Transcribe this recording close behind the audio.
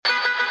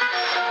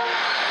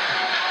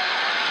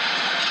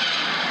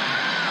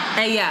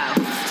Hey, yo.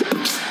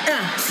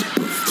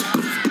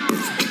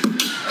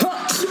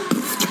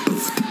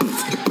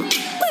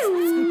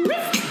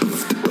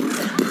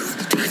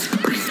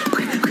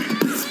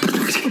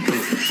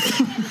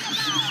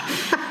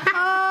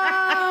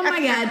 Oh, my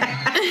God.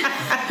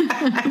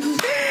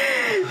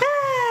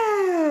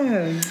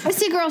 It's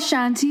your girl,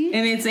 Shanti.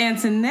 And it's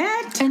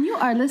Antoinette. And you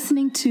are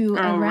listening to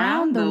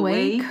Around the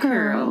Way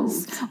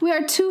Curls. We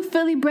are two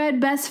Philly-bred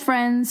best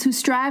friends who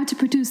strive to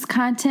produce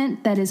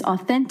content that is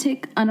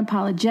authentic,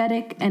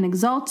 unapologetic, and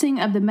exalting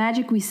of the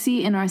magic we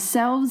see in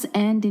ourselves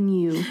and in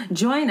you.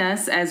 Join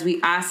us as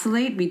we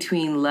oscillate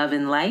between love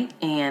and light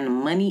and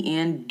money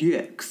and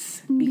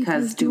dicks.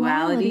 Because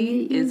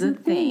duality is a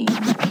thing.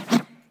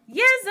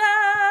 Yizzo!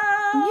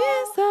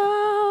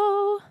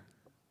 Yizzo!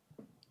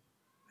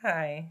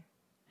 Hi.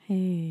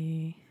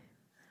 Hey.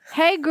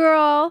 Hey,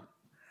 girl.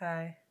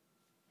 Hi.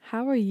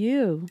 How are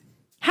you?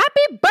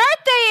 Happy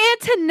birthday,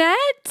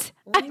 Antoinette!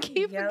 Ooh, I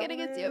keep forgetting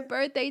it's your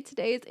birthday.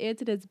 Today is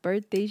Antoinette's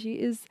birthday. She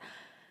is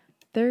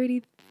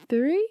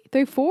 33?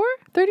 34?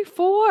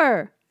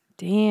 34.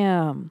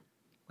 Damn.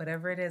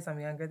 Whatever it is, I'm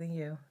younger than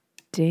you.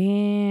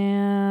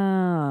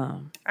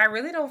 Damn. I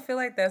really don't feel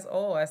like that's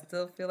old. I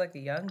still feel like a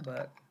young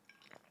buck.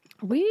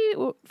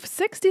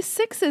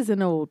 66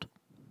 isn't old.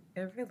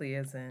 It really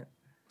isn't.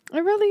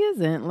 It really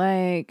isn't.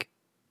 Like,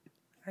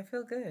 I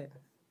feel good.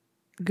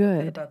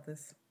 Good About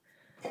this.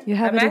 You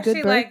having a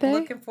good birthday? I'm actually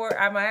looking for.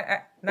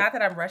 Not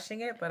that I'm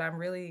rushing it, but I'm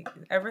really.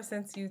 Ever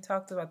since you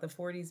talked about the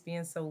 40s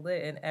being so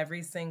lit, and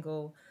every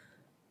single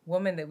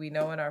woman that we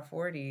know in our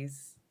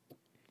 40s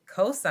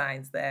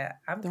co-signs that,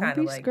 I'm kind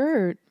of like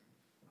scared.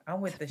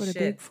 I'm with the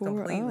shits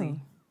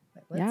completely.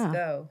 Like, let's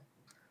go.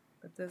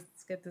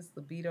 Let's get this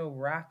libido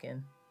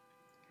rocking.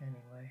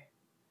 Anyway.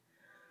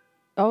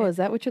 Oh, is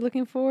that what you're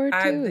looking forward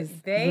to?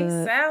 They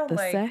sound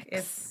like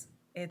sex?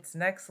 it's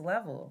next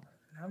level.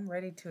 I'm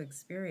ready to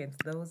experience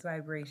those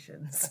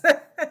vibrations.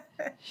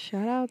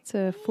 Shout out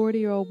to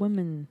 40-year-old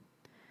women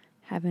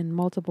having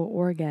multiple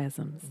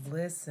orgasms.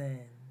 Listen.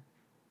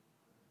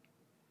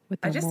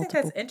 I just think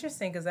that's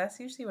interesting because that's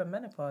usually when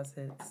menopause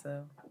hits.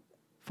 So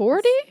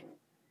 40?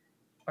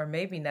 Or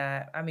maybe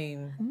not. I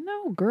mean,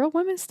 no, girl.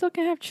 Women still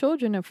can have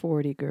children at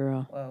 40,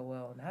 girl.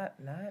 Well, not.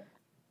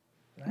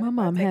 My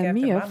mom had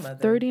me at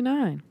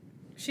 39.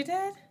 She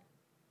did?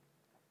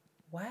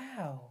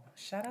 Wow.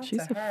 Shout out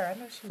She's to her. I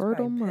know she was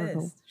fertile probably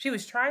myrtle. pissed. She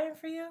was trying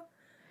for you?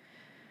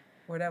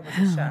 Or that was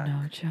a shock? I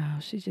don't know,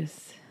 child. She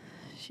just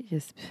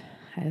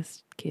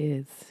has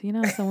kids. You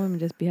know, some women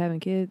just be having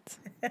kids.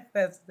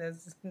 that's I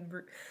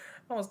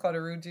almost called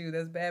her rude Jew.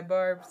 That's bad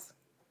barbs.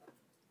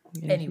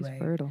 Yeah, anyway, she's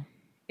fertile.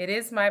 It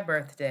is my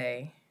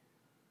birthday.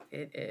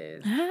 It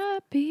is.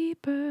 Happy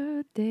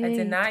birthday. I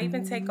did not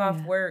even take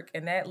off work,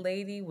 and that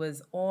lady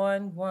was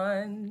on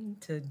one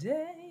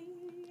today.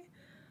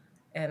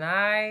 And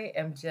I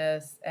am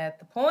just at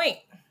the point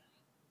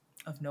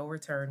of no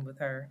return with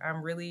her.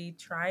 I'm really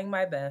trying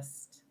my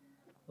best.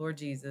 Lord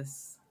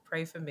Jesus,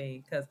 pray for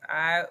me. Because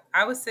I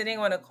was sitting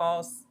on a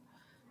call.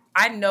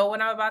 I know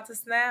when I'm about to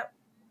snap,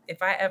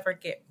 if I ever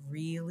get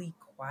really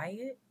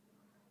quiet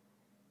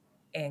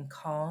and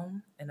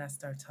calm and I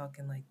start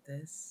talking like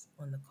this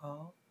on the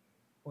call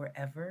or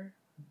ever,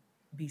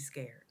 be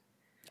scared.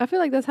 I feel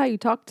like that's how you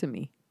talk to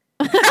me.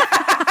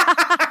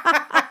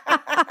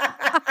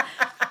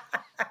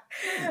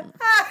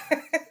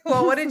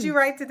 Well, what did you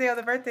write today on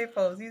the birthday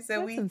post? You said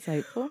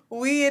insightful.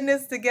 We in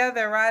this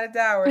together, ride it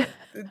down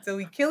until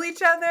we kill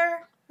each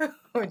other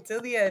or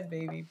till the end,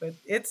 baby. But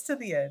it's to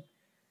the end.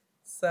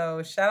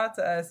 So shout out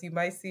to us. You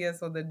might see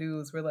us on the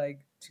news. We're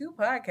like 2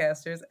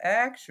 podcasters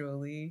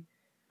actually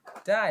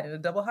died in a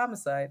double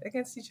homicide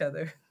against each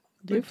other.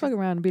 You fuck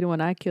around and be the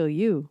one I kill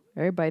you.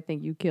 Everybody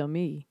think you kill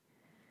me.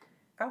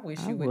 I wish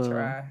you would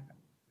try.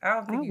 I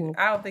don't think you would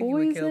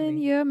kill me. Poison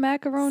your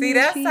macaroni See,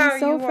 that's and cheese how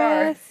so you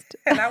fast.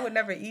 Are. And I would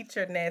never eat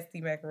your nasty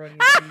macaroni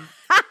and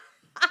cheese.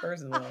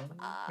 First of all,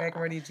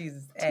 macaroni and cheese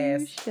is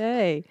ass.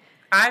 Touché.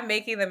 I'm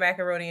making the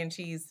macaroni and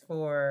cheese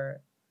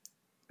for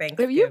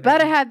Thanksgiving. You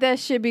better have that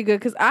shit be good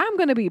because I'm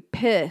going to be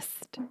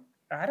pissed.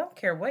 I don't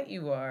care what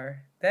you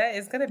are. That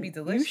is going to be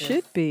delicious. You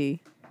should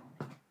be.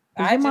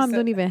 Your mom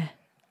don't even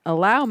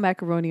allow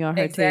macaroni on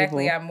her table.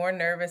 Exactly. I'm more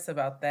nervous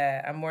about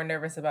that. I'm more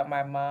nervous about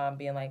my mom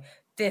being like,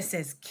 this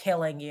is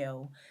killing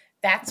you.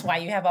 That's why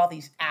you have all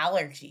these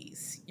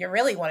allergies. You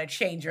really want to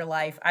change your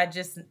life. I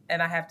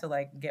have to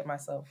like get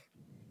myself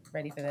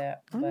ready for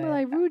that. I'm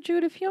like, Rude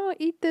Jude, if you don't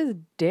eat this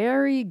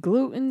dairy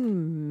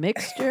gluten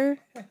mixture,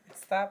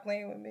 stop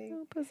playing with me.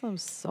 Put some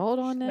salt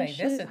on that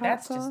shit.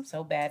 That's just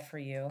so bad for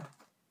you.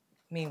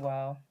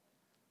 Meanwhile,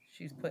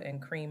 she's putting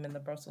cream in the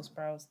Brussels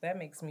sprouts. That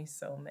makes me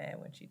so mad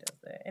when she does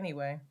that.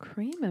 Anyway.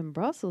 Cream and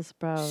Brussels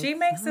sprouts. She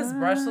makes this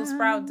Brussels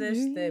sprout dish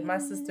that my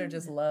sister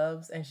just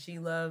loves and she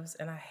loves,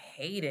 and I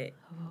hate it.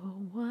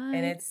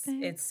 And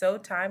it's so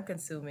time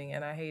consuming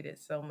and I hate it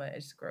so much.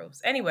 It's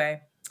gross.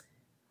 Anyway,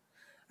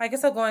 I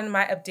guess I'll go into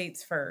my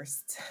updates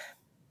first.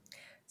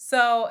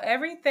 So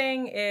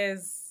everything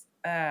is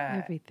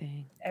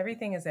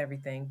everything is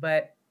everything.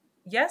 But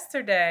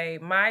yesterday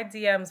my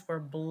DMs were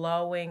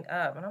blowing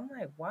up, and I'm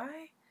like,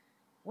 why?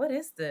 What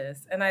is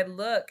this? And I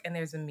look, and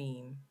there's a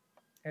meme.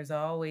 There's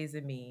always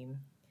a meme.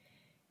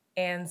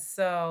 And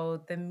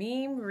so the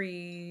meme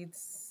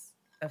reads,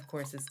 of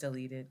course, it's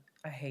deleted.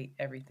 I hate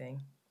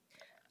everything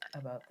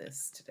about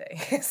this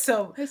today.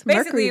 So It's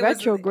basically, Mercury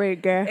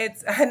retrograde, girl.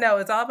 I know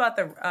it's all about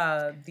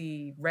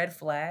the red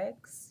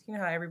flags. You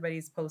know how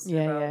everybody's posted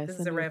Yeah, about this it's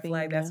is a a new red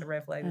flag, theme that's now. a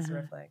red flag, this is a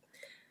Uh-huh. red flag.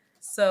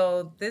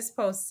 So this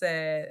post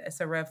said it's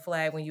a red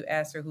flag when you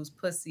ask her whose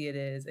pussy it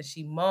is, and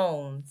she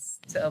moans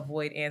to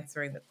avoid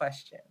answering the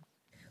question.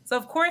 So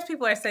of course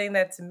people are saying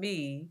that to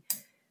me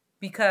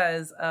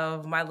because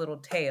of my little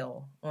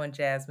tale on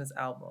Jasmine's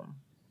album.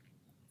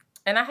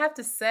 And I have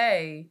to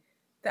say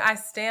that I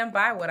stand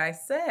by what I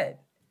said.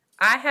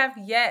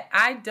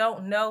 I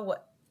don't know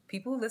what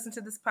people who listen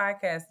to this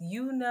podcast,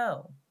 you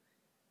know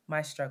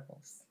my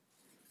struggles.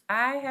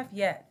 I have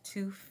yet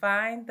to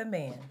find the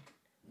man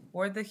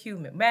or the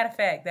human. Matter of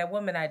fact, that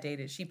woman I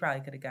dated, she probably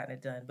could have gotten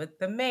it done. But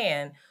the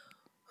man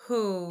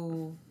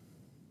who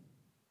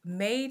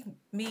made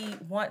me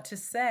want to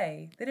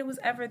say that it was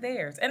ever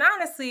theirs. And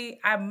honestly,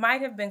 I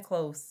might have been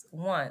close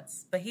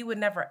once, but he would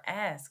never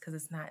ask because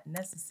it's not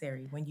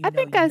necessary when you I know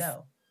think you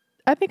know.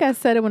 I think I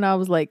said it when I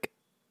was like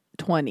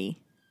 20.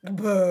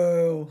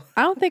 Boo.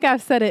 I don't think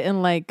I've said it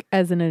in like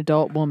as an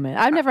adult woman.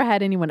 I've never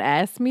had anyone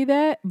ask me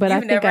that, but I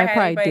You've think never I had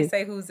probably anybody did.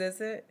 say whose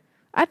is it?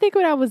 I think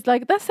when I was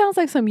like, that sounds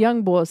like some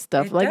young boy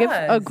stuff. It Like if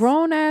a does.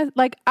 grown ass,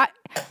 like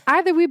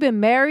either we've been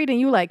married and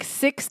you like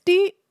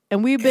 60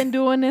 and we've been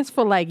doing this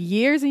for like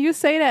years and you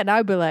say that and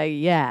I'd be like,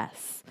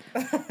 yes.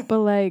 But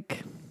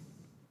like,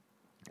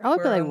 I would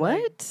be We're like, on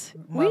like what?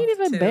 We ain't month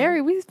even two.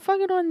 married. We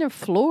fucking on the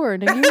floor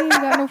and you ain't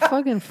got no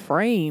fucking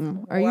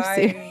frame. Are you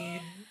serious? Why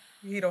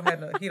he don't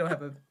have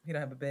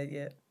a bed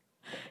yet.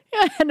 You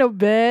ain't had no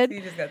bed. He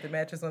just got the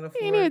mattress on the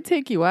He ain't even floor.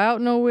 take you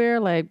out nowhere.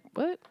 Like,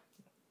 what?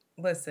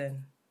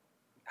 Listen,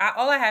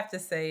 all I have to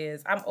say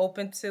is I'm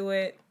open to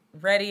it,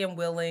 ready and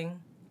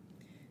willing.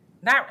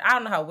 Not I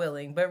don't know how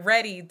willing, but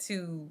ready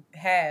to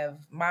have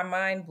my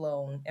mind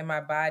blown and my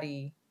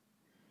body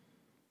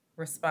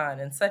respond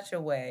in such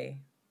a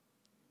way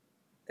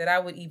that I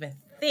would even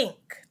think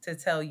to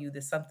tell you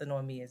that something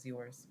on me is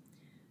yours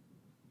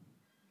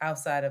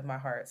outside of my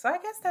heart. So I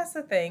guess that's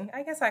the thing.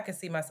 I guess I could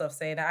see myself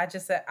saying that. I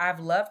just said I've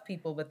loved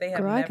people, but they have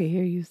Girl, I never. can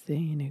hear you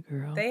saying it,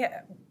 girl.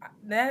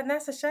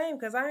 That's a shame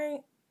because I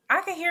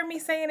can hear me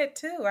saying it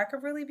too. I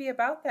could really be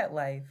about that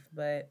life,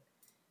 but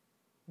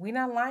we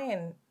not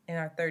lying in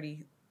our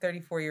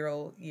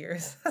 34-year-old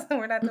years.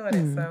 We're not doing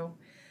it. Mm-mm. So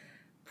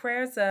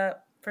prayers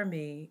up for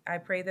me. I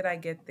pray that I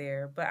get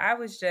there, but I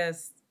was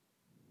just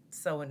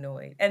so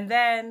annoyed. And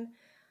then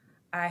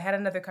I had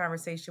another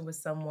conversation with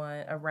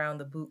someone around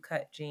the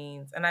bootcut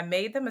jeans, and I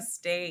made the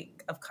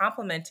mistake of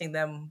complimenting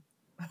them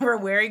for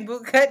wearing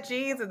bootcut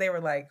jeans, and they were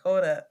like,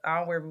 "Hold up, I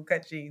don't wear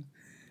bootcut jeans."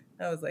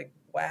 I was like,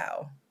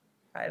 "Wow,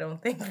 I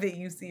don't think that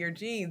you see your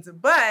jeans,"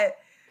 but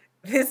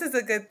this is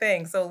a good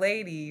thing. So,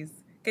 ladies,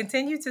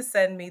 continue to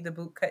send me the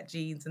bootcut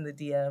jeans in the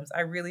DMs.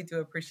 I really do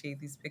appreciate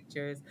these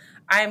pictures.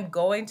 I am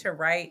going to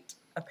write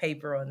a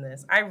paper on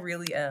this. I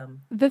really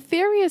am. The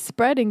theory is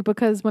spreading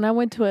because when I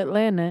went to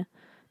Atlanta,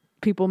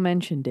 people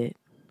mentioned it.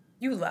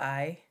 You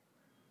lie.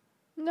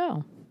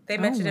 No, They I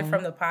don't mentioned it lie.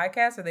 from the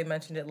podcast, or they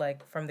mentioned it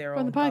like from their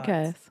From the own thoughts.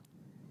 podcast.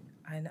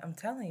 I'm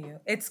telling you,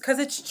 it's because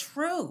it's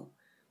true.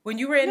 When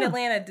you were in Yeah.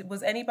 Atlanta,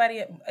 was anybody?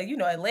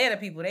 Atlanta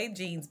people, they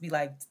jeans be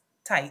like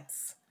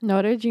tights.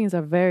 No, their jeans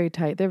are very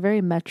tight. They're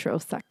very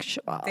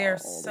metrosexual. They're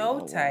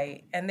so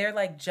tight, and they're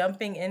like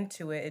jumping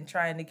into it and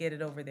trying to get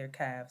it over their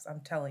calves.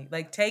 I'm telling you,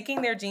 like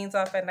taking their jeans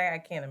off at night, I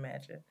can't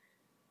imagine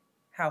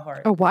how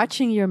hard. Or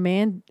watching your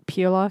man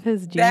peel off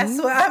his jeans. That's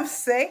what I'm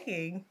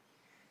saying.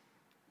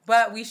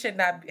 But we should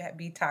not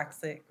be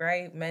toxic,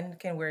 right? Men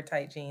can wear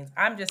tight jeans.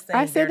 I'm just saying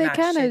I said they not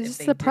can. shit It's if just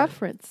they a do.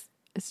 preference.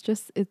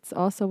 It's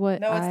also what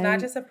No, it's not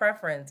just a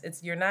preference.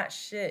 It's you're not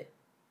shit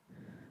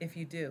if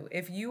you do.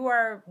 If you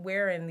are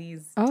wearing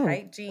these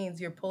tight jeans,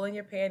 you're pulling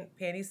your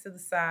panties to the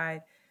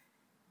side.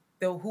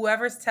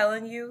 Whoever's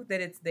telling you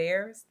that it's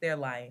theirs, they're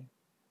lying.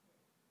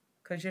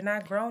 Because you're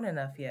not grown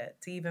enough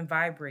yet to even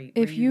vibrate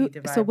where you need to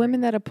vibrate. So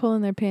women that are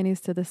pulling their panties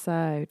to the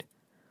side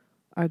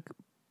are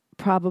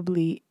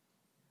probably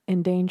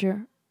in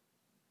danger.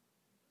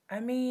 I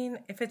mean,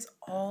 if it's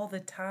all the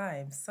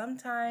time,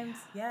 sometimes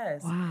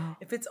yes. Wow.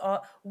 If it's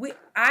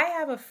I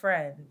have a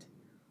friend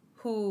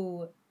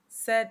who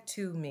said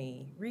to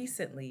me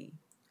recently,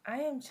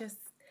 I'm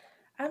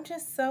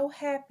just so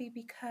happy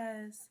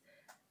because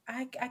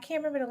I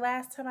can't remember the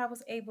last time I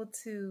was able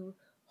to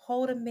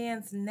hold a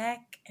man's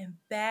neck and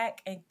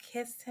back and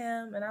kiss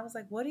him. And I was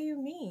like, what do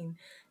you mean?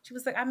 She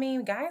was like, I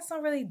mean, guys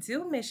don't really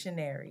do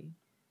missionary.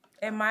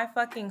 And my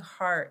fucking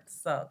heart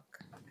sunk.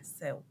 I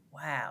said,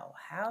 wow,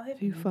 how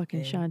have you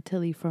fucking been?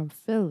 Chantilly from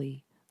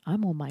Philly,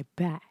 I'm on my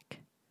back.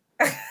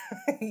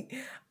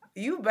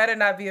 You better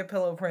not be a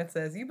pillow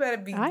princess. You better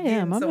be I getting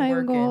am. I'm some not even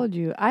work gonna in. hold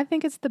you. I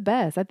think it's the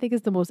best. I think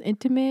it's the most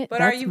intimate. But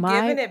That's are you my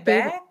giving it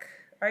favorite. back?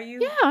 Are you?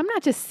 Yeah, I'm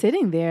not just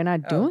sitting there and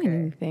not doing Okay.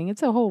 anything.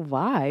 It's a whole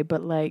vibe,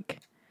 but like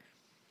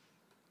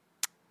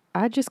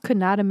I just could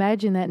not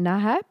imagine that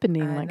not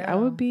happening. I Like I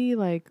would know. be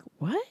like,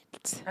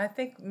 "What I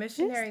think is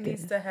missionary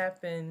needs this?" to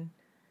happen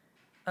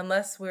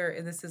unless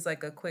this is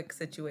like a quick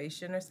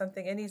situation or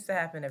something. It needs to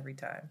happen every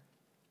time.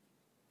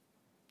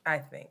 I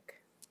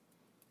think.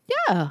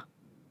 Yeah.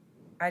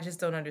 I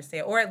just don't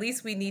understand. Or at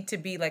least we need to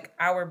be like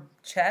our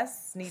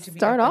chests need to be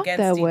Start up off against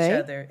that each way.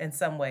 other in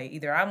some way.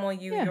 Either I'm on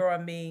you, Yeah. you're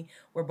on me.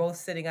 We're both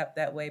sitting up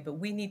that way, but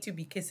we need to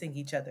be kissing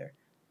each other.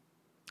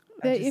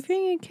 I That just if you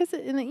ain't kiss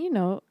it, and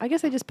I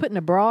guess they just putting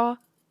a bra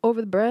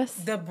over the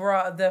breast. the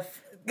bra the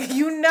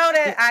you know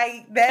that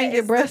that And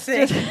your is the breast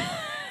just thing.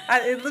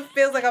 It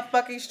feels like a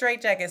fucking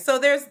straitjacket. So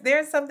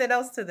there's something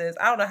else to this.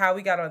 I don't know how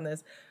we got on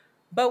this,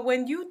 but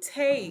when you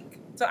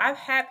so I've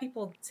had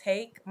people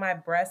take my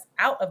breast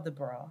out of the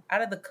bra,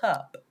 out of the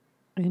cup,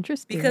 because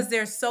interesting.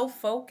 they're so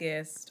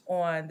focused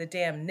on the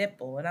damn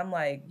nipple, and I'm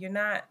like, you're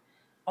not.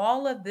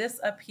 All of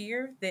this up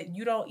here that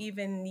you don't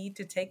even need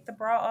to take the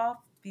bra off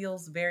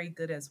feels very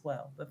good as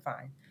well, but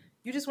fine.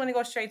 You just want to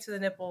go straight to the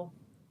nipple,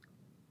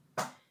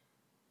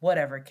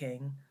 whatever,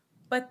 king.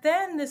 But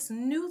then this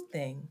new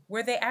thing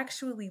where they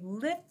actually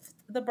lift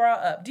the bra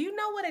up. Do you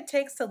know what it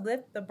takes to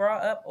lift the bra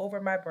up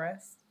over my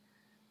breast?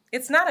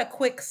 It's not a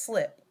quick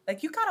slip.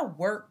 Like, you gotta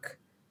work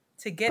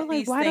to But get like,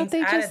 these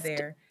things out of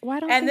there. why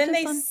don't And they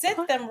then just they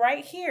sit them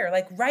right here,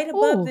 like right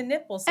above the Oh,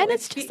 nipple. So and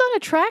it's just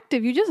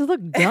unattractive. You just look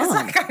it's dumb.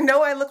 like, I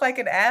know I look like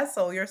an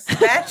asshole. You're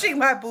smashing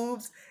my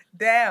boobs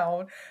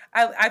down.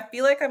 I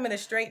feel like I'm in a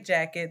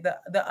straitjacket.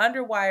 The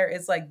underwire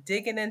is like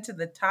digging into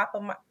the top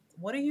of my.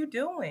 What are you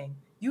doing?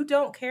 You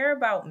don't care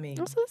about me.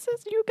 So this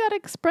is you got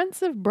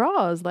expensive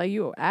bras. Like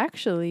you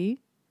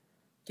actually.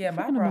 Yeah,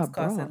 my Forgetting bras about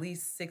cost bras. at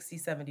least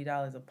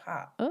 $60-$70 a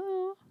pop.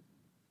 Oh.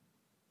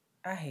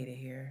 I hate it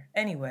here.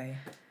 Anyway,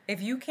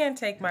 if you can't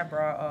take my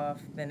bra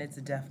off, then it's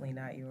definitely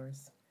not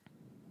yours.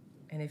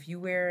 And if you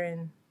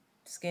wearing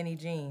skinny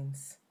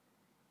jeans,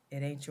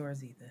 it ain't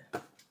yours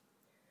either.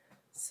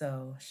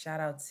 So shout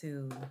out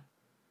to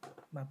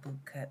my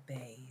bootcut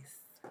bays.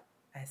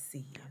 I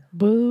see you.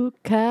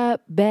 Bootcut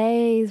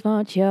bays,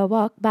 won't you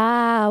walk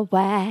my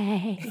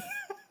way?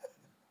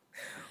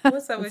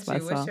 What's up with my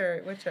you? song.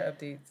 What's your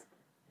updates?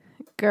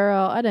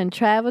 Girl, I done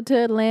traveled to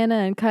Atlanta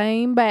and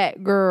came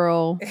back,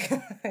 girl. You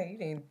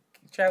didn't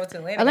travel to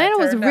Atlanta. Atlanta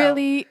was out.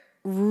 really,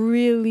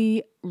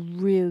 really,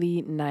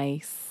 really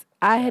nice.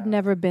 I had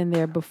never been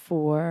there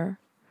before.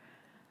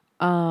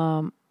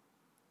 And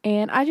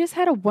I just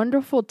had a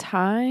wonderful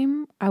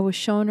time. I was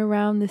shown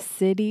around the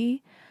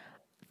city.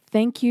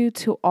 Thank you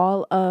to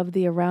all of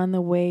the Around the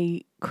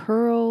Way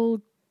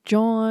Curl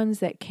Johns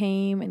that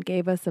came and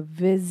gave us a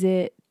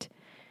visit.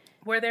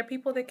 Were there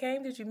people that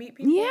came? Did you meet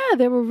people? Yeah,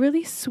 they were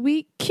really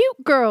sweet,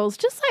 cute girls,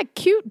 just like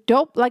cute,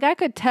 dope. Like I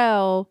could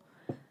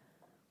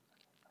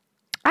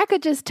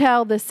just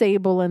tell the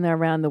Sable and the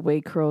Around the Way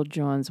Curl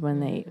Johns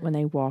when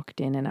they walked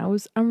in, and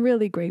I'm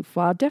really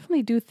grateful. I'll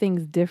definitely do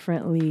things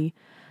differently,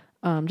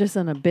 just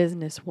on a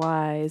business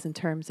wise in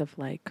terms of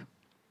like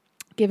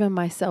giving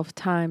myself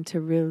time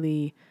to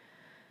really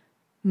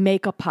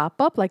make a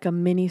pop-up, like a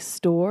mini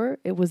store.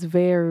 I was just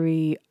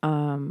vending,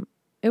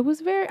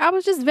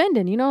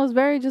 it was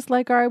very just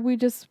like, all right, we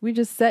just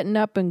setting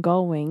up and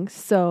going.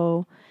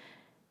 So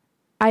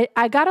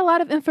I got a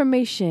lot of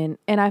information,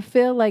 and I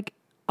feel like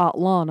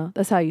Atlanta,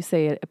 that's how you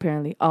say it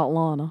apparently,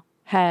 Atlanta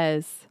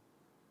has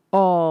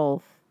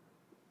all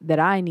that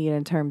I need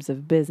in terms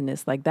of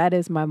business. Like that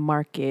is my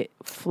market.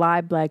 Fly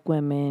Black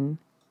women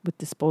with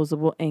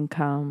disposable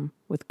income,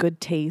 with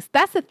good taste.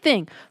 That's the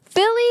thing.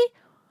 Philly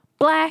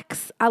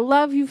Blacks, I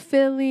love you,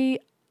 Philly.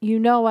 You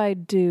know I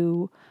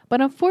do.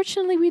 But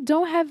unfortunately, we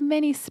don't have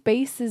many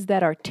spaces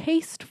that are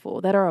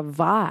tasteful, that are a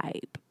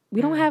vibe. We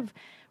don't have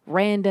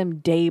random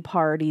day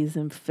parties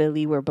in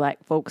Philly where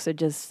Black folks are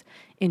just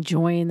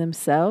enjoying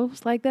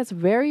themselves. Like, that's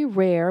very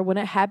rare. When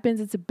it happens,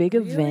 it's a big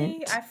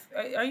event.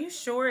 Are you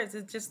sure? Is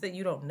it just that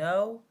you don't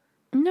know?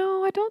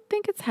 No, I don't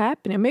think it's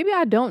happening. Maybe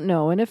I don't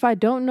know. And if I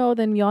don't know,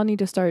 then y'all need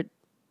to start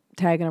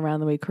tagging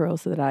Around the Way Curl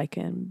so that I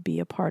can be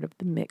a part of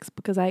the mix,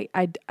 because I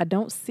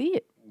don't see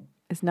it.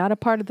 It's not a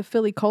part of the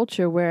Philly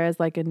culture, whereas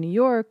like in New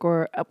York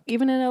or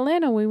even in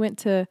Atlanta, we went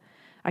to,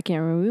 I can't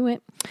remember where we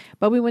went,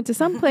 but we went to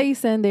some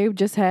place and they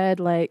just had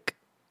like,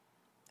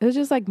 it was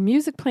just like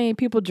music playing,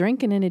 people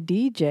drinking, and a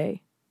DJ.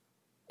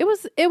 It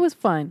was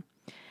fun.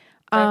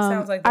 That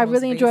sounds like the I most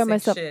really enjoyed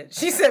myself. Shit.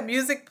 She said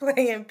music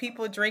playing,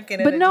 people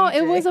drinking, But no, DJ.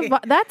 it was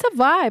that's a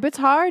vibe. It's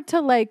hard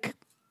to like,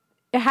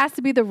 it has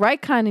to be the right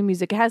kind of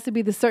music. It has to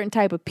be the certain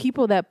type of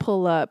people that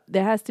pull up.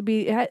 There has to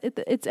be,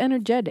 it's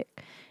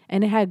energetic,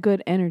 and it had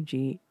good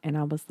energy. And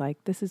I was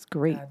like, this is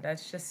great. God,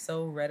 that's just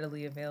so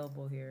readily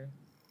available here.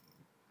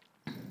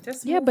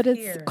 Just but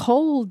it's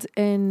cold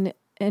and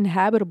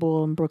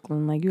inhabitable in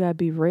Brooklyn. Like, you gotta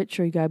be rich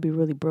or you gotta be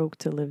really broke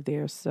to live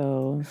there.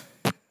 So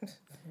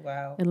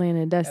wow,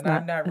 Atlanta,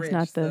 I'm not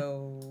rich,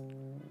 so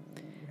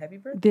happy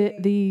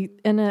birthday.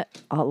 In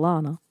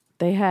Atlanta,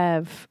 they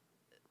have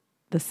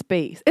the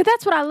space. And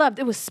that's what I loved.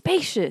 It was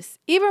spacious.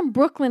 Even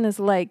Brooklyn is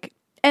like,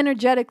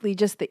 energetically,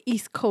 just the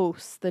East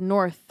Coast, the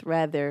North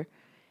rather,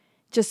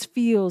 just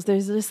feels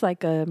there's just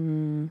like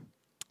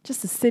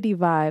just a city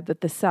vibe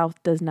that the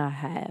South does not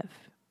have,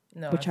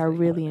 which I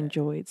really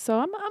enjoyed. So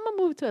I'm gonna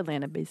move to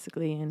Atlanta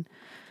basically, and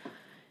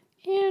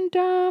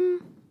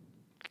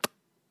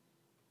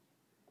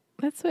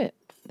that's it.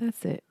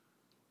 That's it.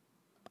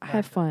 I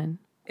had fun.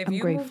 I'm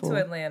grateful. Move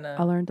to Atlanta,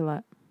 I learned a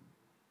lot.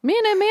 Me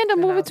and Amanda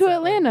moving to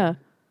Atlanta.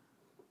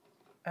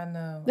 I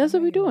know. That's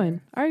what we're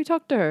doing. I already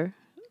talked to her.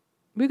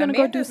 We're gonna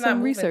go do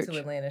some research. To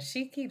Atlanta.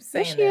 She keeps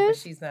saying that, but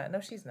she's not.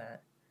 No, she's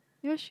not.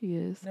 Yes, she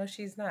is. No,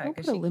 she's not. Don't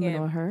put a limit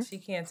on her. She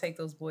can't take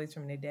those boys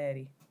from their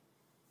daddy.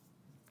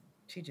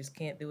 She just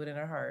can't do it in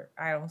her heart.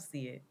 I don't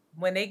see it.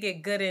 When they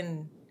get good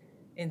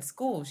in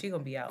school, she's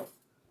gonna be out.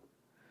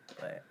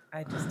 But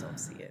I just don't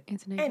see it.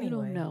 Anthony, you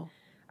don't know.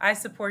 I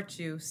support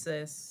you,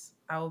 sis.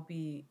 I will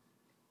be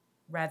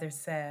rather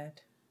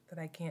sad that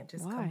I can't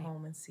just come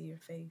home and see your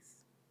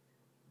face.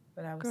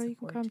 But I will support you.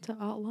 Girl, you can come to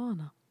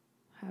Atlanta.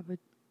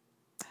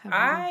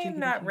 I'm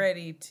not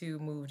ready to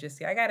move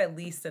just yet. I got at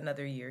least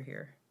another year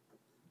here.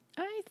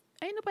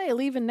 Ain't nobody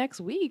leaving next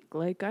week.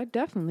 Like, I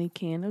definitely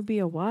can. It'll be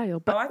a while.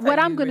 But what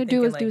I'm going to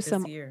do is do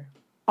some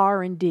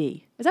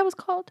R&D. Is that what's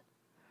called?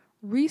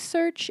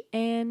 Research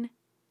and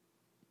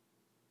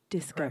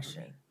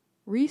discovery.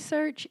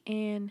 Research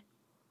and...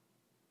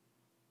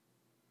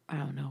 I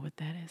don't know what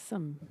that is.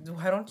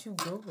 Why don't you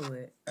Google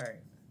it? All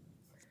right.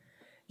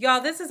 Y'all,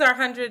 this is our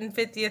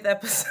 150th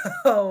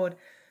episode.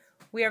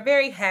 We are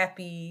very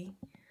happy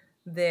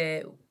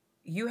that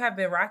you have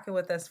been rocking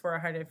with us for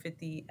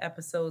 150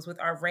 episodes with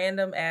our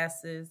random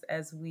asses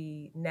as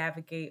we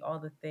navigate all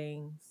the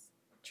things,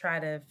 try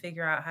to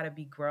figure out how to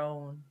be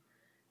grown,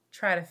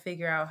 try to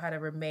figure out how to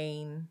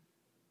remain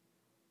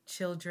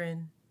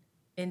children,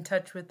 in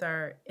touch with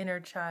our inner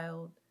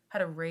child, how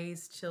to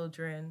raise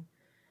children,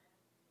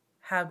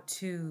 how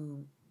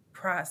to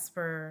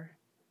prosper,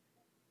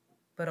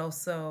 but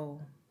also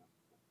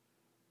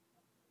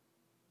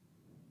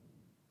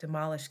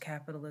demolish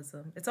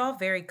capitalism. It's all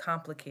very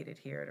complicated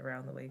here at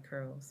Around the Way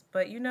Curls.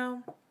 But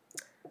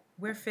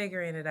we're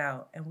figuring it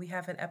out. And we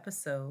have an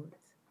episode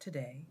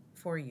today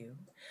for you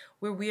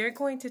where we are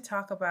going to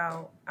talk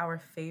about our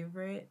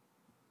favorite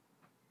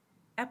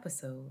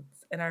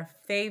episodes and our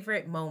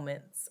favorite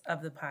moments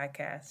of the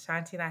podcast.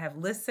 Shanti and I have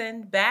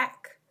listened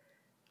back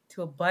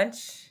to a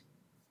bunch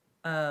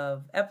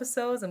of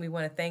episodes, and we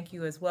want to thank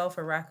you as well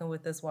for rocking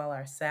with us while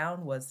our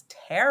sound was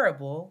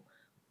terrible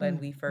when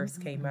we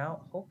first came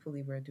out.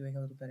 Hopefully we're doing a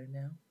little better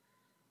now,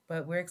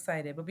 but we're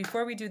excited. But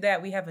before we do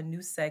that, we have a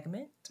new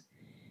segment,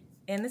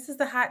 and this is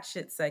the hot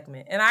shit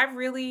segment. And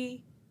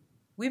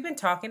we've been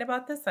talking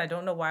about this. I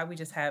don't know why we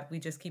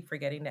just keep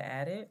forgetting to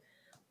add it.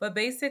 But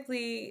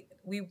basically,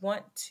 we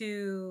want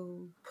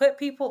to put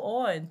people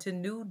on to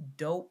new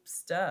dope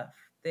stuff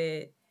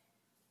that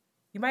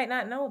you might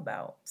not know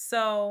about.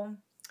 So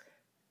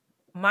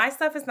my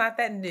stuff is not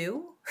that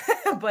new,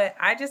 but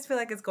I just feel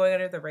like it's going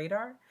under the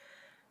radar.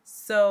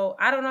 So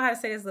I don't know how to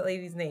say this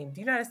lady's name. Do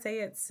you know how to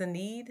say it?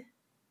 Sinead?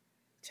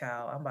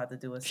 Child, I'm about to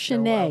do a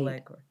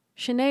Sinead.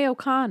 Sinead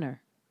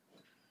O'Connor.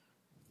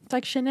 It's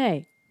like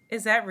Sinead.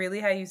 Is that really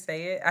how you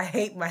say it? I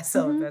hate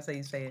myself if that's how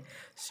you say it.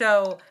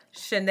 So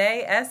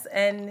Sinead,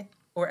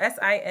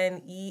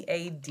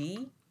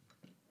 Sinead.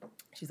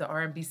 She's an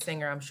R&B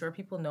singer. I'm sure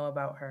people know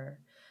about her.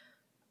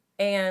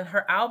 And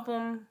her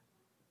album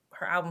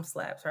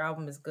slaps. Her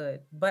album is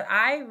good. But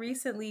I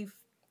recently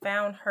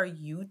found her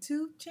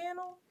YouTube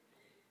channel.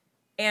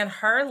 And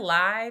her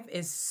live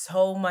is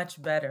so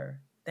much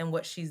better than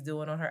what she's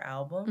doing on her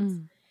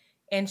albums.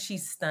 And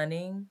she's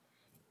stunning.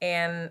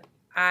 And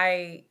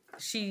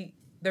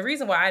the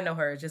reason why I know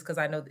her is just because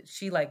I know that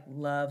she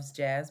loves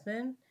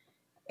Jasmine.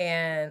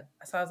 And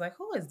so I was like,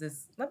 who is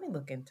this? Let me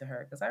look into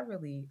her because I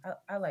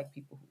like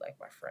people who like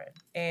my friend.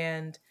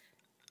 And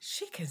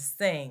she can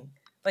sing.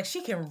 Like,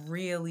 she can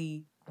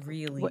really,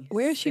 really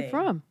Where is she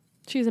from?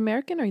 She's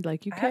American or UK?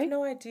 I have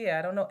no idea.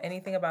 I don't know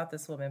anything about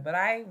this woman, but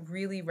I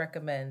really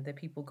recommend that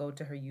people go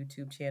to her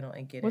YouTube channel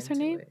and get What's her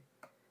name? it.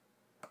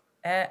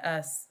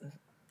 I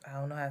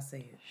don't know how to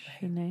say it.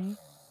 Sinead.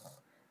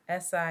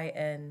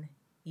 Sinead.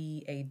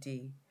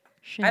 Sinead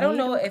I don't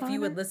know O'Connor? if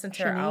you would listen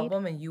to her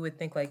album and you would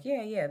think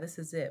yeah, this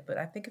is it. But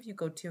I think if you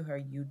go to her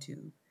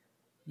YouTube,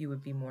 you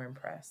would be more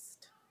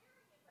impressed.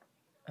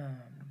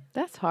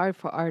 That's hard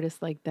for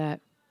artists like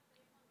that.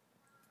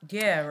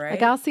 Yeah, right?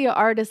 Like, I'll see an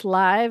artist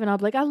live and I'll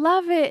be like, I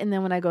love it. And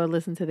then when I go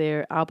listen to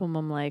their album,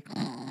 I'm like...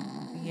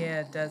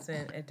 Yeah, it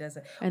doesn't.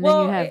 And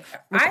then you have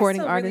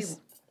recording artists. I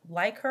still really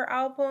like her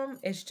album.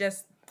 It's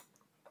just...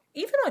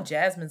 Even on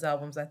Jasmine's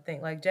albums, I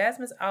think. Like,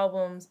 Jasmine's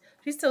albums,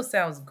 she still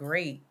sounds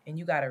great. And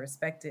you got to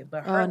respect it.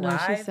 But her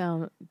live... she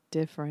sounds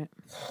different.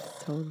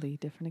 Totally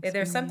different experience.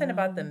 There's something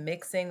about the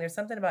mixing. There's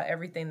something about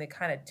everything that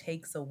kind of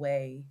takes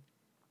away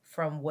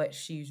from what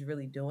she's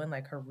really doing.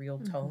 Like, her real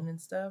tone and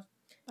stuff.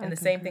 And the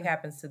same thing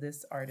happens to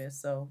this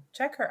artist. So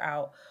check her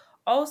out.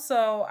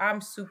 Also, I'm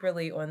super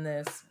late on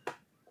this,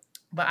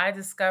 but I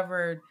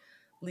discovered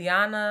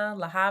Liana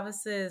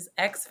Lahavis's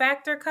X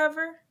Factor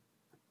cover.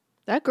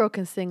 That girl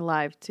can sing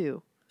live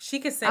too. She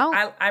could sing.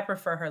 I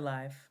prefer her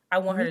live. I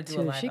want her Me to do a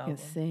too. live She can album.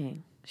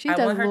 sing. She I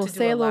does want a her little to do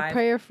say a a little live.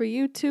 prayer for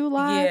you too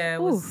live. Yeah,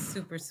 it was Oof.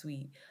 super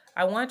sweet.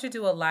 I want her to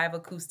do a live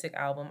acoustic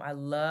album. I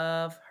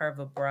love her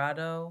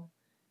vibrato.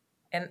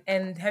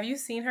 And have you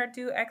seen her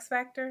do X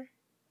Factor?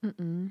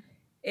 Mm-mm.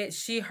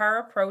 Her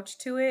approach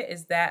to it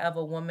is that of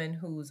a woman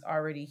who's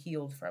already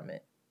healed from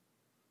it,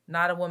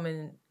 not a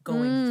woman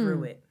going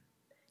through it.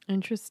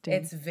 Interesting.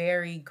 It's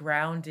very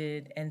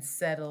grounded and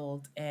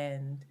settled,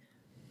 and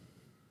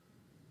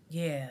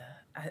yeah,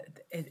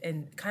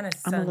 and kind of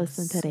I'm gonna sung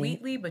listen to that.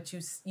 sweetly, but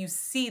you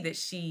see that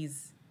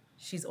she's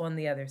on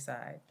the other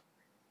side,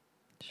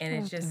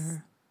 and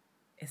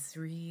it's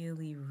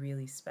really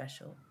really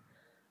special.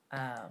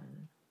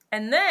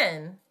 And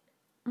then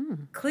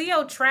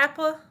Cleo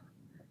Trapper,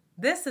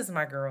 this is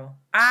my girl.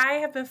 I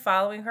have been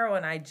following her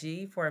on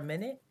IG for a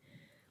minute.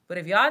 But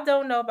if y'all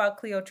don't know about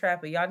Cleo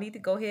Trapper, y'all need to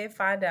go ahead and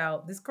find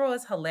out. This girl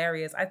is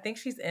hilarious. I think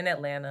she's in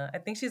Atlanta. I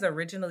think she's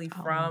originally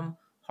from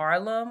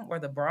Harlem or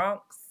the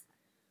Bronx.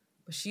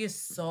 But she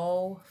is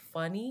so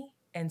funny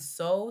and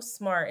so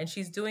smart. And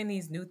she's doing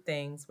these new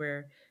things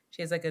where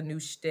she has like a new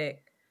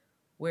shtick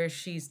where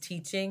she's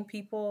teaching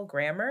people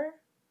grammar.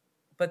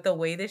 But the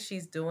way that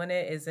she's doing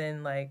it is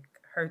in like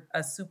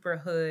a super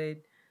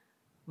hood,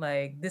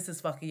 like, this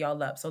is fucking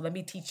y'all up. So let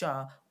me teach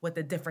y'all what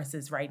the difference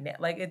is right now.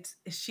 Like,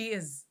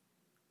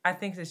 I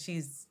think that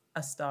she's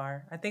a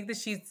star. I think that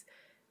she's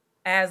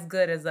as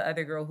good as the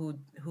other girl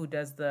who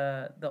does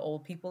the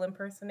old people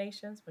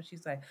impersonations, but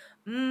she's like,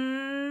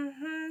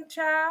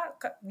 child.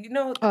 You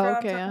know the girl I'm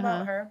talking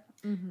about, her,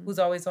 who's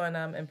always on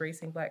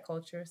Embracing Black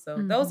Culture. So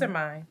those are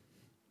mine.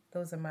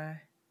 Those are my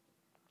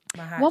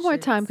hot One more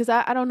shits. time, because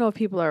I don't know if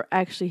people are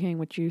actually hearing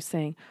what you're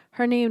saying.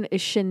 Her name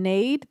is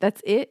Sinead.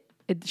 That's it.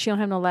 She don't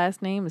have no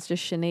last name. It's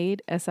just Sinead.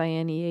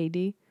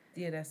 Sinead.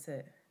 Yeah, that's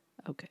it.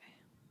 Okay.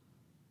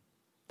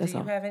 Do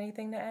you have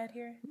anything to add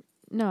here?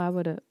 No, I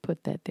would have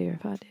put that there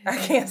if I did. I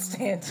can't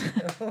stand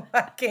you.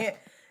 I can't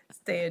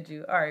stand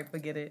you. All right,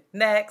 forget it.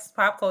 Next,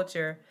 pop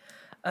culture.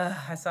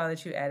 I saw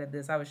that you added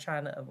this. I was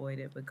trying to avoid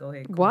it, but go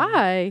ahead.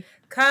 Why?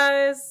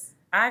 Because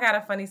I got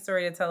a funny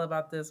story to tell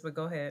about this, but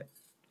go ahead.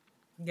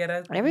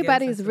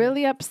 Everybody's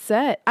really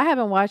upset. I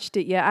haven't watched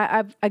it yet.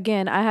 I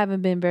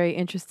haven't been very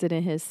interested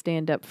in his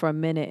stand up for a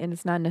minute, and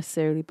it's not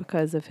necessarily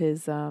because of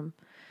his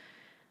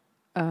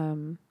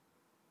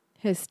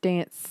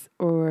stance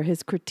or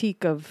his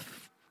critique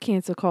of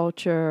cancel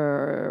culture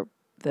or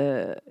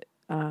the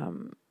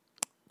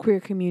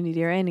queer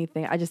community or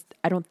anything. I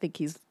don't think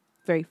he's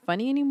very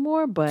funny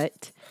anymore,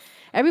 but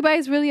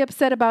everybody's really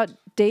upset about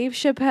Dave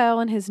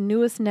Chappelle and his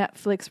newest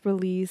Netflix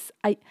release.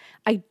 I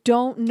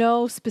don't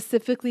know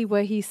specifically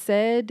what he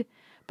said,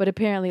 but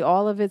apparently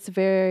all of it's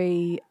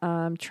very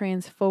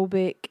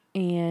transphobic,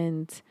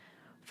 and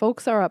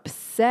folks are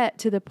upset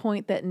to the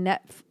point that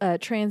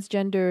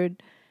transgendered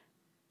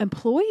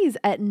employees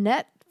at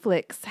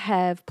Netflix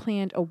have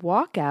planned a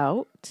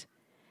walkout.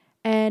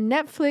 And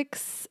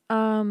Netflix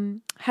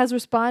has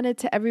responded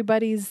to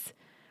everybody's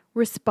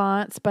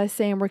response by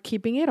saying we're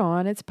keeping it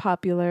on. It's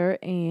popular,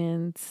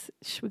 and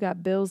we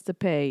got bills to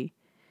pay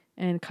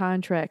and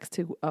contracts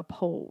to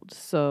uphold.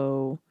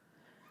 So,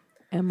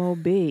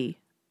 MOB.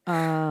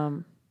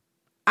 I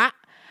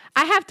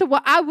have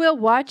to. I will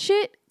watch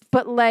it,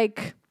 but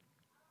like,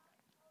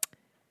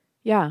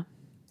 yeah.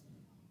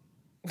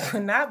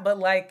 Not, but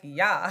like,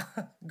 yeah,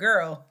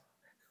 girl.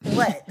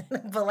 What?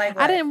 But like,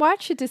 what? I didn't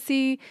watch it to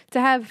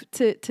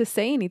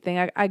say anything.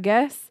 I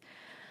guess.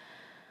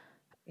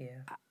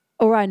 Yeah.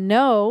 Or I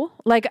know,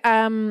 like,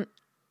 I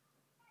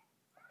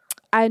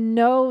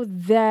know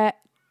that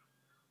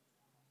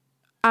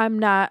I'm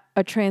not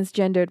a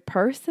transgendered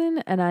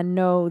person, and I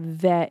know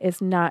that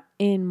it's not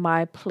in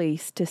my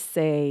place to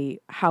say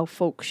how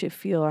folks should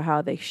feel or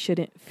how they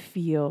shouldn't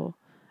feel,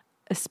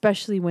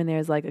 especially when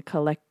there's like a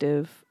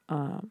collective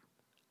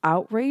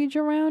outrage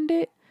around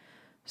it.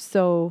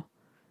 So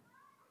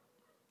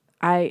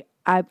I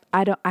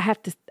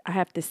have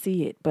to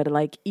see it, but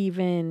like,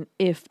 even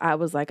if I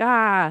was like,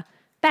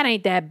 that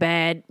ain't that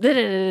bad,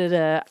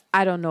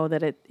 I don't know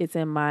that it's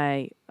in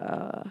my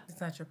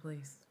it's not your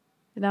place.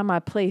 Not my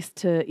place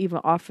to even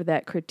offer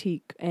that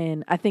critique.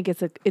 And I think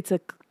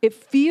it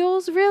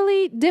feels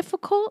really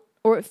difficult,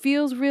 or it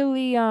feels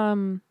really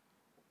it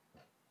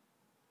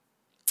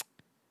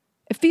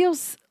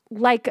feels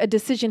like a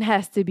decision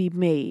has to be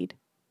made,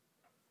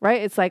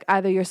 right? It's like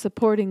either you're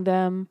supporting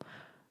them,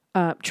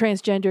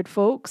 transgendered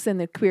folks and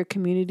the queer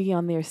community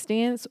on their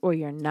stance, or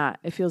you're not.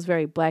 It feels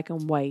very black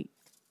and white,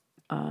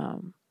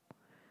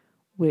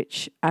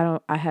 which I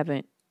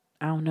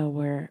don't know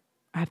where.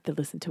 I have to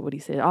listen to what he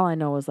said. All I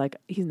know is like,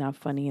 he's not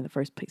funny in the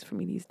first place for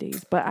me these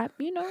days. But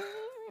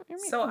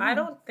So I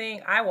don't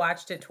think I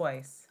watched it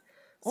twice.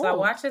 So I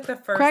watched it the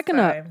first cracking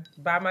time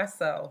up by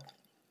myself.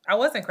 I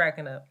wasn't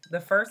cracking up. The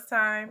first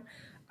time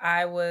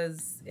I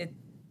was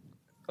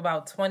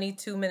about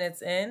 22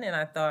 minutes in, and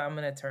I thought, I'm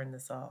gonna turn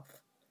this off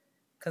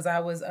because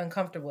I was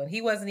uncomfortable. And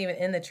he wasn't even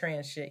in the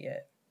trans shit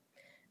yet.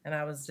 And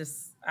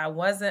I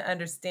wasn't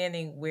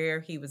understanding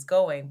where he was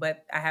going,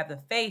 but I have the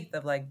faith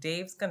of like,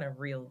 Dave's going to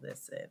reel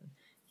this in.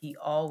 He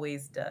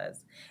always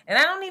does. And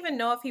I don't even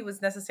know if he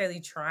was necessarily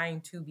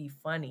trying to be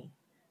funny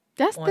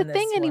That's the on thing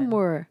this one.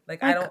 anymore.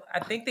 Like, I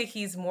think that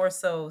he's more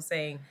so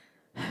saying,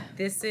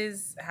 this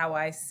is how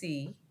I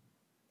see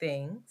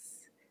things.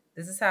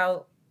 This is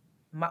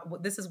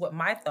this is what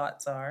my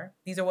thoughts are.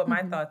 These are what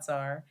my thoughts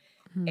are.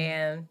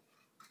 And,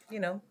 you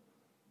know,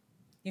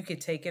 you could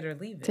take it or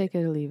leave it. Take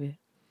it or leave it.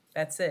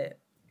 That's it.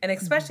 And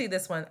especially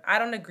this one, I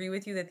don't agree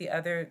with you that the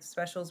other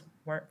specials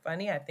weren't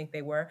funny. I think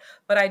they were.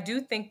 But I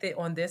do think that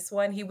on this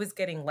one, he was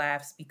getting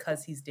laughs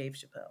because he's Dave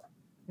Chappelle,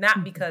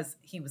 not because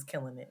he was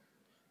killing it.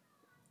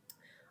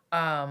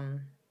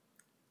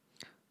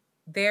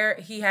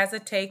 He has a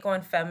take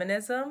on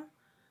feminism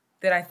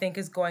that I think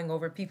is going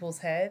over people's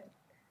head.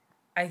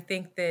 I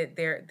think that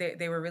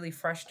they were really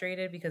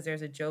frustrated because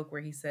there's a joke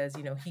where he says,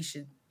 you know, he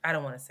should, I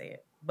don't want to say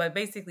it, but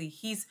basically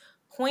he's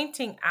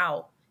pointing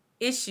out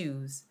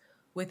issues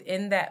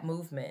within that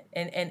movement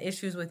and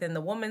issues within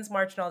the Women's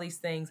March and all these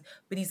things,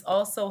 but he's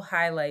also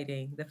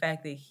highlighting the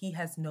fact that he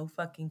has no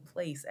fucking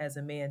place as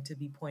a man to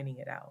be pointing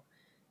it out.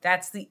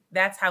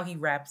 That's how he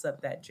wraps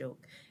up that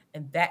joke.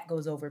 And that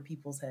goes over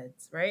people's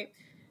heads, right?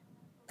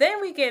 Then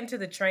we get into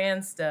the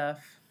trans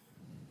stuff.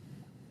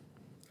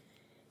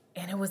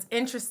 And it was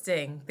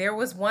interesting. There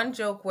was one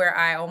joke where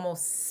I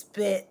almost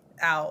spit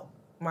out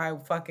my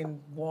fucking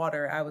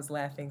water. I was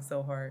laughing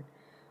so hard.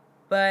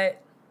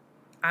 But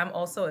I'm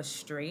also a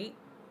straight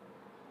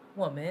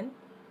woman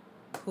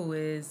who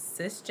is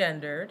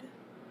cisgendered,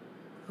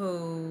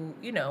 who,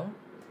 you know,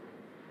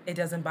 it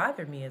doesn't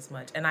bother me as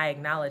much. And I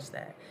acknowledge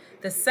that.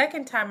 The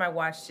second time I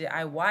watched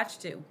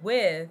it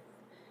with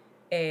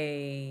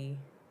a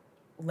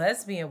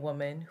lesbian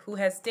woman who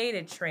has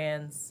dated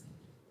trans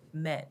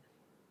men,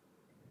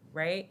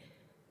 right?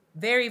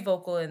 Very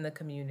vocal in the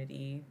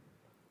community.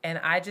 And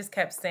I just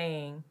kept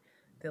saying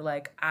that,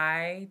 like,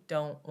 I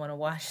don't want to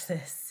watch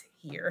this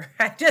here.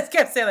 I just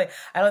kept saying, like,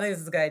 I don't think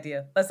this is a good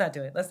idea. Let's not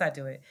do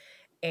it.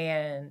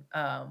 And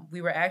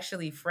we were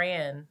actually,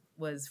 Fran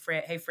was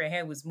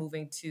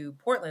moving to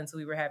Portland. So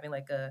we were having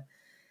like a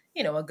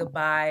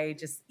goodbye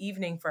just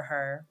evening for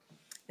her.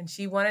 And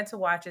she wanted to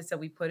watch it. So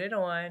we put it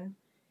on.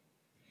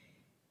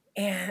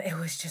 And it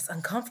was just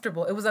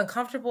uncomfortable. It was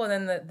uncomfortable.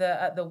 And then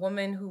the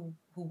woman who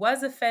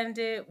was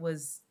offended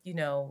was, you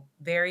know,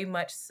 very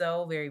much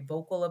so, very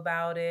vocal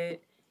about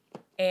it.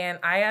 And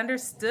I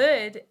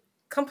understood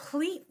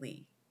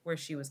completely where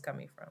she was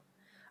coming from.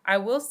 I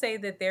will say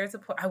that there's a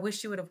point, I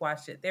wish you would have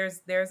watched it.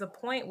 There's a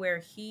point where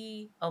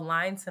he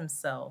aligns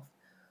himself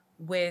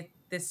with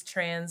this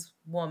trans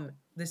woman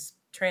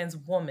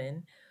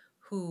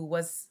who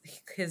was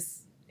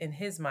in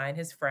his mind,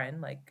 his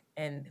friend, like,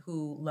 and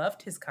who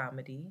loved his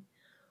comedy,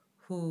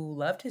 who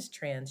loved his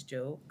trans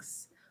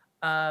jokes,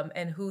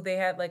 and who they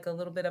had like a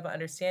little bit of an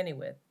understanding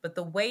with. But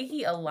the way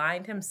he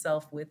aligned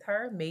himself with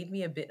her made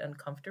me a bit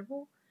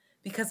uncomfortable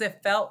because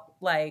it felt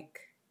like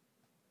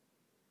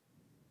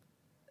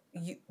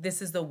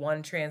this is the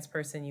one trans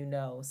person you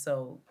know.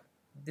 So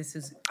this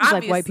is it's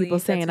like white people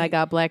saying I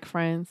got black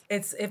friends.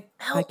 It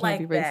felt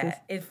like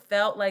that. It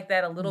felt like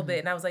that a little bit.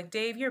 And I was like,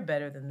 Dave, you're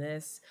better than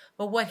this.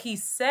 But what he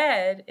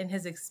said in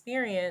his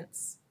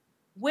experience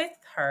with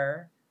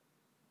her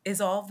is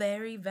all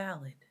very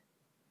valid.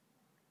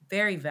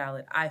 Very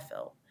valid, I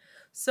felt.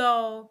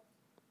 So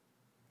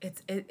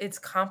it's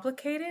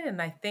complicated,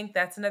 and I think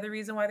that's another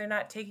reason why they're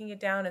not taking it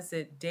down, is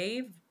that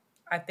Dave,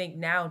 I think,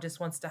 now just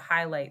wants to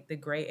highlight the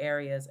gray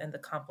areas and the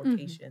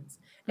complications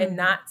and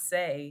not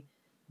say,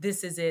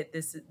 this is it,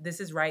 this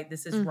is right,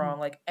 this is wrong.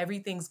 Like,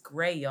 everything's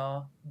gray,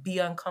 y'all. Be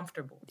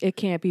uncomfortable. It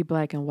can't be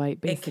black and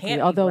white, basically.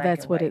 Although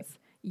that's what it's,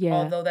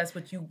 although that's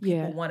what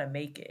people want to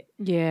make it.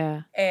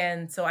 Yeah.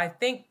 And so I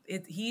think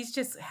he's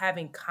just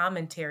having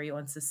commentary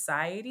on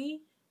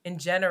society in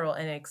general,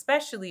 and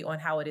especially on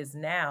how it is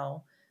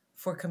now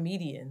for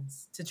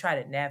comedians to try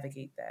to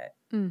navigate that.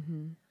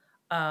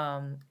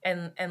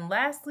 And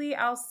lastly,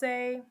 I'll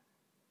say,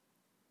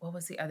 what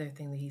was the other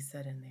thing that he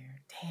said in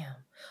there? Damn.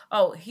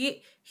 Oh,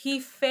 he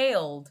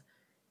failed.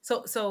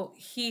 So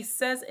he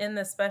says in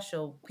the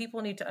special,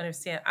 people need to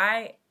understand,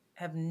 I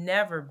have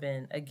never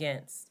been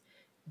against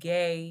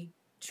gay,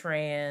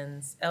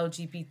 trans,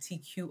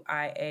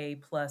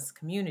 LGBTQIA plus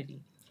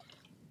community.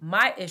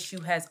 My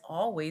issue has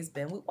always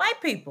been with white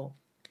people,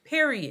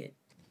 period.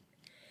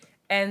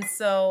 And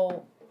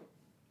so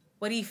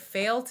what he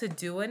failed to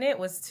do in it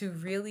was to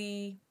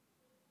really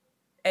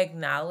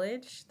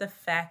acknowledge the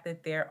fact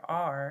that there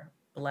are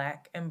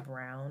Black and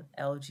brown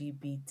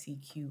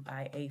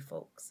LGBTQIA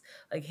folks.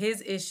 Like,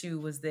 his issue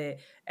was that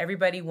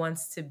everybody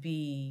wants to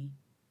be,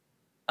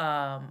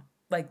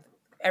 like,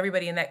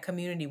 everybody in that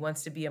community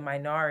wants to be a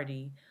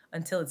minority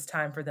until it's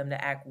time for them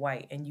to act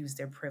white and use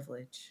their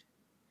privilege.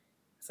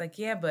 It's like,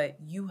 yeah, but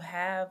you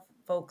have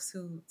folks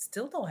who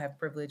still don't have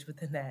privilege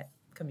within that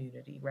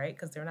community, right?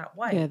 Because they're not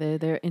white. Yeah,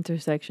 they're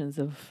intersections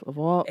of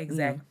all.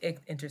 Exactly.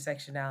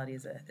 Intersectionality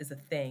is a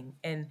thing.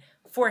 And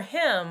for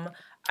him,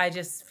 I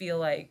just feel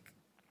like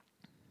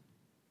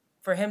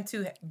for him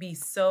to be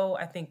so,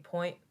 I think,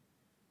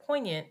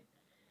 poignant,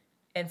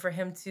 and for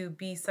him to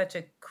be such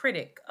a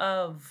critic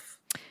of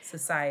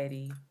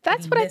society.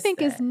 That's what I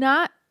think is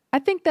not, I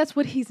think that's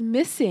what he's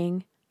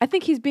missing. I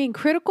think he's being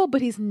critical,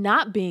 but he's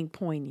not being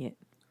poignant.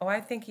 Oh, I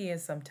think he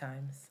is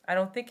sometimes. I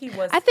don't think he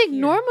was. I think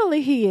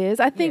normally he is.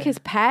 I think his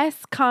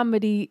past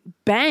comedy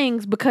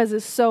bangs because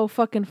it's so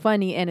fucking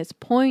funny and it's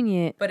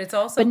poignant. But it's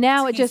also, but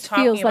now it just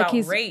feels like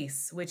he's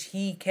race, which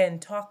he can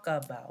talk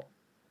about,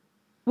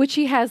 which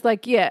he has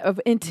like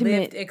of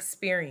intimate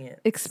lived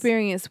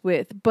experience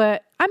with.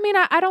 But I mean,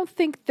 I don't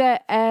think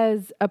that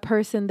as a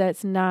person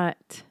that's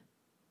not.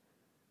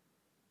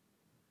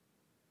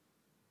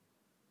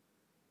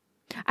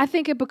 I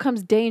think it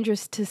becomes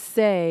dangerous to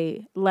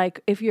say,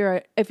 like, if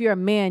you're a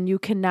man, you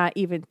cannot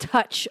even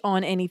touch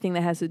on anything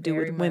that has to do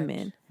with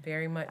women.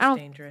 Very much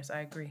dangerous. I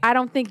agree. I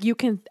don't think you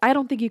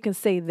can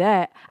say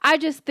that. I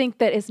just think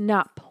that it's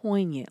not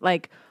poignant.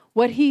 Like,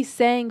 what he's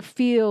saying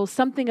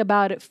something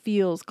about it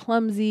feels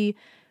clumsy,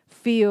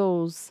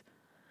 feels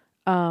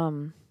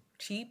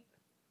cheap.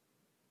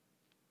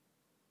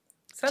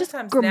 Sometimes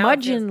just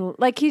curmudgeon.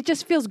 Like, he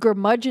just feels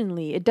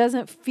curmudgeonly. It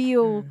doesn't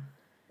feel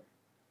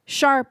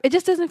sharp. It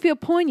just doesn't feel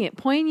poignant.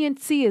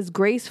 Poignancy is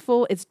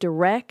graceful. It's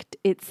direct.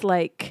 It's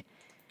like,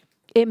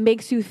 it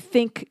makes you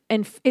think,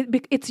 and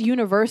it's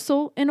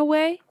universal in a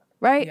way,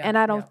 right? Yeah, and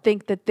I don't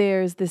think that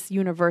there's this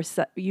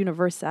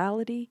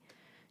universality.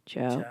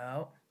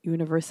 Joe.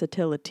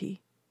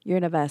 Universality.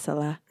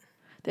 Universala.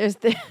 There's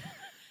the...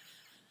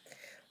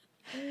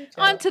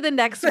 On to the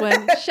next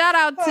one. Shout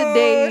out to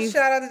Dave.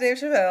 Shout out to Dave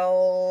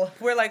Chappelle.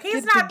 We're like,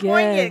 he's not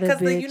poignant because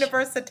the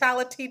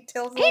universality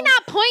tells him. He's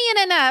not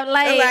poignant enough.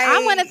 Like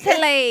I want to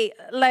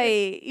tell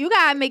like you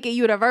gotta make it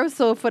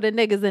universal for the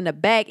niggas in the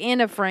back, in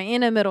the front,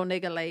 in the middle,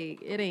 nigga. Like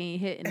it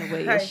ain't hitting the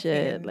way it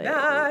should.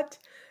 Like,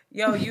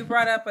 yo, you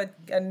brought up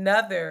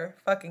another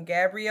fucking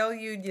Gabrielle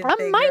Union I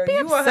thing. might be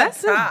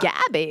obsessed with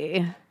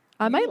Gabby.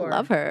 I might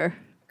love her.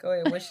 Go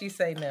ahead. What'd she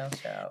say now,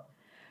 child?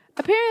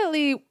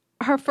 Apparently,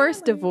 her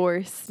first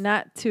divorce,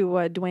 not to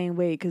Dwayne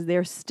Wade, because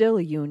they're still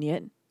a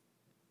union.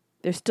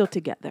 They're still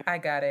together. I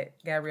got it.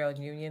 Gabrielle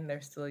Union,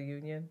 they're still a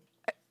union.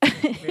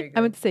 I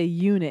meant to say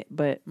unit,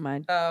 but never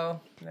mind.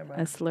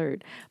 I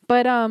slurred.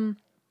 But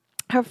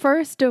her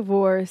first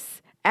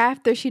divorce,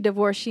 after she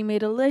divorced, she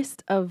made a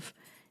list of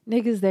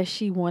niggas that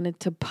she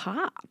wanted to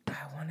pop.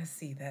 I want to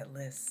see that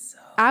list so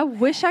I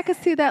wish I could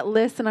see that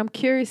list, and I'm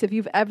curious if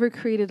you've ever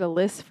created a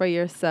list for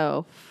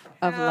yourself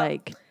of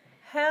like...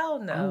 Hell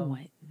no. I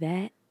want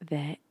that.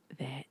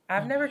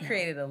 I've never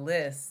created a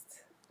list,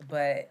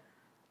 but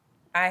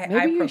I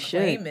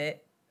proclaim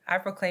it. I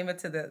proclaim it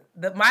to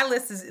the my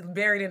list is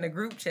buried in a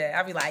group chat.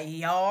 I'll be like,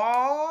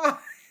 y'all,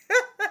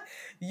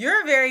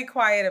 you're very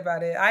quiet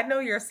about it. I know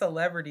your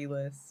celebrity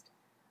list,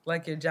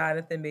 like your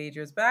Jonathan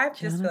Majors, but I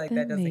just feel like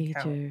that doesn't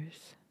count.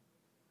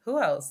 Who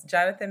else?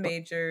 Jonathan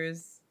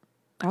Majors,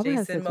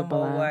 Jason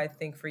Momoa, I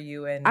think for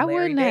you, and I Larry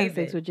wouldn't David. have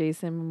sex with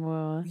Jason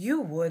Momoa.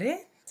 You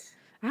wouldn't?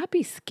 I'd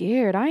be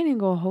scared. I ain't even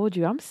gonna hold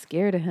you. I'm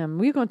scared of him.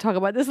 We're gonna talk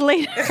about this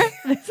later.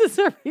 This is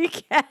a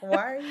recap. Why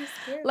are you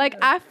scared? Like,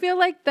 I feel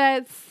like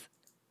I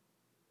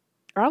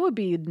would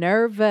be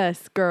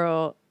nervous,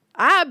 girl.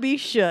 I'd be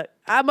shook.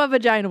 My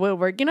vagina would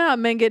work. You know how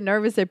men get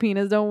nervous their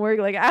penis don't work?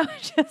 Like, I would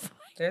just...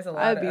 There's a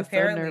lot of...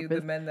 Apparently,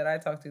 the men that I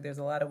talk to, there's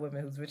a lot of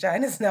women whose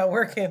vagina's not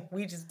working.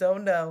 We just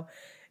don't know.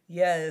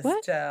 Yes,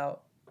 what? Child.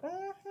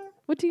 Mm-hmm.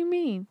 What do you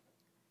mean?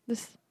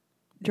 This...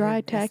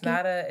 Dry tacky.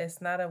 It's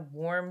not a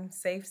warm,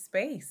 safe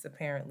space.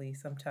 Apparently,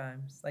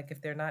 sometimes, like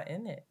if they're not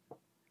in it,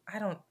 I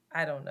don't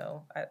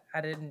know.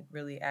 I didn't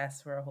really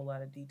ask for a whole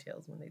lot of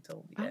details when they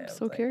told me that. I'm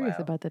so curious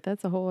about that.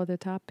 That's a whole other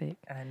topic.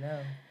 I know.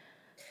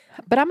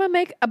 But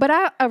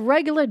a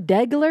regular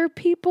degular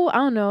people. I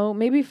don't know.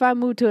 Maybe if I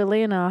move to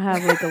Atlanta, I'll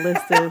have like a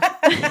list of.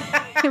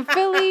 In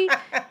Philly,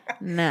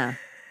 nah.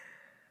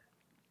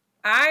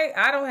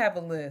 I don't have a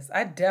list.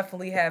 I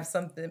definitely have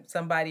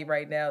somebody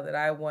right now that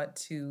I want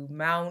to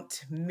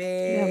mount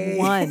me. You have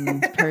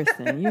one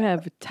person. You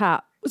have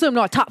top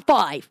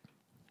 5.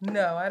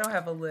 No, I don't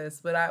have a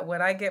list. But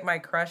when I get my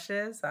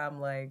crushes,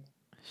 I'm like,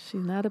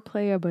 she's not a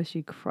player, but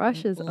she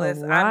crushes a lot.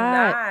 I'm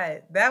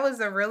not. That was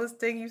the realest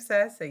thing you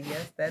said. I said,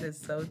 yes, that is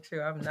so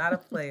true. I'm not a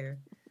player.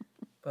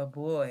 But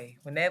boy,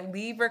 when that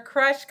Libra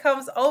crush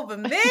comes over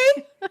me,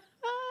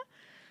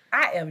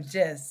 I am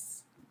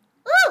just,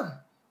 woo!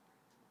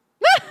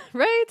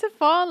 Ready to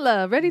fall in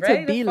love. Ready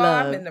to be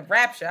loved. I'm in the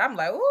rapture. I'm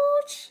like, ooh,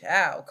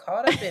 child,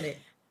 caught up in it.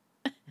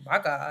 My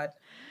God.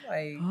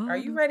 Like, are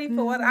you ready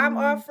for what I'm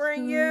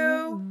offering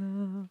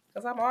you?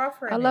 Because I'm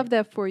offering I love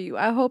that for you.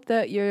 I hope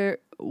that you're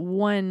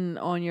one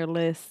on your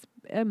list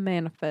and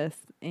manifest.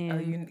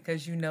 And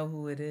because you know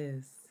who it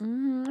is.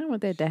 I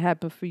want that to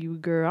happen for you,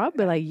 girl. I'll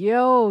be like,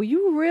 yo,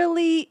 you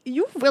really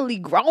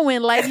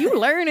growing. Like, you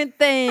learning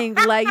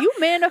things. Like, you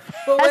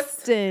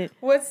manifesting.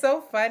 What's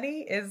so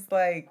funny is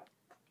like,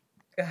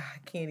 I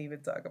can't even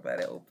talk about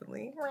it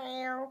openly.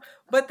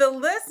 But the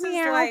list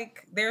is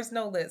like, there's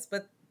no list.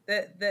 But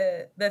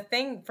the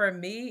thing for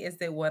me is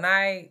that when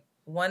I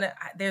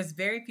there's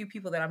very few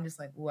people that I'm just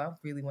like, ooh, I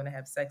really want to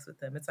have sex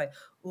with him. It's like,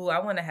 ooh, I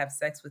want to have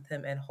sex with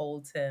him and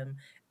hold him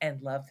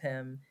and love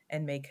him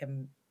and make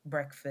him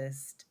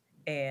breakfast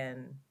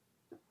and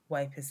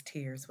wipe his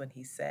tears when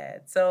he's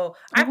sad. So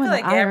I I feel want to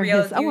like iron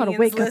Gabrielle his. I want to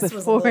Union's wake up at list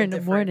was a 4 little in the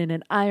different. morning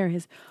and iron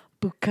his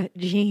bootcut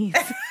jeans.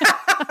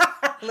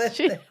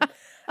 Listen,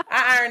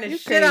 I iron the You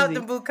shit out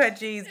crazy. the bootcut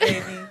jeans,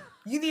 baby.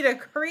 You need a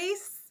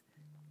crease?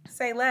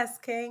 Say less,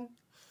 King.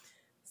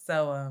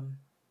 So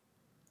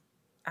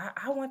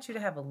I want you to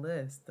have a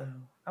list, though.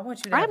 I want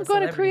you to have I'm a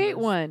going to celebrity create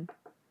list. one,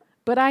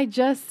 but I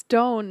just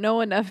don't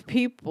know enough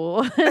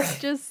people. It's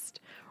just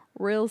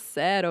real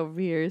sad over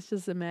here. It's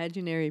just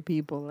imaginary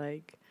people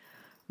like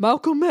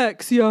Malcolm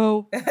X,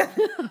 yo.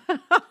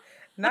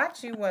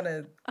 Not you want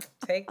to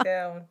take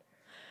down.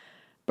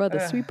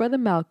 Sweet brother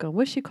Malcolm.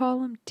 What she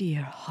call him?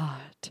 Dear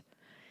heart.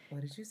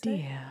 What did you say?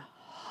 Dear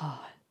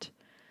heart.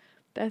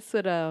 That's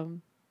what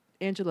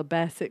Angela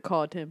Bassett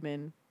called him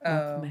in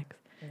Malcolm X.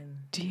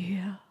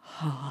 Dear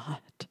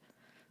heart.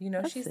 You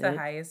know, That's she's it. the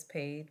highest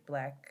paid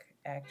Black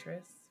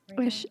actress.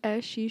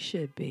 As she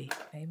should be.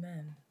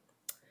 Amen.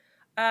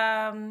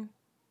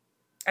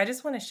 I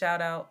just want to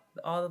shout out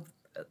all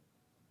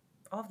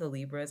of the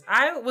Libras.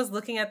 I was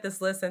looking at this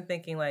list and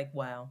thinking like,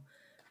 wow,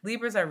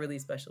 Libras are really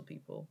special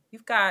people.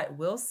 You've got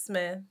Will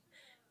Smith.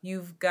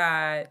 You've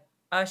got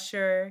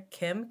Usher,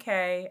 Kim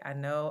K. I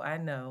know.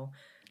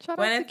 Shout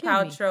Gwyneth out to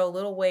Kimmy. Paltrow,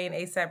 Lil Wayne,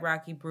 A$AP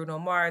Rocky, Bruno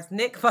Mars,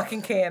 Nick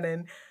fucking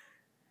Cannon,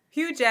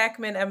 Hugh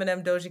Jackman,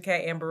 Eminem, Doja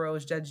Cat, Amber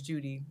Rose, Judge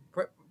Judy,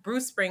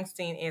 Bruce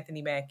Springsteen,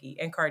 Anthony Mackie,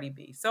 and Cardi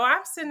B. So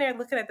I'm sitting there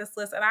looking at this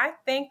list, and I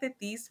think that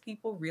these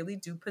people really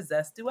do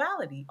possess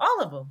duality.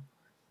 All of them.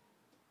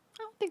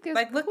 I don't think there's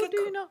like. Look who at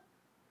do you know?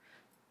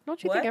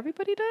 Don't you what? think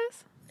everybody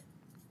does?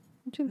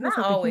 Not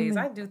always.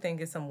 I do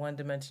think it's some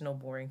one-dimensional,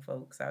 boring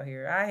folks out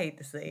here. I hate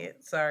to say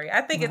it. Sorry.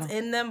 I think it's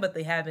in them, but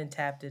they haven't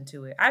tapped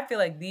into it. I feel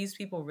like these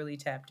people really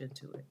tapped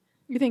into it.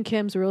 You think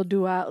Kim's real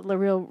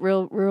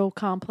real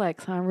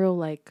complex, huh? Real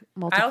like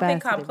multifaceted. I don't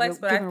think complex,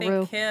 but I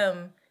think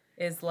Kim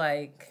is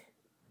like,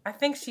 I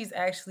think she's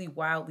actually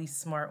wildly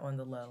smart on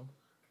the low.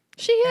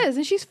 She is,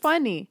 and she's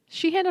funny.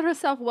 She handled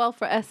herself well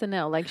for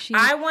SNL. Like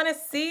I want to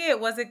see it.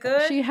 Was it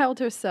good? She held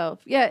herself.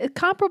 Yeah, it's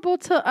comparable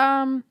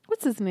to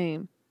what's his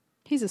name?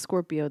 He's a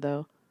Scorpio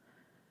though.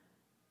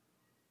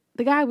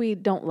 The guy we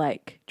don't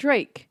like,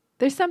 Drake.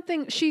 There's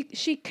something she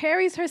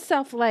carries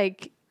herself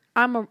like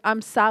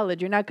I'm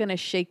solid. You're not gonna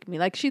shake me.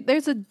 Like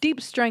there's a deep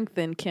strength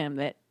in Kim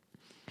that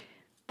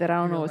I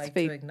don't know if it's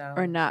fake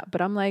or not.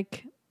 But I'm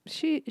like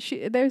she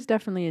there's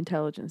definitely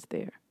intelligence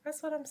there.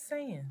 That's what I'm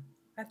saying.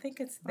 I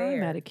think it's there. I'm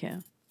mad at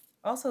Kim.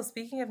 Also,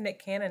 speaking of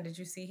Nick Cannon, did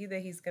you see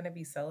that he's gonna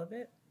be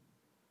celibate?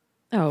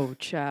 Oh,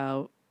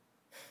 child.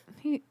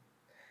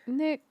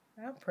 Nick.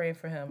 I'm praying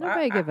for him.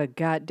 Nobody give a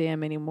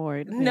goddamn anymore.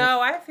 Nick.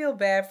 No, I feel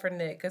bad for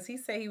Nick because he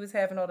said he was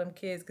having all them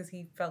kids because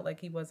he felt like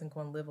he wasn't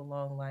going to live a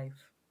long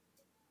life.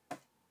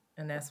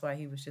 And that's why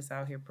he was just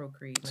out here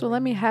procreating. So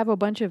let me have a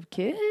bunch of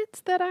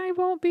kids that I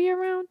won't be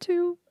around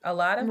to. A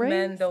lot of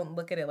men don't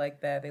look at it like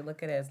that. They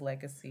look at it as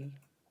legacy.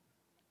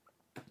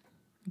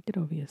 Get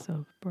over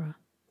yourself, bro.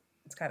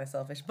 It's kind of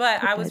selfish.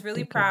 But I was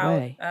really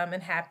proud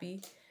and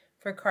happy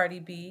for Cardi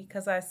B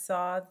because I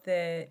saw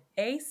that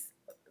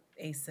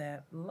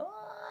ASAP, Lord,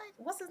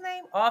 what's his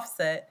name?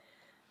 Offset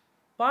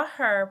bought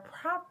her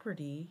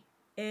property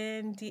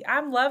in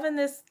I'm loving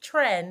this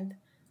trend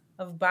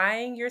of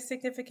buying your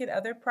significant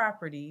other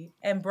property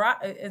and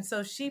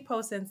so she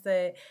posted and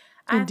said,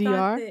 I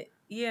thought that,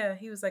 yeah,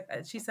 he was like,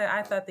 she said,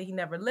 I thought that he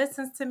never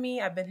listens to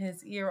me. I've been in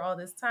his ear all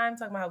this time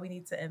talking about how we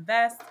need to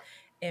invest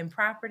in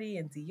property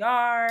in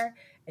DR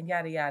and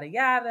yada, yada,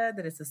 yada,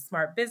 that it's a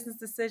smart business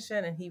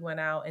decision. And he went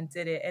out and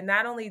did it. And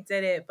not only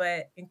did it,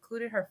 but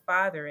included her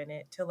father in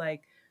it to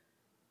like,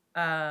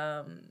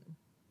 to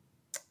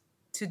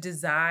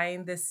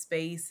design this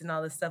space and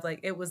all this stuff. Like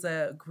it was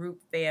a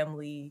group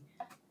family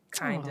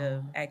kind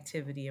of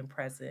activity and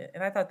present.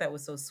 And I thought that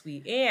was so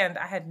sweet. And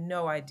I had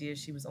no idea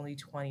she was only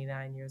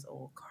 29 years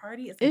old.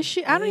 Cardi is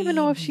she? I don't even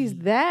know if she's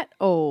that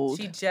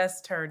old. She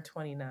just turned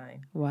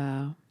 29.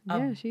 Wow.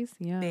 Yeah, she's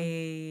young.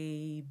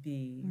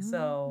 Baby. Mm-hmm.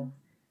 So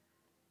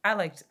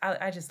I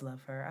just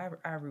love her.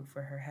 I root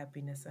for her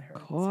happiness and her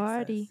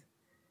success.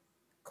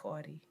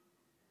 Cardi.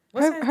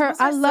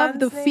 I love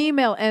the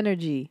female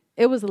energy.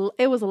 It was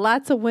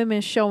lots of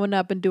women showing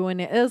up and doing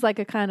it. It was like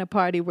a kind of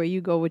party where you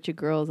go with your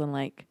girls and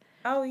like,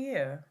 oh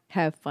yeah,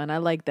 have fun. I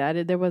like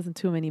that. There wasn't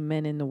too many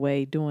men in the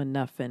way doing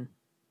nothing.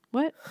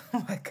 What?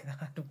 Oh my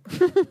god!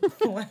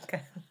 Oh my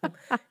god!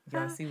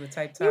 Y'all see what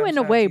type time you in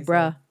the way,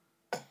 bruh.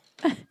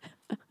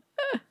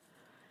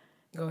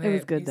 Go ahead. It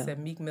was good you though. Said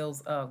Meek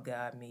Mill's. Oh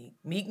God,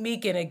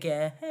 Meeking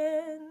again.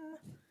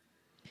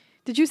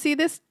 Did you see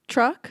this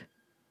truck?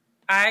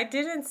 I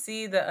didn't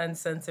see the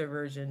uncensored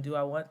version. Do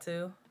I want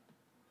to?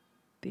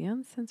 The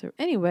uncensored.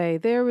 Anyway,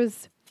 there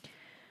was.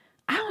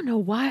 I don't know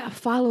why I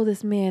follow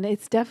this man.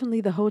 It's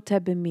definitely the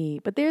Hotep in me.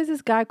 But there's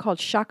this guy called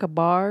Shaka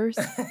Bars.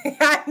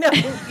 I know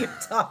who you're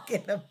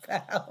talking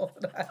about.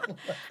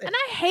 And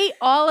I hate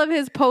all of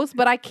his posts,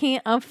 but I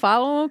can't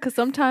unfollow him because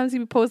sometimes he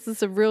be posting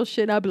some real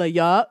shit and I'll be like,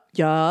 yup,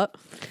 yup.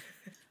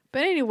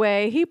 But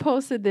anyway, he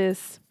posted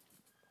this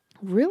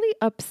really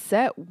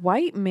upset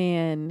white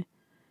man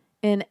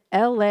in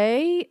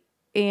LA,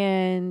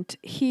 and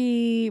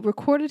he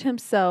recorded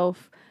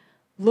himself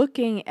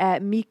looking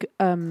at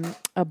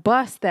a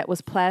bus that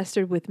was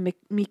plastered with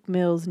Meek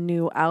Mill's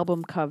new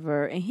album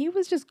cover, and he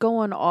was just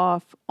going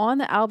off on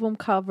the album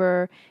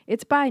cover.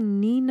 It's by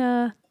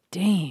Nina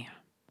Chanel,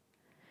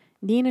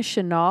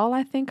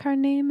 I think her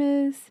name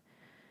is.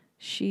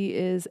 She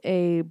is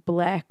a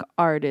black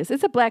artist.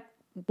 It's a black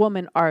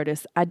woman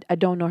artist. I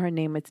don't know her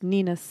name. It's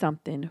Nina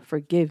something.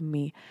 Forgive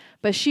me.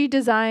 But she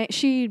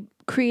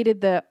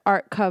created the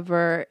art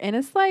cover, and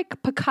it's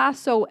like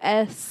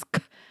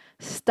Picasso-esque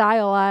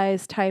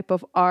stylized type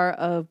of art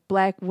of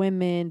black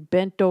women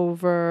bent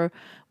over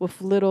with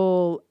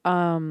little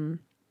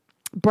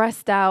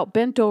breast out,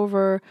 bent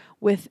over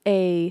with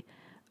a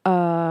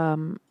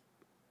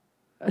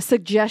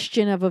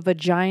suggestion of a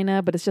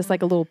vagina, but it's just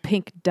like a little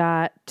pink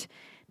dot.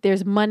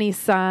 There's money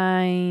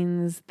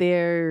signs.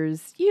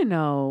 There's,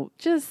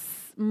 just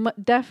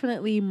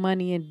definitely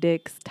money and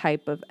dicks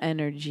type of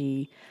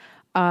energy.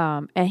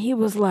 And he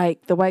was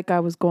like, the white guy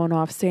was going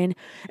off saying,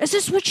 is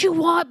this what you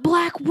want,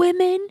 black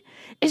women?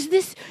 Is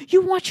this,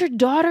 you want your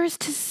daughters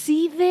to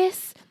see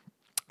this?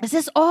 Is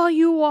this all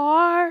you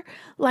are?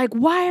 Like,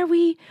 why are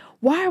we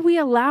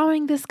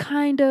allowing this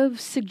kind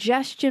of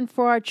suggestion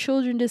for our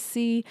children to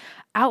see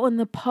out in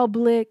the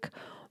public?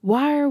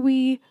 Why are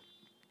we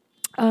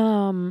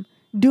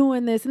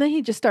doing this? And then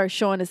he just started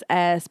showing his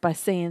ass by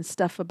saying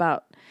stuff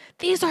about,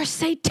 these are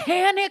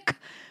satanic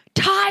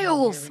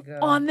tiles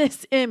on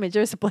this image.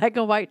 There's black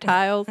and white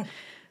tiles.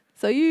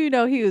 So, he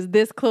was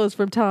this close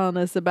from telling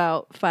us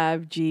about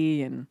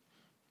 5G and,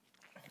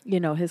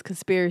 his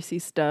conspiracy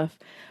stuff.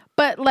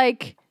 But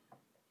like,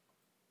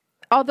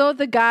 although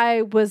the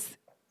guy was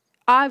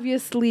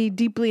obviously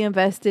deeply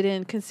invested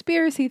in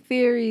conspiracy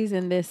theories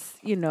and this,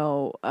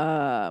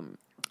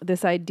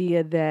 this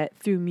idea that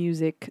through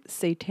music,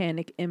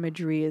 satanic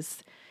imagery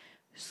is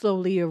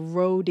slowly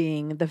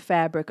eroding the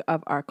fabric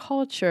of our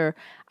culture,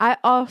 I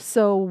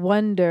also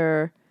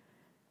wonder,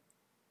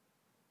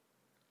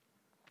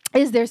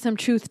 is there some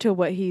truth to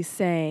what he's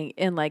saying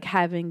in like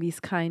having these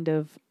kind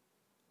of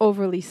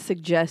overly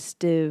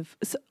suggestive,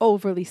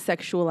 overly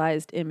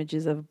sexualized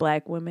images of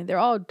black women? They're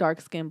all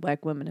dark-skinned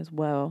black women as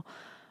well.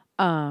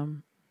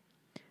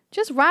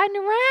 Just riding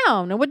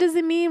around. And what does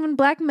it mean when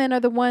black men are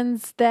the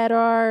ones that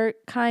are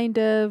kind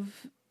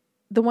of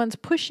the ones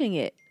pushing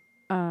it?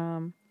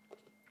 And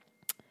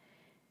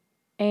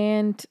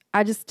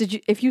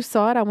if you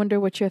saw it, I wonder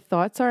what your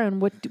thoughts are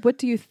and what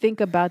do you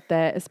think about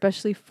that,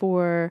 especially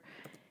for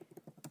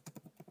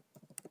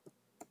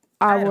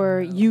our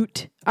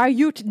youth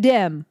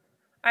dem.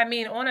 I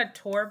mean, on a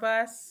tour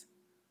bus.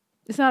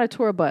 It's not a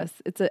tour bus.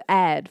 It's an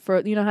ad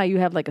for, how you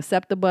have like a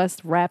SEPTA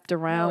bus wrapped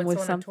around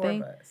with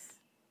something. A tour bus.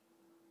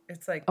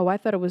 It's like, oh, I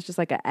thought it was just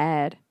like an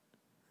ad.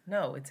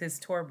 No, it's his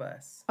tour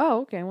bus.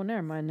 Oh, okay. Well,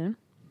 never mind then.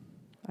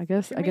 I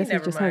guess he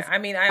just mind? has. I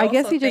mean, I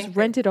guess he just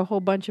rented a whole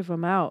bunch of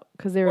them out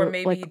because they were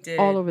like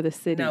all over the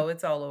city. No,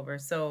 it's all over.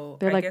 So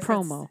they're like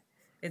promo.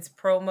 It's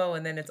promo,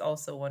 and then it's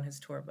also on his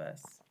tour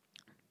bus.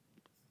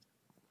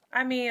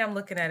 I mean, I'm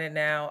looking at it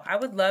now. I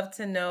would love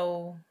to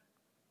know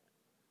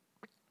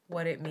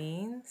what it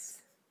means.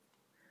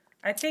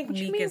 I think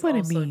Meek is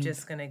also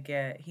just gonna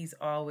get. He's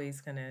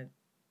always gonna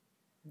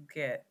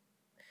get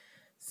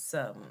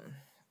some.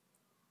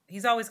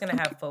 He's always gonna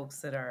have folks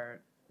that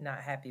are not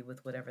happy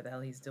with whatever the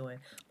hell he's doing.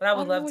 But I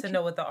would love to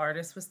know what the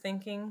artist was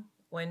thinking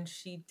when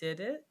she did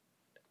it.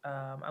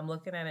 I'm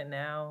looking at it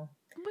now.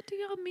 What do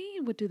y'all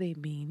mean? What do they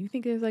mean? You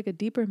think there's like a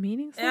deeper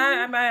meaning?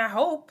 Yeah, I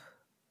hope.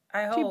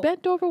 She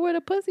bent over with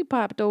a pussy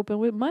popped open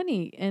with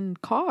money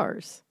and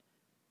cars.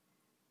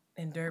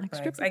 And dirt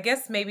bikes. I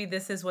guess maybe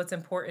this is what's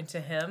important to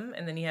him.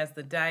 And then he has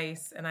the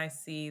dice, and I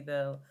see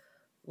the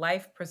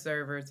life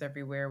preservers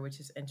everywhere, which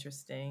is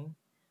interesting.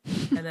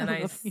 And then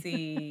I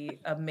see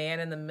a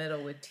man in the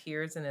middle with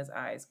tears in his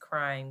eyes,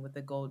 crying with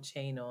a gold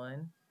chain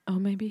on. Oh,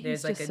 maybe he's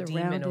There's like just a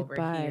demon over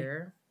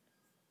here.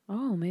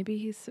 Oh, maybe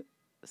he's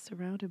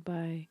surrounded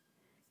by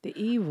the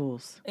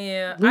evils.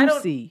 Yeah,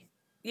 Lucy.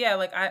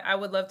 I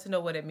would love to know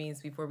what it means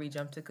before we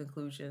jump to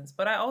conclusions.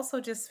 But I also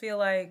just feel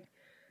like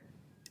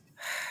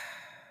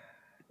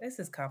this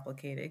is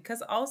complicated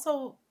because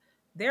also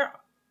there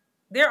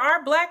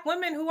are black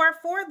women who are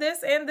for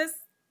this, and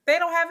they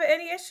don't have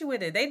any issue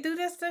with it. They do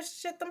this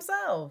shit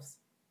themselves.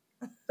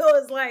 So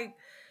it's like,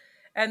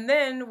 and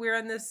then we're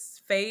in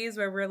this phase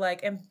where we're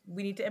like, and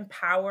we need to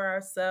empower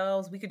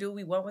ourselves. We could do what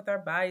we want with our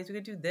bodies. We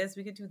could do this.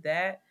 We could do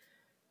that.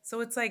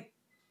 So it's like,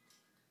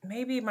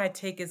 maybe my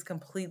take is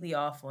completely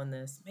off on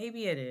this.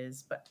 Maybe it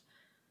is, but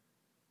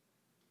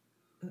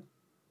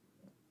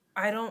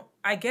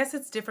I guess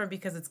it's different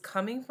because it's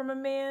coming from a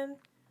man,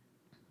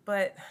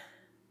 but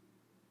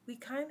we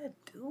kind of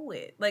do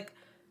it. Like,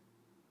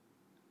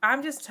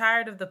 I'm just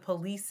tired of the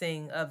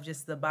policing of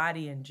just the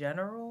body in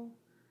general.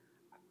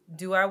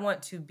 Do I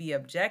want to be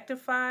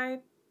objectified?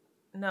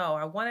 No,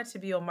 I want it to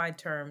be on my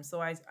terms. So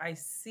I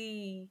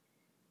see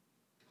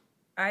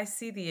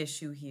the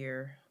issue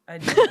here. I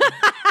do.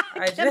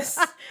 I just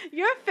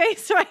your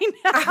face right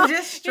now. I'm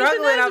just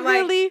struggling. I'm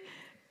like,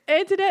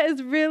 Internet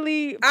is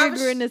really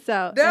figuring this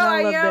out. No, and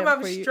I love am. that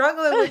I'm for you.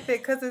 struggling with it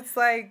because it's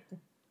like,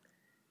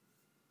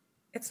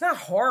 it's not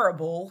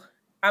horrible.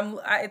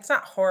 It's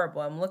not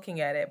horrible. I'm looking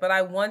at it, but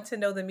I want to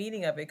know the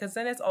meaning of it because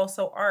then it's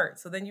also art.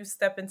 So then you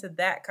step into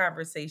that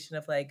conversation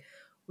of like,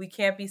 we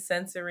can't be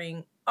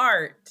censoring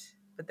art,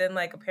 but then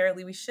like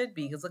apparently we should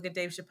be because look at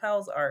Dave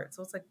Chappelle's art.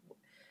 So it's like,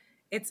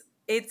 it's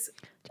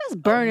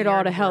just burn it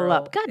all the hell world.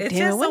 up. God it's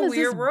damn it! Just when a is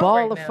this world ball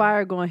right of now.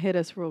 fire going to hit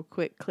us real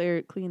quick?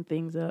 Clean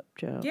things up,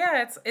 Joe.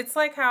 Yeah, it's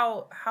like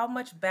how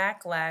much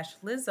backlash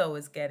Lizzo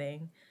is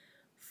getting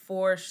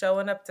for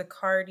showing up to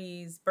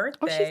Cardi's birthday.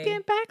 Oh, she's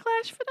getting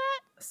backlash for that?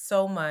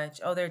 So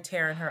much. Oh, they're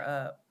tearing her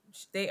up.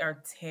 They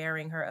are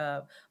tearing her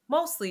up.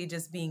 Mostly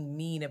just being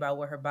mean about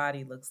what her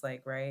body looks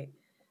like, right?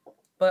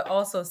 But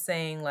also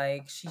saying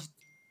like she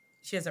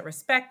doesn't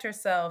respect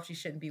herself. She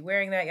shouldn't be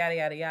wearing that, yada,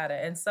 yada, yada.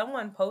 And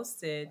someone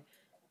posted,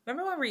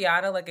 remember when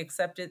Rihanna like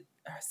accepted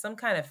some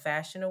kind of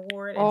fashion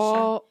award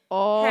and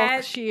she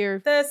had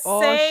sheer, the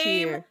same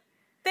sheer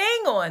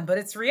thing on, but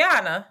it's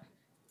Rihanna.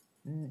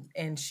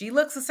 And she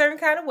looks a certain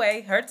kind of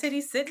way. Her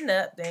titties sitting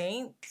up. They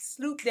ain't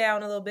slooped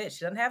down a little bit.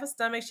 She doesn't have a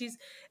stomach.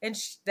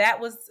 That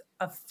was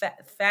a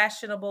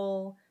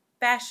fashionable,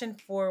 fashion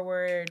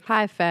forward,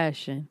 high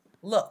fashion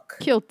look.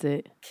 Killed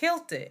it.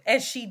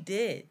 And she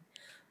did.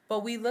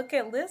 But we look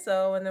at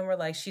Lizzo and then we're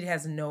like, she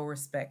has no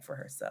respect for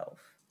herself.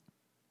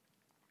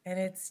 And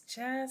it's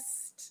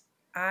just,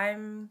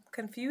 I'm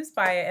confused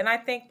by it. And I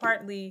think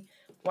partly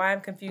why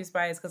I'm confused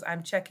by it is because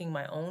I'm checking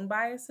my own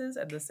biases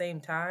at the same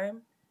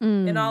time.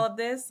 In all of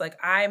this, like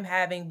I'm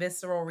having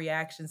visceral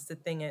reactions to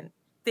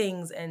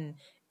things and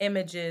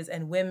images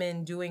and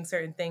women doing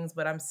certain things,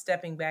 but I'm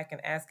stepping back and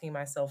asking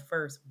myself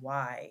first,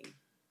 why?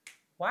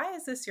 Why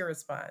is this your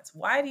response?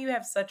 Why do you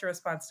have such a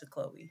response to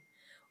Chloe?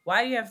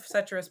 Why do you have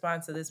such a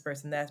response to this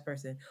person, that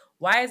person?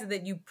 Why is it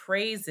that you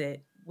praise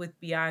it with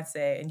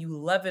Beyonce and you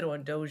love it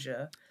on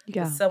Doja,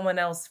 but someone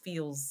else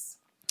feels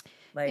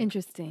like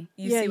interesting?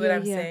 You see what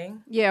I'm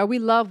saying? Yeah, we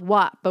love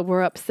WAP, but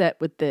we're upset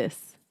with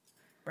this.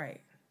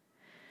 Right.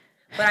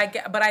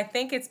 But I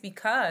think it's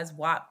because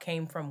WAP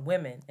came from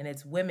women and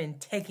it's women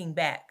taking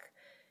back,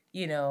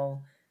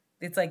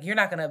 it's like, you're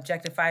not going to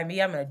objectify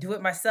me. I'm going to do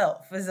it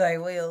myself. It's like,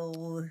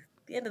 well,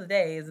 at the end of the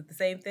day, is it the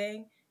same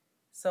thing?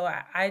 So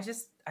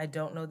I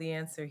don't know the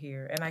answer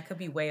here. And I could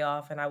be way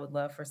off and I would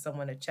love for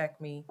someone to check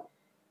me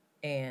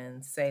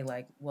and say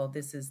like, well,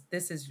 this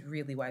is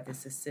really why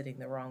this is sitting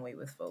the wrong way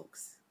with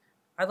folks.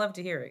 I'd love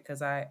to hear it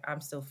because I'm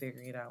still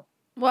figuring it out.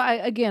 Well,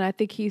 I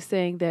think he's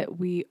saying that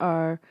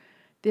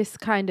this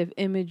kind of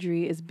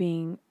imagery is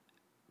being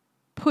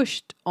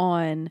pushed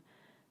on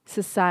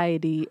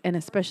society and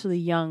especially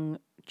young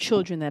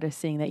children that are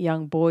seeing that,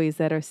 young boys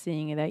that are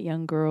seeing it, that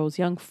young girls,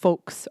 young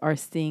folks are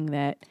seeing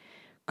that,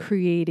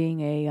 creating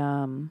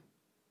a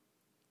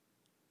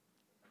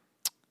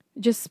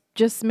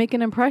just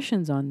making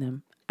impressions on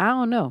them. I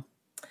don't know.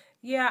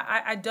 Yeah,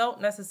 I don't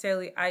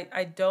necessarily,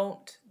 I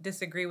don't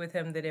disagree with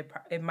him that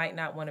it might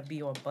not want to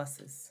be on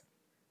buses.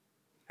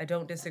 I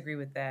don't disagree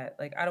with that.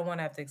 Like, I don't want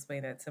to have to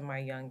explain that to my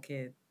young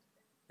kid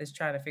that's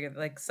trying to figure,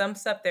 like, some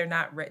stuff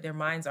their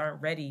minds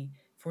aren't ready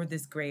for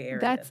this gray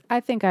area.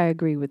 I think I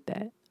agree with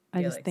that.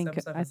 I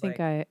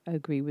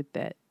agree with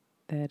that.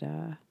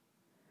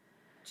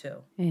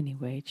 Chill.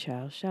 Anyway,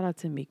 child, shout out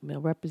to Meek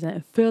Mill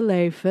representing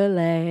Philly.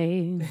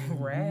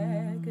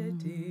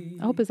 Raggedy.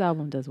 I hope his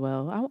album does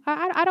well.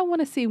 I don't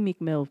want to see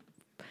Meek Mill.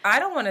 I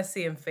don't want to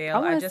see him fail.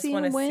 I just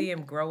want to see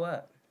him grow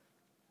up.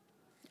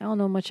 I don't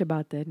know much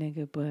about that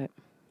nigga, but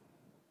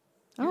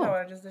you know what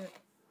I just did.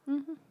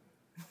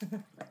 Mm-hmm.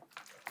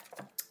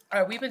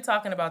 All right, we've been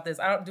talking about this.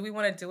 Do we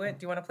want to do it?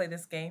 Do you want to play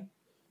this game?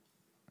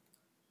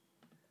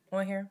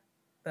 Want to hear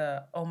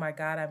the "Oh my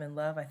God, I'm in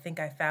love. I think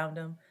I found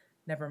him."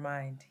 Never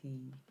mind.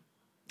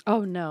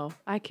 Oh no,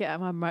 I can't.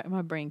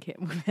 My brain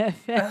can't move that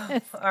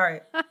fast. Oh, all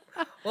right,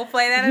 we'll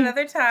play that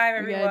another time,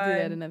 everyone. We gotta do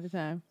that another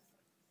time.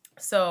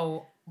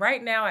 So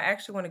right now, I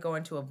actually want to go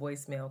into a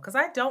voicemail because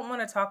I don't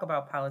want to talk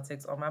about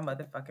politics on my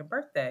motherfucking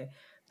birthday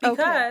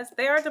because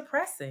they are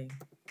depressing,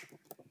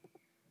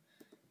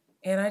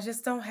 and I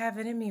just don't have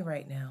it in me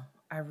right now.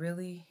 I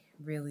really,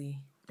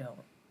 really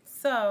don't.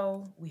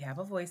 So we have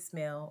a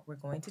voicemail. We're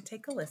going to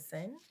take a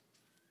listen.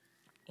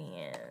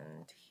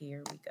 And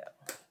here we go.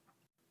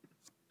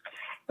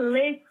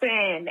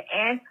 Listen,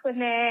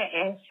 Antoinette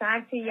and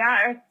Shanti, y'all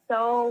are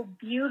so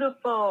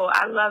beautiful.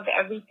 I love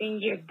everything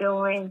you're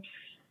doing.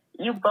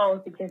 You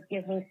both just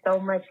give me so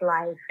much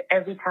life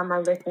every time I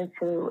listen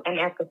to an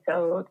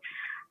episode.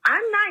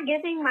 I'm not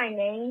giving my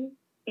name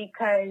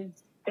because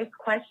this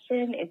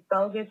question is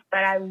bogus,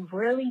 but I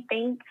really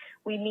think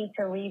we need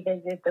to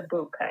revisit the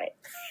boot cut.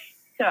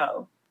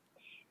 So,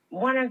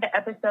 one of the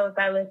episodes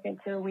I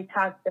listened to, we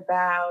talked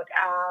about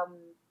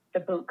the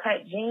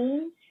bootcut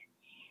jeans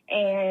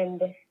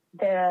and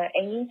the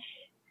age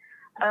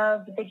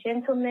of the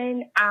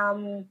gentleman.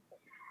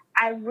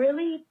 I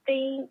really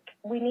think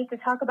we need to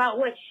talk about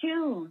what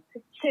shoes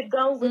should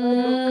go with the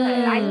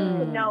bootcut. I need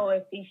to know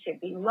if these should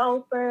be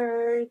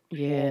loafers,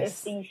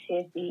 if these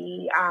should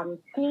be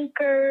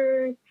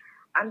sneakers.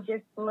 I'm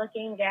just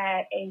looking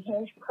at a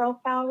Hinge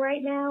profile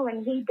right now,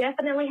 and he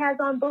definitely has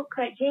on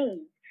bootcut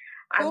jeans.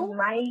 I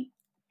might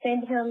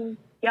send him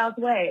y'all's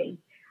way.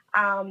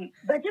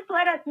 But just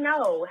let us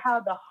know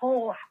how the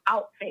whole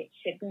outfit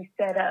should be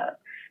set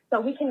up so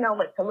we can know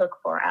what to look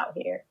for out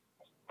here.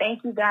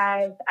 Thank you,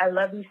 guys. I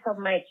love you so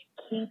much.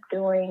 Keep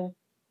doing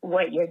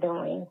what you're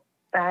doing.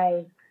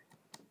 Bye.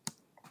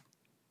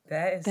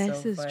 That is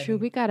This so is funny. true.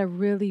 We got to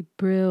really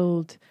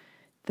build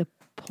the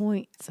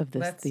points of this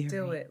Let's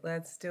theory.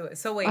 Let's do it.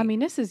 So wait. I mean,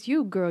 this is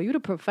you, girl. You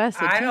the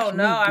professor. I don't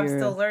know. I'm girl.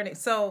 still learning.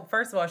 So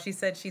first of all, she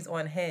said she's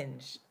on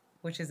Hinge,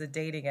 which is a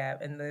dating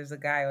app, and there's a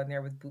guy on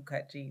there with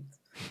bootcut jeans.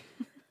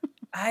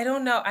 I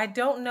don't know. I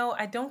don't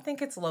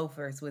think it's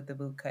loafers with the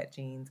bootcut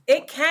jeans.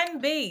 It can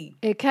be.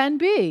 It can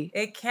be.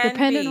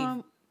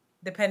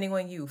 Depending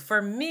on you.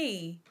 For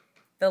me,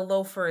 the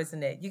loafer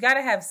isn't it. You got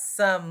to have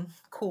some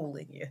cool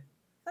in you.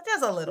 But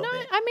just a little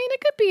bit. I mean,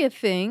 it could be a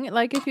thing.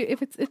 Like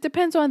it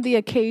depends on the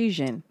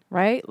occasion,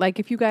 right? Like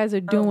if you guys are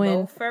doing a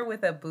loafer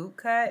with a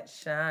bootcut,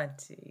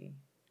 Shanti.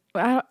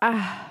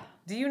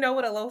 Do you know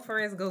what a loafer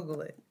is? Google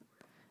it.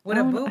 With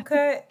a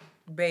bootcut,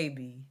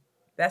 baby,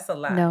 that's a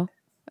lot. No.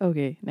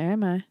 Okay, never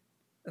mind.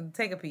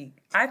 Take a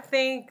peek. I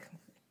think,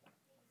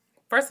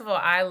 first of all,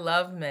 I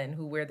love men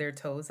who wear their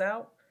toes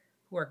out,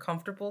 who are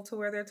comfortable to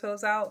wear their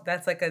toes out.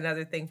 That's like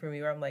another thing for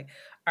me where I'm like,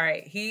 all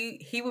right,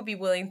 he would be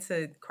willing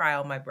to cry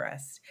on my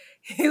breast.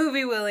 He would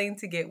be willing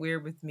to get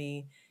weird with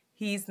me.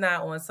 He's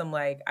not on some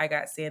like, I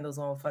got sandals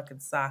on, fucking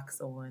socks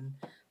on.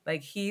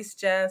 Like he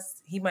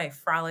might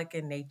frolic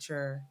in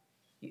nature.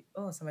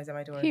 Somebody's at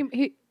my door. Go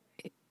ahead.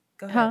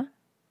 Huh?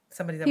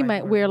 Somebody's at he my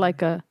might door. wear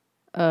like a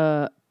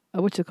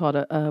what's it called?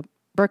 A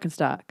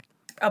Birkenstock.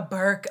 A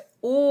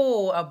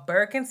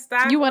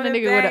Birkenstock. You want a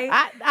nigga with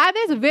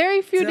there's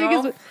very few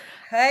niggas.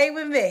 Hey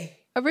with me.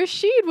 A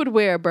Rashid would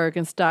wear a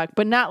Birkenstock,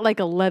 but not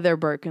like a leather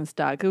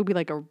Birkenstock. It would be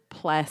like a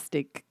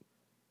plastic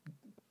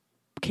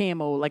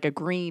camo, like a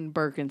green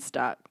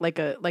Birkenstock, like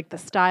the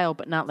style,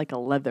 but not like a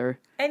leather.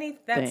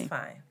 That's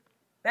fine.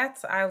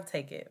 I'll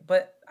take it.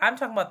 But I'm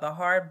talking about the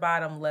hard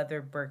bottom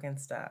leather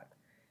Birkenstock.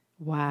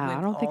 Wow,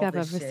 I don't think I've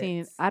ever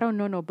seen. I don't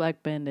know no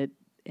black bandit.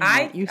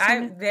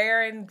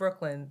 They're in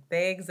Brooklyn.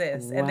 They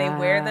exist, and they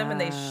wear them, and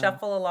they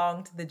shuffle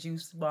along to the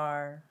juice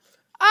bar.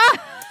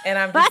 And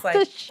I'm just like,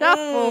 the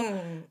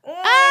shuffle.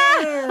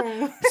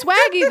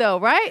 Swaggy though,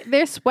 right?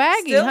 They're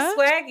swaggy, still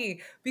swaggy,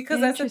 because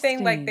that's the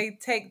thing. Like they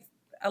take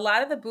a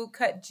lot of the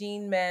bootcut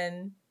jean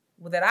men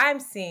that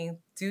I'm seeing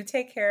do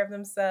take care of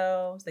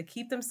themselves. They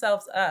keep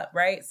themselves up,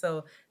 right?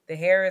 So the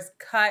hair is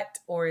cut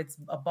or it's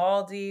a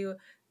baldy.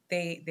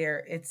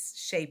 It's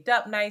shaped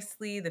up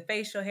nicely. The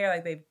facial hair,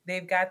 like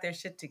they've got their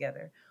shit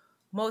together.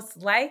 Most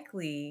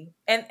likely,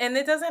 and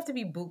it doesn't have to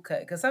be bootcut,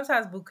 because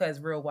sometimes bootcut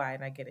is real wide,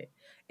 and I get it.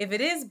 If it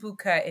is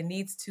bootcut, it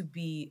needs to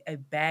be a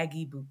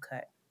baggy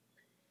bootcut.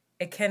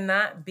 It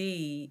cannot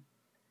be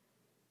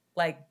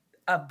like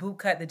a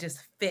bootcut that just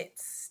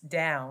fits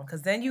down,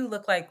 because then you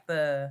look like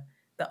the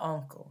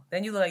uncle.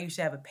 Then you look like you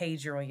should have a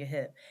pager on your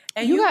hip.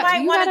 And you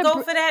might want to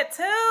go for that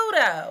too,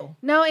 though.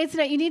 No, it's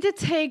not. You need to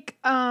take,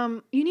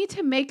 you need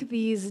to make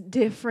these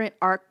different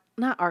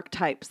not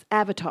archetypes,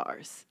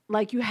 avatars.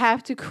 Like you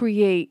have to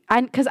create,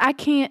 because I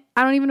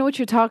don't even know what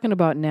you're talking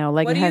about now.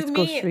 Like it has to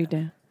go straight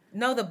down.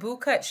 No, the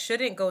bootcut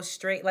shouldn't go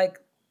straight. Like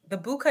the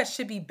bootcut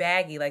should be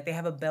baggy, like they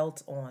have a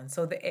belt on.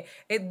 So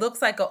it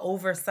looks like an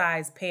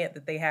oversized pant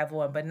that they have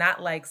on, but not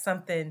like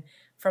something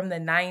from the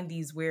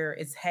 90s where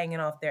it's hanging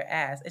off their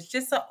ass. It's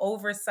just an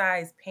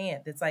oversized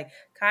pant that's like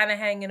kind of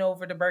hanging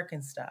over the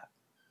Birkenstock.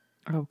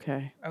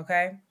 Okay.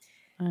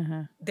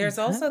 Uh-huh. There's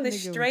also the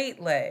straight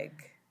leg.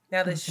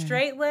 Now the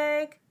straight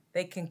leg,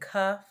 they can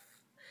cuff.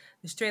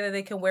 The straight leg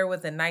they can wear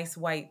with a nice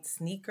white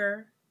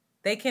sneaker.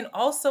 They can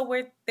also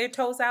wear their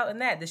toes out in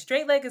that. The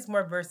straight leg is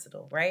more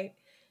versatile, right?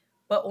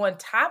 But on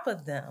top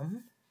of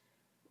them,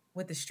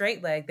 with the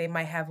straight leg, they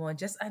might have on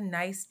just a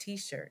nice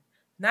t-shirt.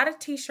 Not a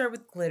t-shirt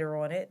with glitter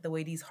on it, the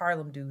way these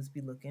Harlem dudes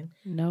be looking.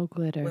 No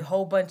glitter. With a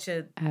whole bunch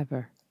of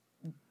ever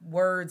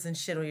words and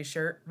shit on your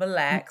shirt.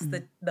 Relax.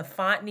 The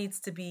font needs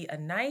to be a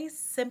nice,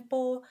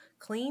 simple,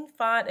 clean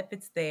font if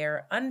it's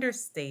there,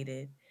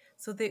 understated,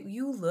 so that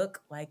you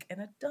look like an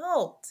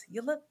adult.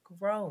 You look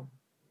grown,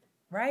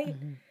 right?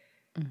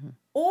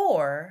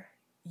 Or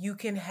you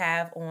can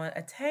have on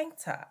a tank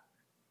top.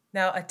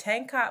 Now, a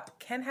tank top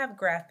can have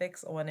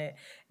graphics on it.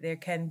 There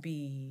can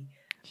be...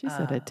 She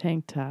said a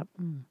tank top.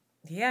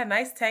 Yeah,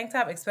 nice tank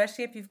top,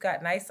 especially if you've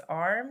got nice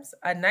arms.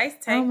 A nice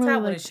tank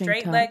top with a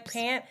straight leg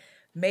pant,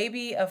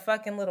 maybe a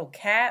fucking little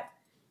cap,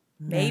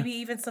 maybe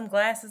even some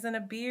glasses and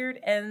a beard,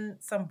 and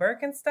some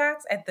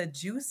Birkenstocks at the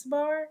juice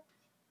bar.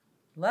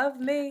 Love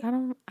me.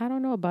 I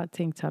don't know about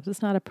tank tops.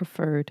 It's not a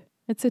preferred.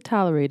 It's a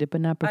tolerated,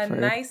 but not A preferred.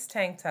 nice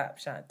tank top,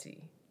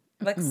 Shanti.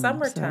 Like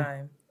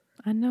summertime.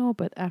 I know,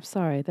 but I'm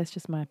sorry. That's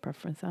just my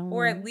preference.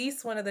 Or at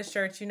least one of the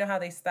shirts, you know how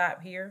they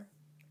stop here?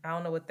 I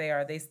don't know what they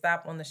are. They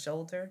stop on the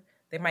shoulder.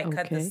 They might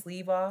cut the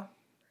sleeve off.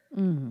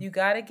 You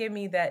got to give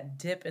me that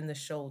dip in the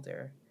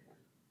shoulder.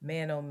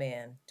 Man, oh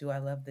man, do I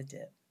love the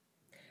dip.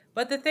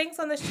 But the things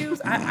on the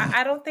shoes,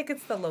 I don't think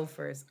it's the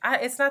loafers.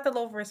 It's not the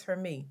loafers for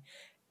me.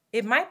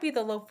 It might be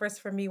the loafers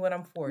for me when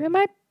I'm 40.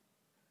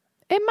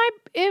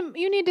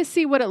 You need to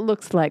see what it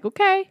looks like,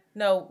 okay?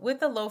 No, with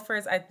the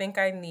loafers, I think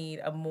I need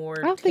a more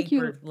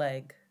tapered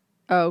leg.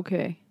 Oh,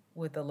 okay.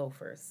 With the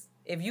loafers.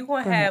 If you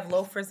going to have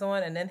loafers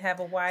on and then have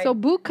a wide... So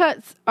boot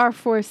cuts are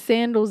for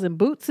sandals and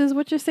boots is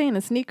what you're saying,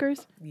 and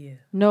sneakers? Yeah.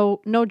 No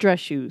dress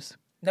shoes.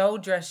 No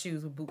dress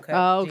shoes with boot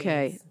cut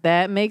okay. jeans.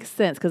 That makes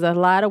sense because a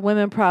lot of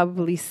women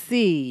probably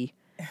see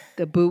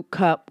the boot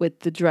cut with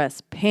the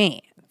dress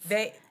pants.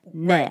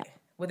 Right.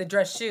 With a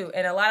dress shoe.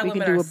 And a lot of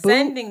women are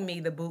sending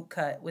me the boot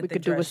cut with the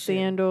dress shoe. We could do a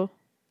sandal.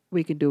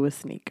 We could do a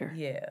sneaker.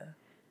 Yeah.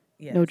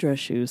 Yes. No dress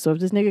shoes. So if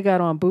this nigga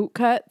got on boot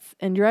cuts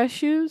and dress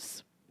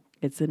shoes,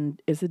 it's a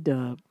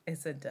dub.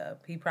 It's a dub.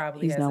 He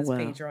probably has his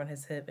pager on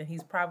his hip, and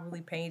he's probably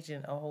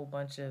paging a whole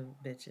bunch of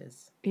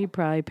bitches. He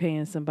probably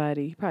paying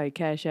somebody. He probably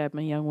cash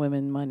apping young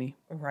women money.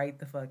 Right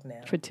the fuck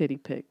now. For titty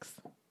pics.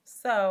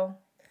 So,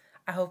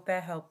 I hope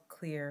that helped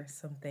clear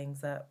some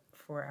things up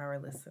for our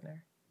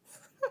listener.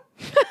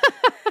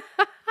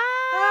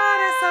 Oh,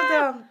 that's so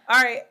dumb. All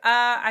right.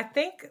 I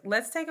think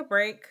let's take a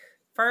break.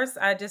 First,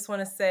 I just want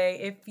to say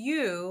if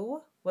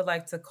you would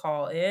like to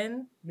call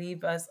in,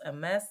 leave us a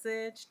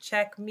message,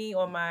 check me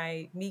on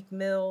my Meek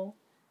Mill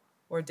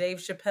or Dave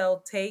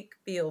Chappelle take,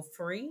 feel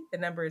free. The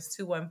number is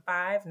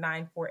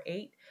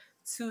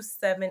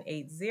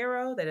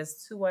 215-948-2780. That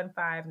is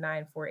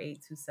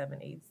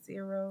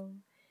 215-948-2780.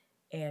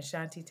 And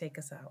Shanti, take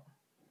us out.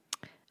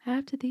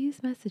 After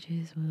these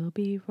messages, we'll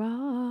be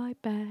right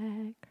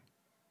back.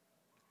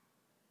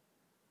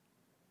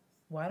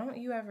 Why don't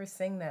you ever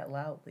sing that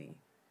loudly?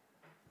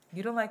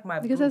 You don't like my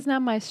Because that's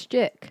not my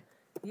shtick.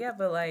 Yeah,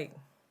 but like...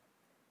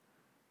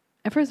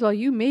 And first of all,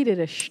 you made it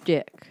a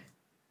shtick.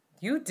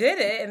 You did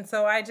it, and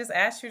so I just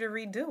asked you to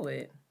redo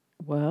it.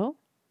 Well,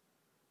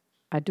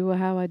 I do it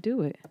how I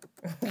do it.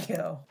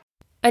 Yo.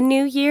 A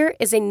new year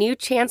is a new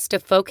chance to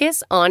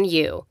focus on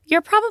you. You're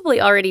probably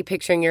already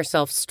picturing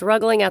yourself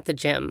struggling at the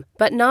gym,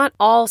 but not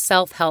all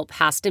self-help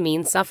has to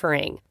mean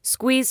suffering.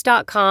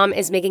 Squeeze.com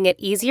is making it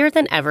easier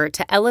than ever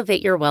to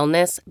elevate your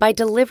wellness by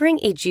delivering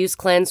a juice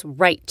cleanse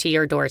right to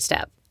your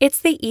doorstep. It's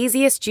the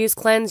easiest juice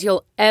cleanse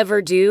you'll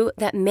ever do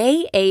that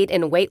may aid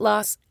in weight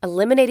loss,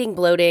 eliminating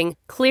bloating,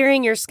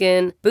 clearing your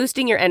skin,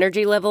 boosting your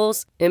energy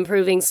levels,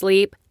 improving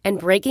sleep, and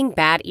breaking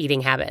bad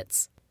eating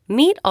habits.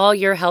 Meet all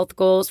your health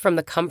goals from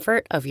the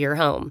comfort of your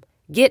home.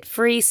 Get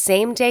free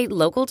same-day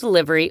local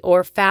delivery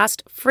or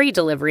fast free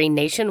delivery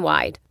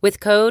nationwide with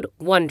code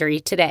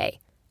WONDERY today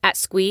at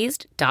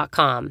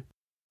squeezed.com.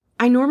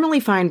 I normally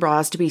find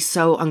bras to be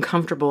so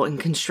uncomfortable and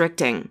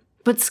constricting,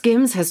 but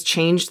Skims has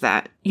changed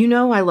that. You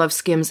know I love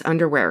Skims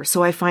underwear,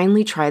 so I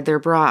finally tried their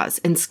bras,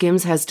 and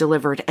Skims has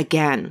delivered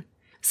again.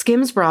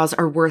 Skims bras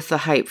are worth the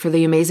hype for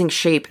the amazing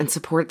shape and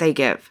support they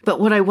give. But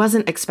what I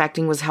wasn't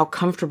expecting was how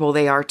comfortable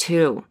they are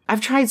too.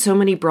 I've tried so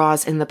many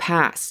bras in the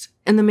past,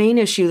 and the main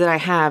issue that I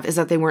have is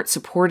that they weren't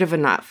supportive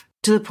enough,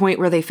 to the point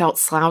where they felt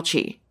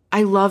slouchy.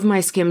 I love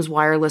my Skims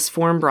wireless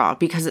form bra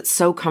because it's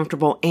so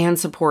comfortable and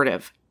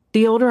supportive.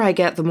 The older I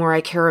get, the more I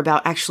care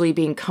about actually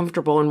being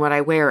comfortable in what I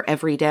wear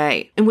every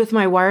day. And with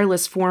my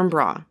wireless form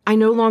bra, I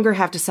no longer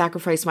have to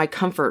sacrifice my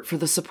comfort for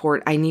the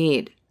support I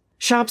need.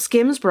 Shop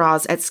Skims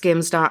bras at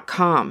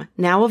skims.com,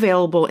 now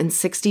available in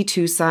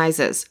 62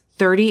 sizes,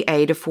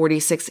 30A to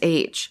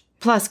 46H.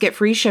 Plus, get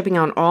free shipping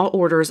on all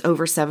orders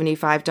over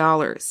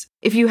 $75.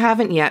 If you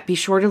haven't yet, be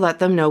sure to let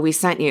them know we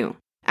sent you.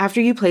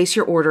 After you place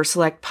your order,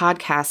 select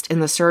podcast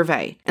in the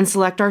survey and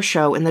select our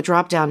show in the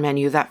drop-down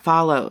menu that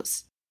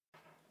follows.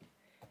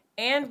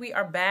 And we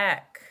are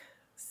back.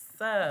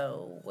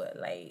 So,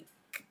 like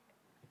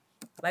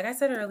I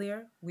said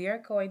earlier, we are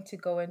going to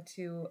go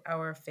into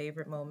our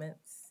favorite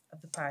moments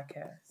of the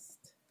podcast.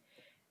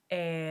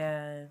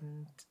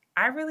 And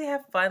I really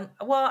have fun.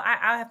 Well,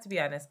 I have to be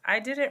honest. I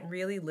didn't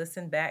really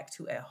listen back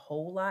to a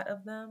whole lot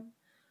of them.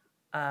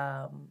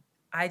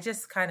 I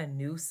just kind of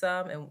knew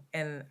some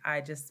and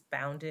I just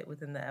found it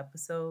within the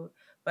episode.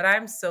 But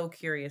I'm so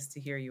curious to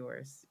hear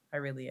yours. I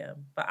really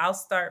am. But I'll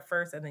start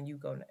first and then you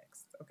go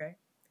next. Okay?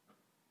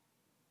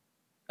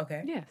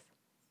 Okay? Yes.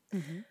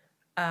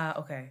 Mm-hmm.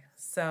 Okay.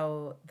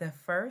 So the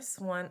first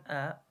one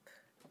up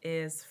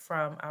is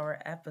from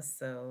our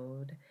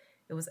episode.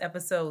 It was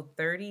episode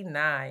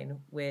 39,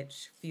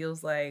 which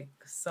feels like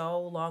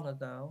so long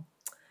ago.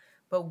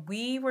 But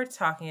we were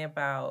talking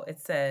about, it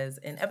says,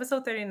 in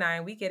episode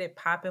 39, we get it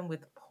popping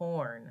with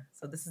porn.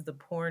 So this is the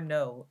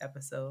porno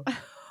episode.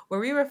 where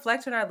we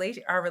reflect on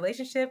our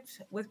relationship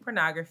with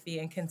pornography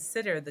and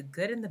consider the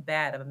good and the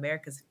bad of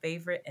America's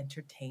favorite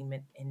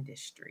entertainment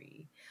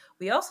industry.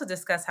 We also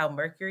discuss how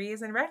Mercury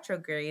is in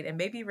retrograde and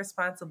may be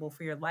responsible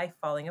for your life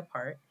falling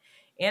apart,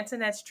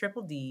 Antoinette's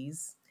triple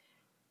D's,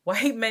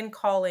 white men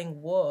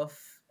calling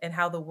wolf, and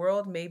how the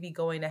world may be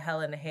going to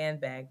hell in a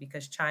handbag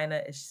because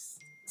China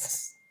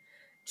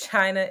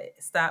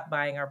stopped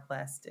buying our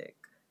plastic.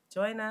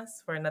 Join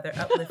us for another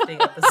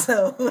uplifting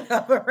episode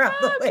of Around the Way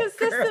Girl. I'm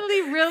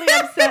consistently really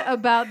upset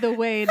about the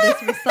way this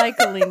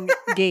recycling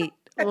gate.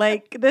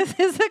 Like, this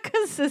is a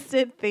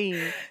consistent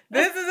theme.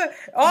 This is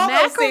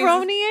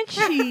macaroni and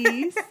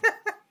cheese,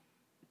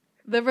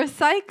 the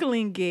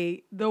recycling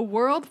gate, the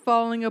world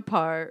falling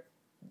apart,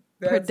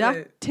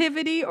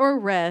 productivity or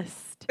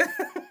rest.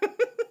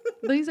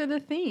 These are the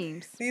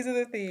themes. These are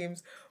the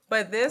themes.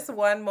 But this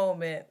one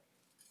moment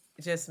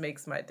just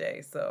makes my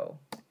day. So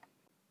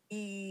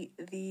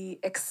the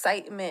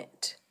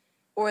excitement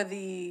or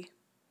the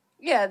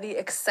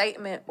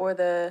excitement or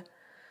the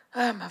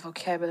my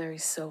vocabulary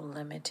is so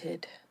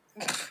limited.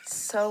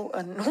 So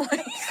annoying.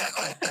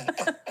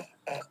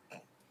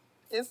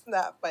 It's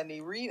not funny.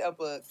 Read a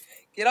book.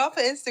 Get off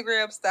of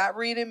Instagram. Stop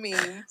reading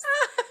memes.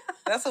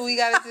 That's what we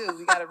got to do.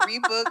 We got to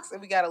read books and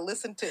we got to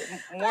listen to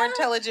more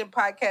intelligent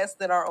podcasts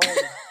than our own.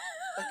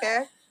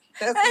 Okay?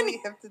 That's what we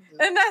have to do.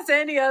 And that's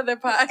any other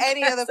podcast.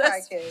 Any other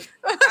podcast.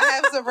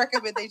 I have some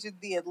recommendations.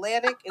 The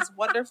Atlantic is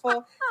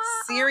wonderful.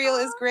 Serial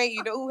is great.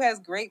 You know who has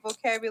great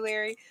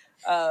vocabulary?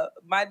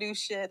 My new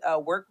shit,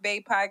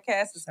 Workday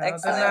podcast is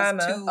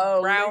excellent. It's two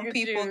brown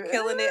people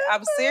killing it.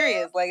 I'm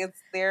serious. Like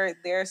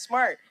they're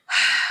smart.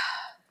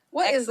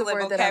 What excellent is the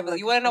word vocabulary.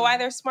 You want to know why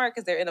they're smart?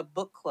 Because they're in a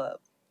book club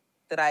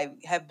that I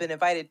have been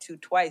invited to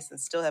twice and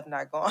still have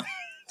not gone.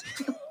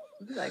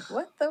 Like,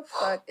 what the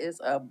fuck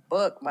is a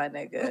book, my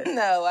nigga?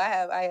 No,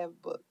 I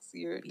have books.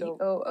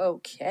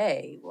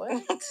 Okay.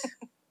 What?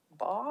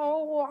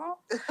 Ball?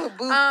 Book.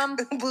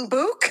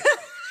 Book?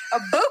 A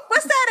book?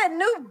 What's that? A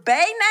new bay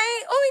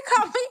name? Oh, he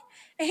called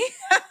me.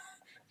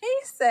 He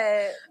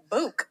said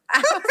book.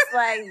 I was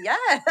like,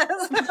 yes.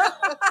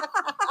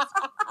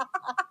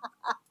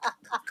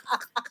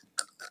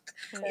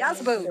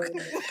 Yes, book.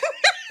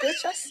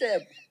 Bitch, I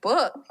said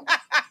book.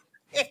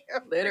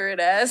 Literate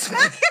ass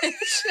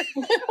bitch.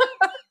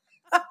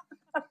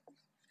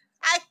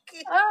 I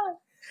can't.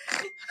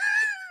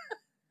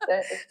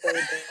 That is so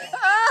bad.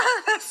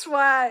 That's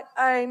why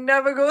I ain't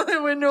never go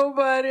there with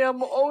nobody.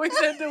 I'm always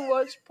had to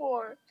watch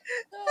porn.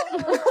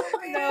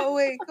 No,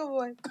 wait, come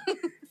on.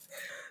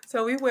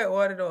 So we went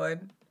on and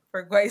on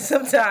for quite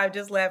some time,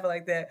 just laughing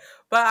like that.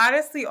 But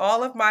honestly,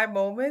 all of my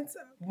moments,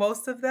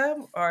 most of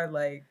them are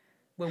like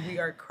when we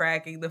are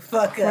cracking the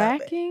fuck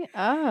up.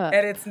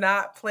 And it's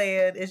not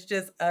planned. It's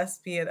just us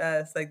being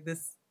us. Like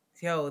this,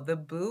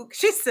 the book.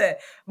 She said,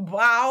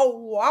 wow,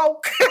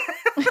 wow.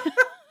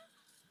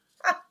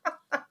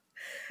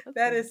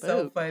 That is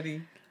so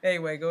funny.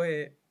 Anyway, go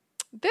ahead.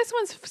 This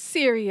one's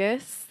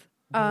serious,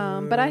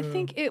 but I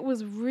think it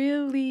was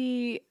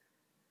really...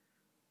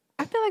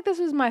 I feel like this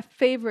was my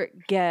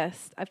favorite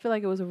guest. I feel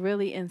like it was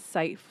really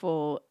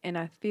insightful, and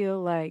I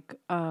feel like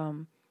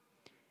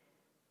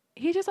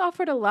he just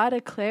offered a lot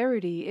of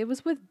clarity. It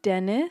was with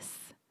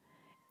Dennis,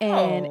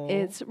 and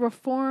it's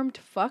Reformed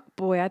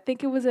Fuckboy. I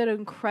think it was an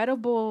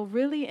incredible,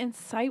 really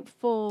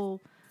insightful,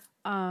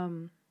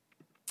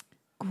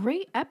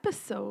 great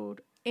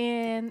episode.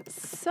 And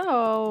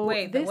so...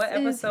 Wait, what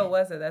episode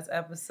was it? That's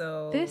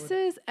episode... This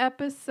is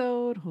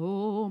episode...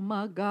 Oh,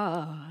 my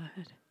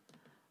God.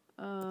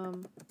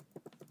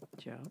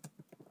 Joe.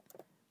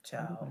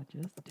 I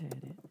just did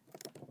it.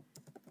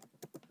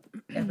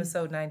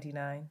 Episode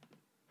 99.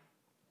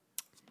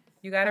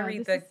 You got to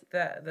read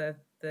the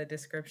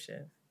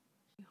description.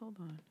 Hold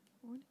on.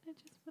 Where did I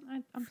just put?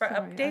 I'm For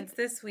sorry. updates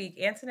this week,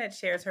 Antoinette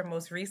shares her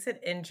most recent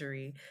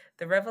injury,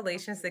 the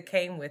revelations that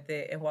came with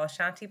it, and while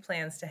Shanti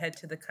plans to head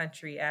to the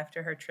country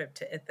after her trip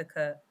to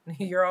Ithaca,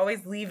 you're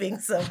always leaving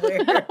somewhere.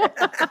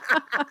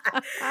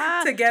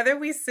 Together,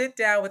 we sit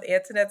down with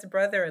Antoinette's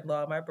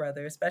brother-in-law, my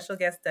brother, special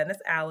guest Dennis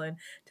Allen,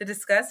 to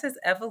discuss his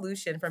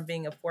evolution from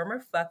being a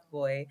former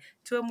fuckboy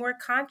to a more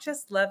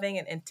conscious, loving,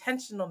 and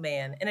intentional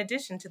man, in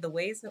addition to the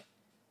ways...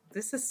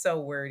 This is so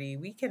wordy.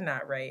 We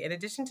cannot write. In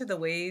addition to the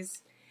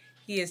ways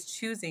he is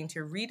choosing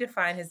to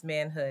redefine his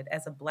manhood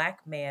as a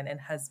Black man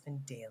and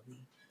husband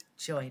daily.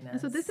 Join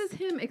us. So this is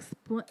him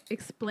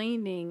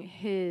explaining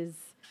his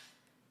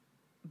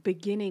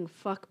beginning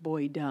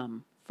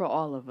fuckboydom for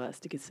all of us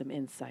to get some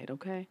insight,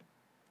 okay?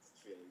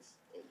 Feelings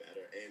don't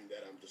matter, and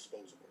that I'm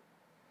disposable.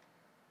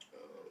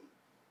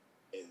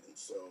 And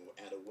so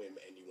at a whim,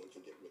 anyone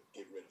can get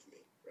rid of me,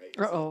 right?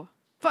 Uh-oh.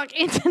 Fuck,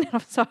 Antoinette, I'm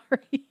sorry.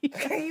 You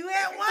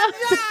had one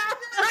job.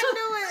 I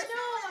knew it.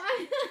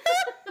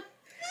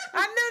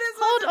 I knew this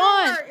was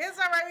going to work. It's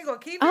all right. We're going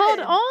to keep it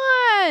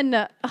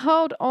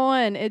Hold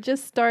on. It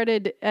just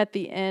started at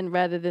the end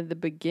rather than the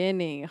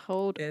beginning.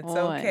 Hold on. It's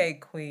okay,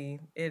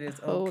 Queen. It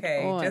is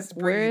okay. On. Just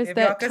breathe. Where is if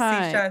that y'all can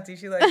time? see Shanti,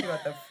 she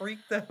about to freak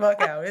the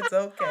fuck out. It's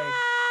okay.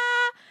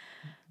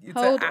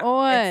 Hold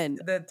on.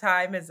 The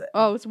time is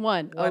it's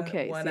one.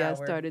 Okay, one see, hour. I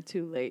started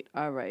too late.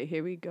 All right,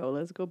 here we go.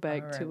 Let's go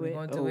back to we're it.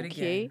 gonna do it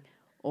again.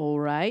 All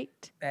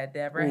right. That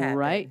never happened.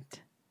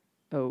 Right.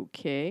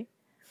 Okay.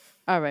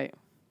 All right.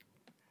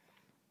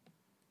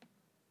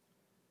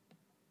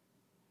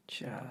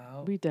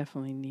 Child, we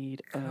definitely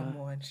need. Come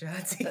on,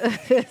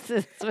 Shanti. This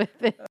is with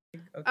it.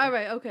 Okay. All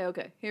right.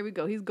 Okay. Here we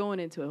go. He's going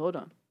into it. Hold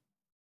on.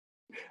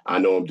 I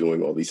know I'm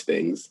doing all these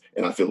things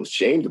and I feel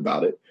ashamed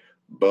about it,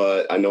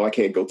 but I know I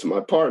can't go to my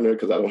partner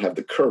because I don't have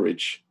the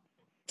courage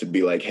to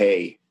be like,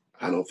 hey,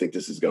 I don't think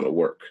this is going to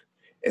work.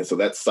 And so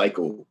that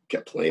cycle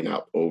kept playing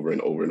out over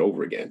and over and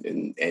over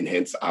again. And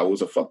hence I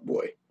was a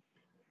fuckboy.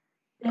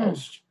 I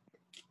was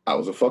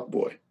a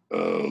fuckboy.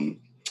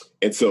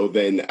 And so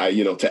then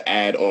to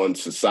add on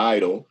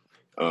societal,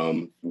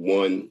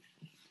 one,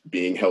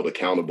 being held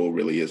accountable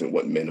really isn't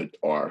what men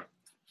are.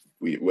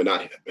 We're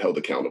not held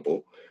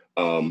accountable.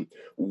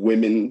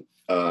 Women,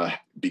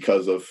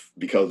 because of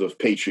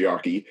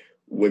patriarchy,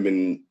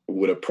 women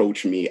would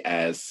approach me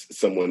as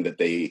someone that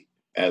they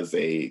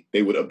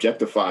would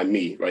objectify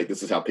me, right?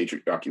 This is how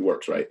patriarchy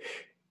works, right?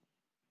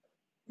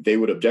 They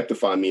would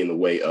objectify me in the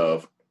way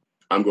of,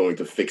 I'm going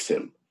to fix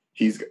him.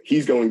 He's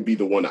going to be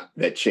the one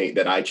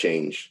that I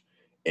change,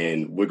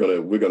 and we're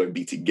gonna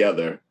be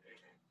together.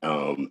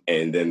 And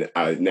then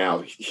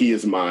now he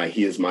is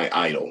my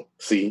idol.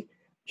 See,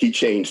 he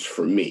changed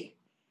for me,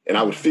 and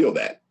I would feel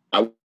that.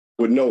 I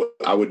would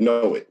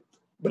know it,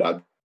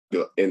 but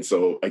and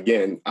so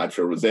again, I'd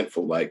feel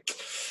resentful. Like,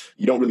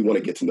 you don't really want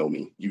to get to know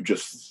me. You're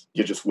just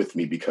with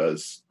me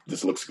because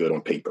this looks good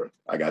on paper.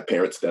 I got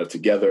parents that are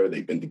together.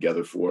 They've been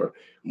together for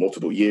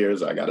multiple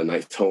years. I got a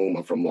nice home.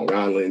 I'm from Long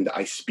Island.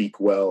 I speak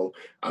well.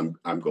 I'm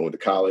going to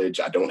college.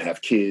 I don't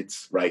have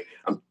kids, right?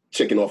 I'm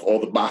checking off all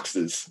the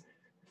boxes.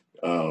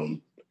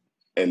 And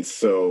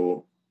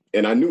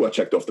I knew I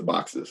checked off the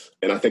boxes,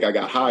 and I think I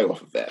got high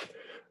off of that.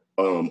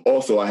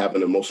 Also, I have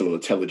an emotional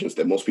intelligence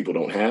that most people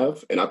don't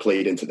have, and I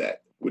played into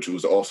that, which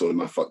was also in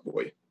my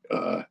fuckboy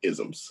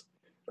isms,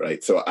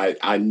 right? So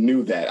I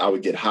knew that I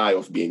would get high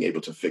off being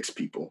able to fix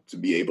people, to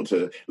be able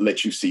to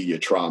let you see your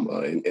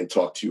trauma and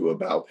talk to you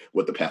about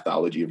what the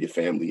pathology of your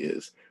family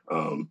is.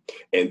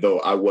 And though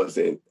I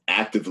wasn't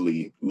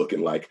actively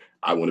looking like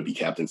I want to be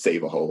Captain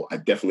Save-A-Hole, I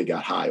definitely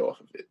got high off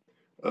of it.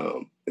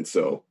 And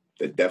so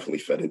that definitely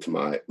fed into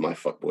my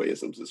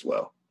fuckboyisms as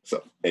well.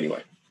 So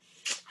anyway.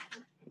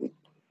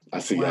 I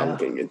see y'all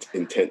looking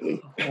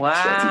intently.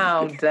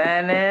 Wow,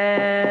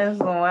 Dennis.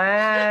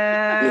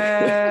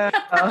 Wow.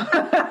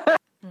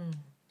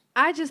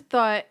 I just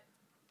thought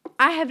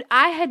I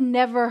had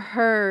never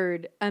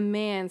heard a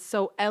man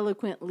so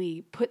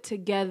eloquently put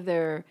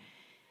together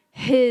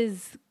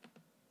his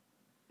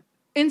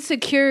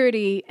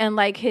insecurity and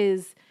like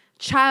his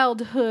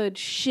childhood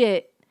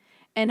shit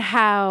and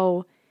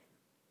how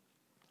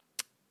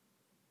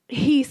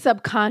he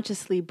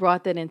subconsciously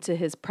brought that into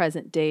his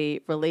present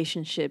day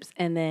relationships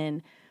and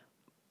then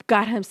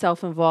got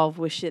himself involved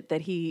with shit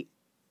that he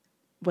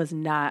was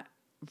not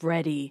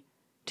ready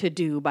to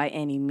do by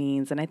any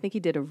means. And I think he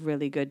did a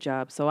really good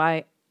job. So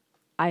I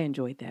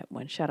enjoyed that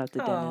one. Shout out to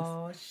Dennis.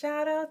 Oh,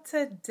 shout out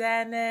to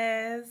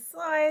Dennis.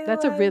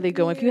 That's a really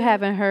good one. If you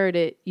haven't heard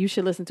it, you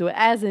should listen to it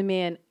as a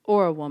man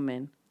or a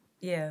woman.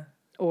 Yeah.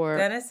 Or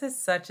Dennis is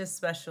such a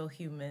special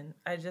human.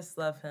 I just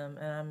love him.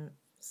 And I'm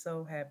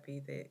so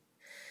happy that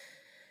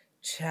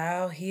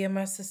he and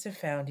my sister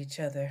found each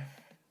other.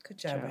 Good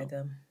job by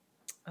them.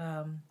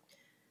 I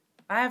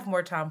have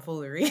more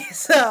tomfoolery,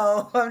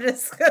 so I'm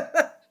just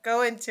gonna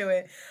go into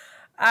it.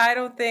 I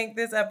don't think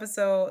this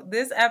episode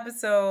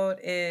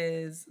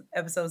is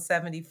episode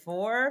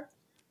 74.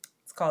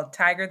 It's called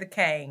Tiger the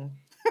King.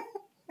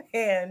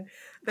 And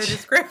the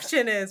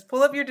description is,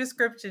 pull up your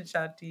description,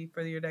 Shanti,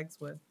 for your next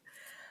one.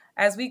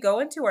 As we go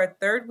into our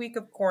third week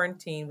of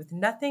quarantine with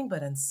nothing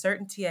but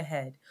uncertainty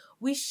ahead,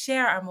 we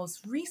share our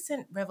most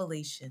recent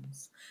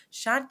revelations.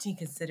 Shanti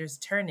considers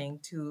turning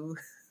to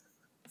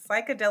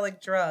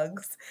psychedelic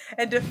drugs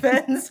and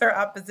defends her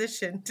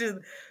opposition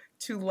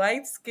to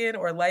light skin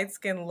or light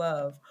skin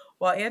love,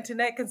 while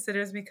Antoinette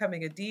considers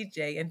becoming a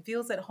DJ and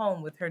feels at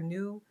home with her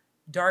new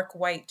dark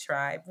white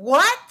tribe.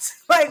 What?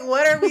 Like,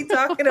 what are we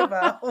talking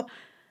about?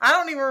 I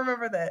don't even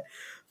remember that.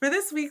 For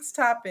this week's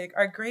topic,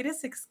 our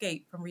greatest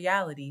escape from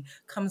reality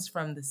comes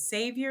from the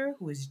savior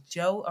who is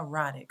Joe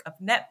Erotic of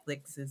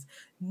Netflix's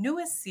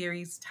newest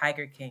series,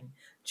 Tiger King.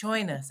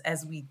 Join us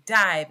as we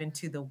dive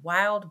into the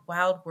wild,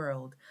 wild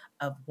world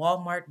of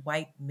Walmart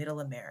white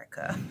middle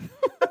America.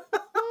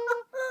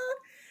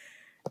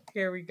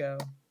 Here we go.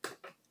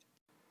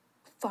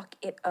 Fuck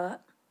it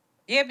up.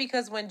 Yeah,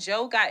 because when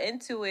Joe got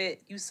into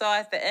it, you saw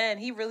at the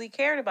end, he really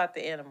cared about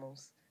the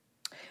animals.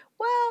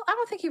 Well, I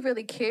don't think he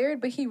really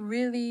cared, but he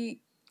really...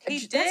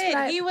 He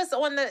did. He was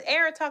on the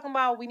air talking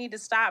about we need to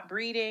stop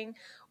breeding.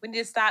 We need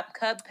to stop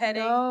cub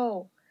petting.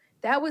 No,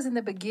 that was in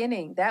the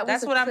beginning.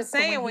 That's what I'm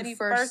saying when he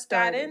first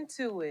got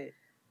into it.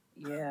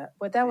 Yeah,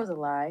 but that was a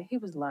lie. He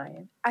was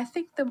lying. I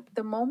think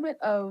the moment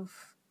of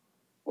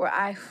where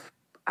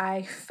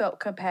I felt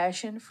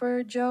compassion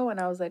for Joe,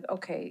 and I was like,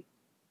 okay,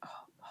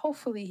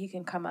 hopefully he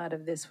can come out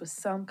of this with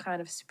some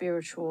kind of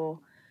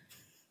spiritual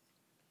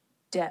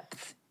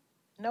depth.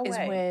 No is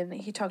way. when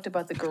he talked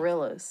about the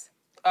gorillas.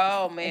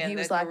 Oh, man. And he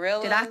was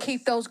gorillas? Did I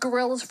keep those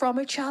gorillas from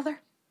each other?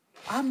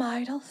 I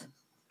might have.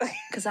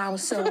 Because I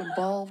was so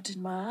involved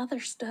in my other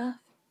stuff.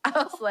 I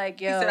was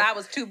like, yo. He said I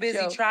was too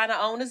busy trying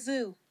to own a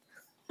zoo.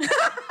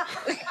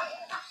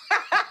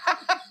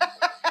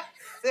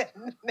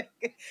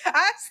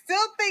 I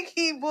still think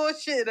he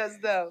bullshit us,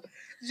 though.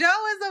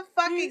 Joe is a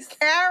fucking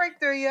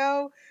character,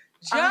 yo.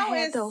 Joe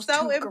is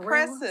so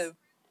impressive. Gorillas.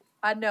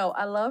 I know.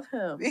 I love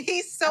him.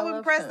 He's so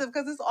impressive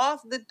because it's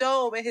off the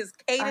dome and his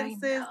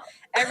cadences.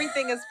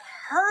 Everything is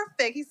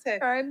perfect. He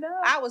said, I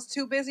know. I was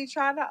too busy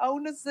trying to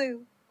own a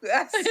zoo.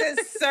 I said,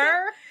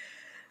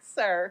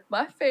 sir.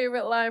 My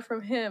favorite line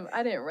from him,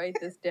 I didn't write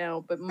this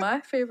down, but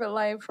my favorite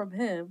line from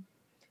him,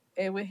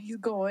 and when he's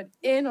going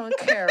in on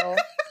Carol,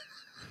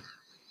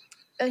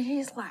 and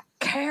he's like,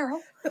 Carol,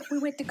 we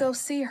went to go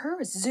see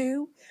her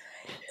zoo.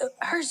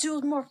 Her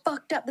zoo's more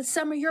fucked up than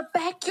some of your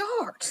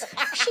backyards.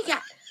 She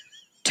got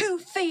 2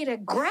 feet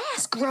of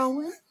grass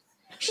growing.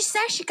 She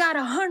says she got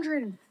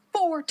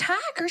 104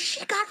 tigers.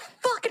 She got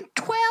fucking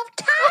 12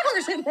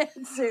 tigers in that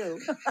zoo.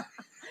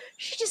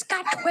 She just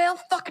got 12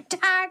 fucking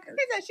tigers.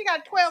 He said she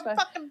got 12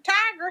 fucking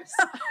tigers.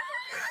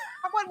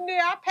 I wasn't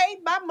there. I paid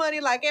my money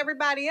like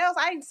everybody else.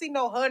 I didn't see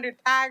no 100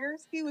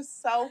 tigers. He was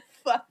so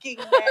fucking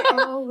mad.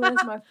 Oh,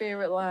 that's my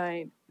favorite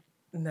line.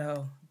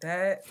 No,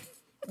 that...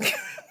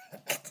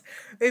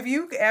 If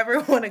you ever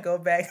want to go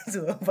back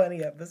to a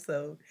funny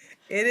episode,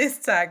 it is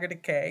Tiger the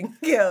King.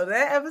 Yo,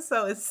 that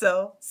episode is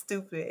so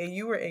stupid, and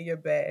you were in your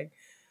bag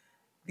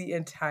the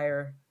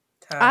entire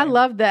time. I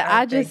love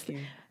that.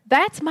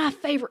 That's my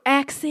favorite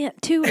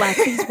accent too. Like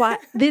these white,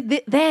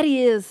 that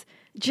is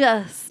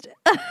just.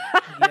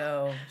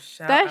 Yo,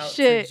 shout out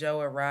to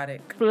Joe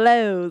Erotic.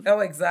 Flows. Oh,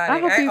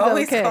 exotic. I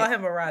always call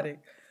him erotic.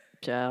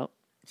 Ciao.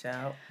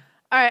 Ciao.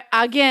 All right.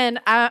 Again,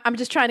 I'm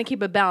just trying to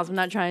keep it balanced. I'm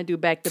not trying to do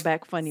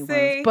back-to-back funny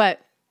ones,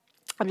 but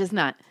I'm just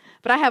not.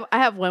 But I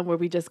have one where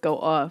we just go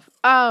off.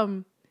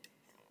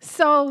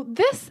 So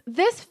this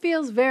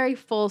feels very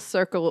full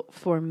circle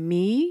for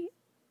me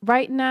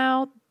right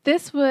now.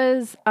 This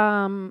was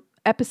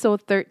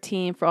episode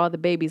 13 for all the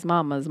babies,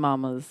 mamas.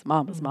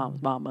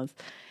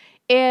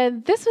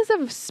 And this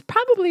was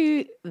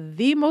probably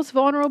the most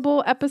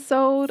vulnerable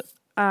episode.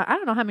 I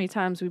don't know how many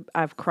times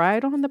I've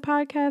cried on the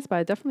podcast, but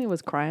I definitely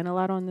was crying a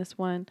lot on this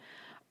one.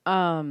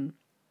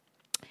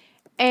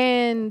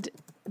 And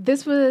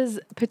this was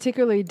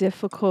particularly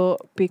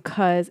difficult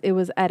because it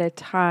was at a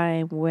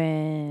time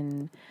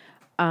when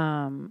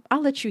I'll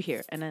let you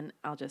hear, and then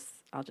I'll just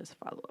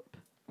follow up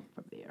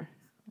from there.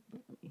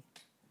 Let me do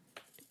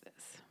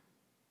this.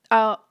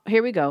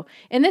 Here we go.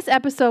 In this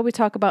episode, we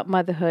talk about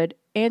motherhood.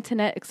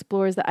 Antoinette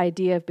explores the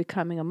idea of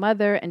becoming a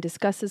mother and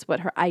discusses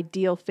what her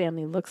ideal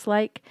family looks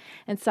like,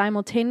 and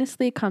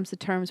simultaneously comes to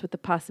terms with the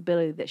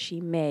possibility that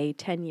she may,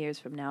 10 years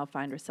from now,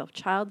 find herself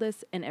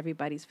childless and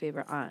everybody's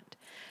favorite aunt.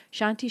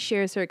 Shanti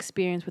shares her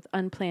experience with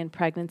unplanned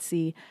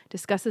pregnancy,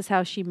 discusses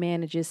how she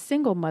manages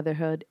single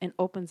motherhood, and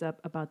opens up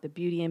about the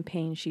beauty and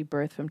pain she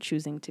birthed from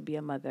choosing to be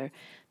a mother.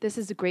 This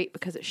is great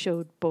because it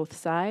showed both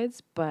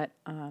sides, but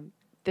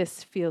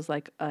this feels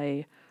like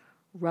a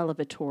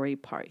revelatory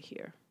part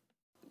here.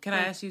 Can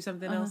I ask you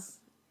something else?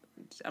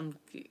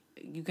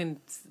 You can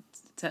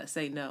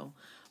say no.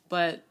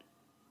 But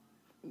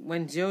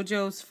when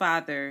JoJo's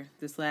father,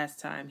 this last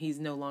time, he's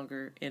no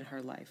longer in her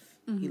life.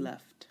 Mm-hmm. He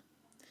left.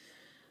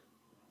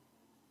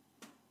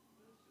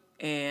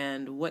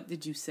 And what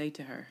did you say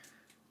to her?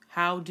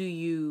 How do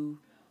you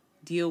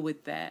deal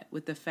with that?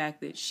 With the fact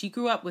that she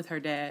grew up with her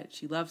dad.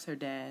 She loves her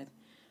dad.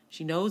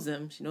 She knows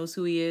him. She knows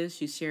who he is.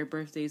 She's shared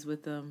birthdays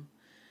with him.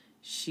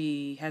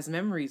 She has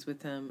memories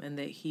with him, and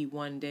that he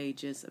one day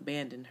just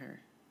abandoned her.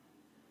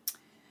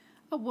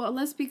 Oh, well,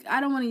 I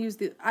don't want to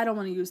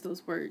use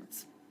those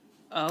words.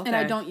 Oh, okay. And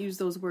I don't use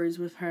those words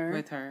with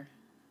her.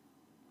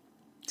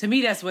 To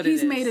me, that's what it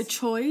is. He's made a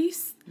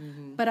choice,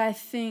 but I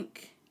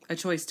think... A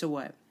choice to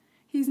what?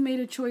 He's made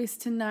a choice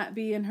to not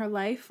be in her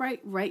life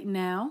right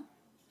now.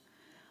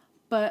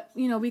 But,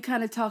 we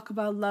kind of talk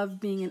about love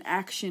being an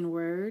action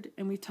word,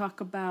 and we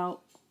talk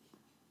about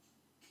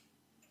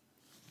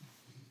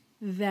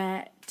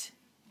that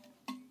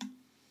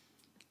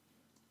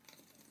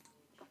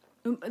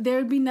there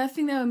would be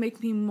nothing that would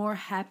make me more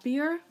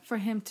happier for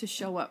him to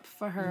show up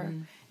for her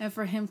and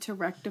for him to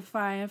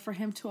rectify and for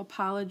him to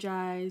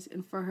apologize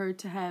and for her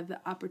to have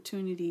the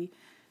opportunity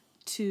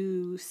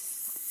to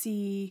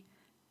see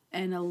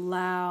and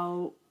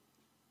allow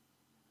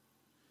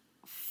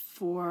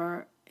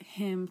for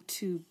him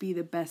to be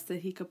the best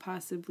that he could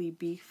possibly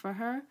be for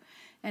her.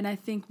 And I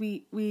think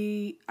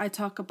I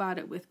talk about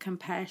it with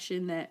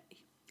compassion that,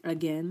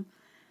 again,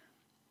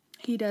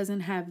 he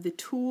doesn't have the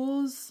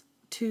tools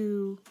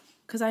to,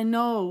 because I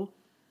know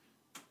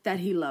that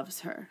he loves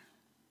her.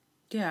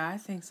 Yeah, I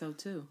think so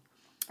too.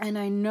 And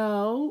I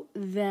know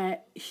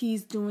that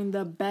he's doing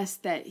the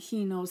best that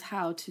he knows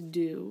how to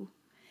do.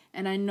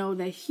 And I know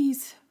that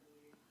he's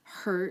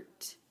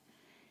hurt.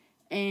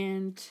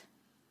 And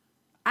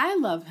I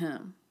love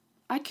him.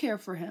 I care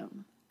for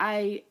him.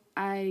 I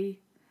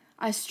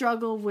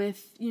struggle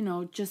with,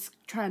 just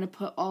trying to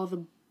put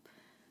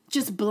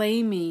just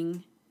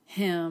blaming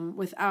him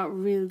without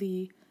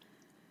really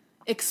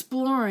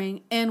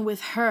exploring, and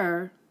with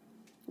her,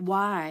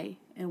 why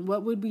and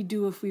what would we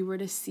do if we were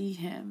to see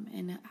him,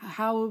 and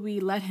how would we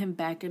let him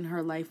back in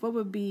her life? What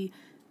would be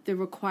the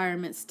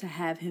requirements to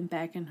have him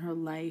back in her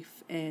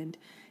life? And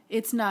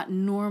it's not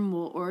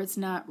normal, or it's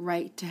not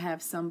right to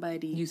have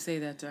somebody, you say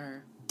that to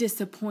her,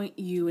 disappoint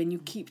you, and you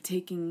keep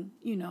taking,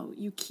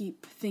 you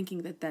keep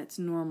thinking that that's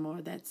normal,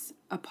 or that's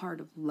a part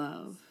of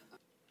love.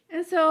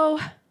 And so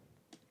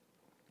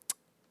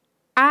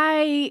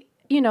I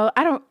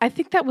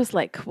think that was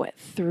like,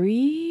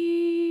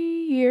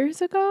 3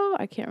 years ago?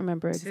 I can't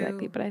remember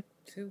exactly, but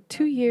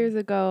 2 years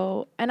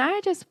ago. And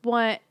I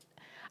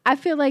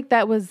feel like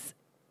that was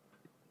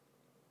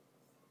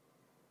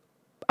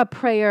a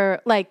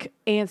prayer, like,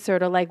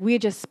 answered, or like we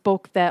just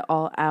spoke that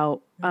all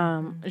out.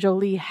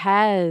 Jolie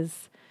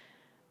has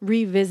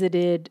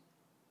reunited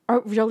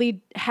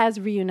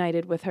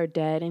with her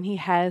dad, and he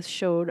has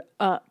showed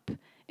up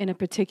in a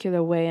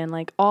particular way, and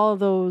like all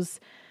those,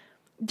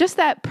 just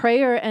that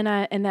prayer and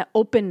that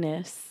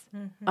openness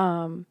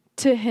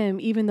to him,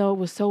 even though it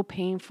was so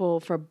painful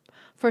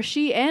for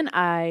she and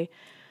I,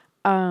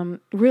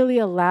 really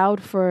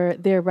allowed for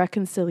their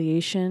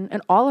reconciliation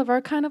and all of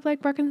our kind of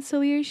like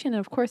reconciliation. And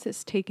of course,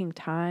 it's taking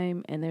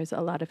time, and there's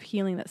a lot of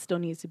healing that still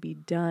needs to be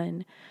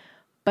done.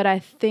 But I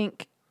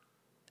think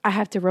I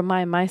have to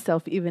remind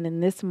myself, even in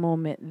this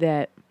moment,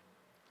 that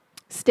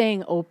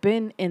staying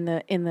open in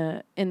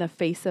the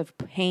face of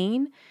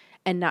pain,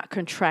 and not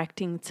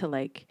contracting to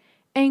like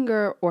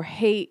anger or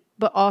hate,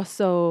 but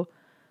also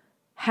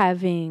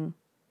having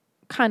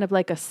kind of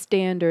like a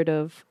standard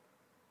of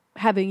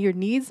having your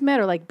needs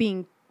met, or like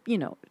being,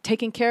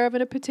 taken care of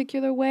in a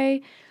particular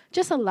way,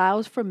 just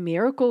allows for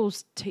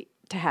miracles to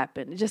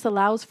happen. It just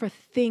allows for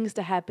things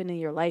to happen in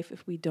your life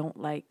if we don't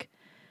like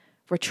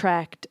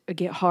retract or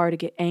get hard or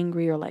get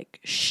angry or like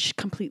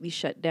completely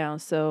shut down.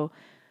 So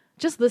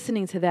just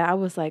listening to that, I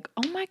was like,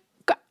 oh my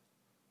God,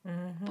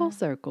 full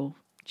circle,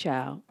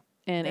 child.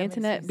 And that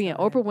Antoinette being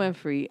Oprah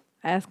Winfrey,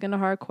 asking the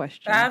hard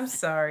questions. I'm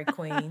sorry,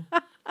 Queen.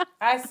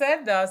 I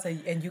said no,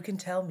 and you can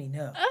tell me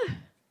no.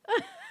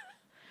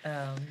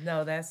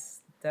 No,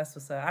 that's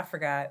what's up. I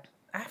forgot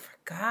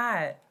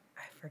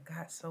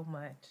so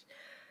much.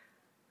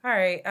 All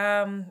right.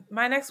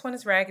 My next one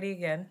is raggedy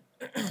again.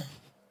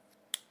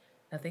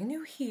 Nothing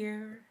new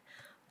here,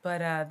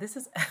 but this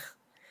is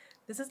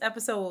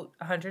episode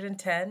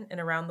 110 in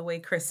Around the Way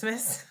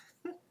Christmas.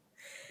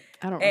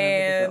 I don't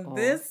remember and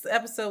this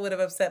episode would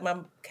have upset my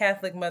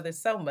Catholic mother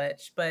so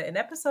much, but in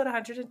episode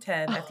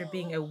 110, after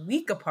being a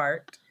week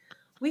apart,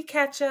 we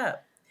catch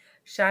up.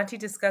 Shanti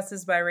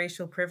discusses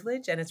biracial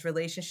privilege and its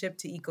relationship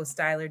to Eco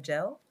Styler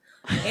gel.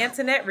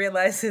 Antoinette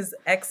realizes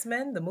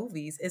X-Men, the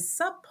movies, is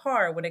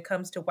subpar when it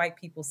comes to white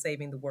people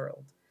saving the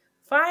world.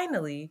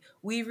 Finally,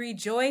 we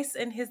rejoice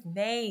in his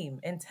name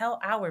and tell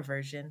our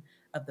version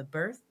of the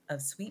birth of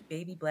sweet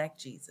baby Black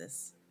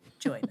Jesus.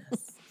 Join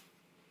us.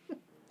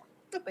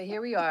 But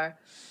here we are.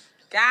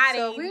 Got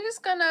so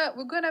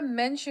we're gonna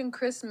mention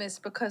Christmas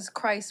because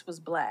Christ was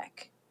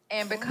Black.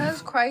 And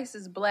because Christ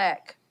is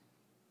Black,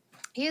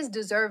 he is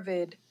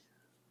deserved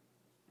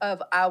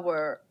of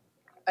our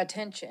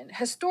attention.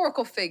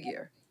 Historical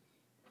figure.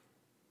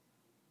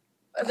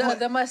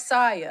 The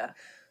Messiah.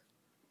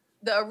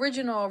 The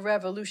original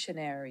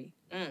revolutionary.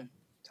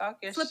 Talk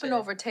your Flipping shit.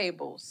 over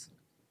tables.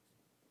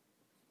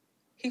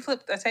 He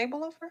flipped a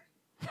table over?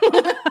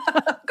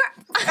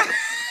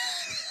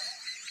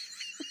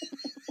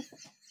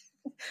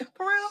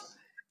 For real?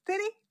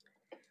 Did he?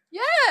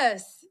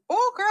 Yes.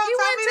 Oh, girl, he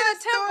tell went me to that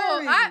the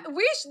temple.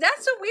 story.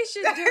 That's what we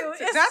should do.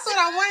 That's what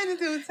I wanted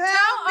to do.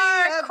 Tell me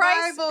a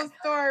Bible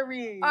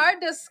story.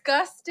 Not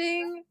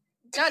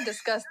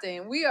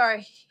disgusting. We are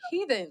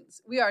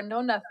heathens. We are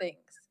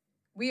know-nothings.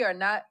 We are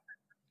not.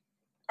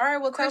 All right,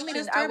 well, Christian. tell me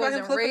the story about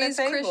him flipping a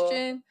table.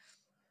 Christian.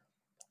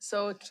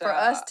 So for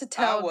us to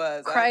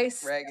tell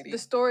Christ the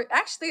story,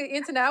 actually,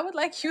 Antoinette, I would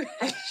like you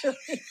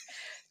actually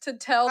to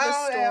tell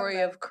the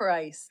story of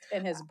Christ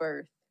and his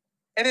birth.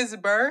 And his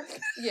birth?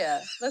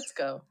 Yeah, let's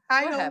go.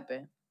 What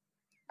happened?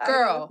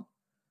 Girl,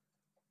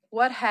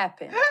 what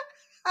happened?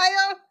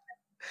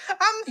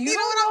 You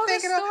know what I'm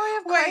thinking of?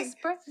 Wait,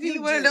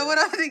 you want to know what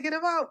I'm thinking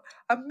about?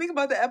 I'm thinking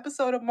about the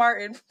episode of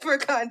Martin, for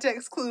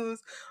context clues,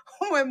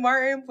 when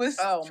Martin was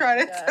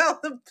trying to tell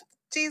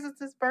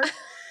Jesus' birth.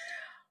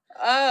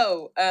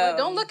 Well,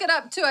 don't look it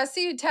up, too. I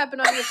see you tapping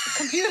on your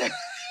computer.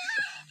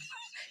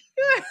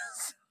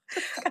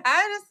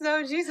 I just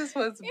know Jesus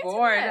was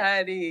born,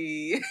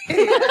 honey.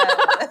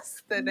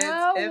 Yes, the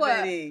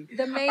nativity.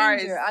 The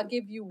manger. I'll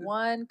give you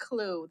one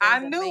clue. I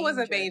knew it was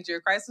a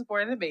manger. Christ was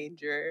born in a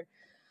manger.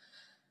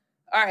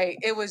 All right,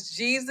 it was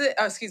Jesus.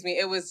 Oh, excuse me.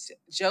 It was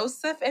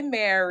Joseph and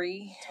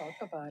Mary. Talk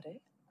about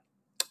it.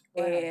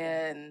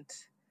 And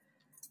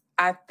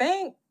I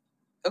think,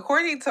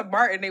 according to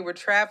Martin, they were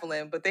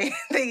traveling, but they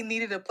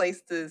needed a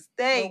place to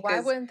stay. Well,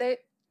 why wouldn't they?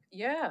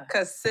 Yeah.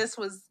 Because sis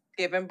was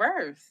giving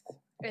birth.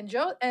 And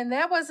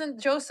that wasn't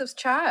Joseph's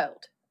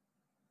child.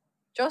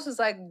 Joseph's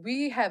like,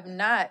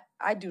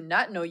 I do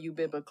not know you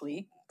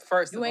biblically.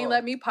 First, you ain't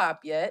let me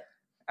pop yet.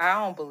 I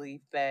don't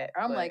believe that.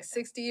 I'm like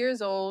 60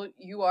 years old.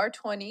 You are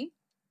 20.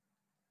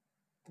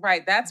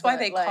 Right. That's why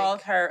they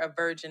called her a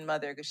virgin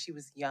mother, because she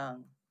was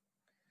young.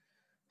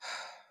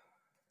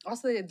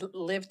 Also, they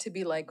lived to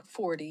be like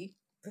 40.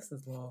 This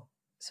is low.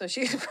 So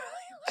she's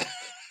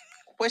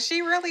was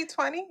she really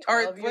 20?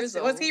 Or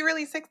was he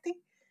really 60?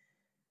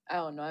 I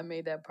don't know. I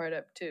made that part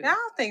up too. I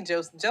don't think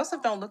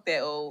Joseph don't look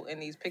that old in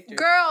these pictures.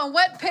 Girl, in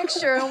what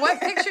picture? In what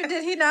picture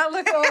did he not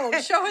look old?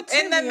 Show it to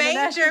me. In the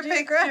manger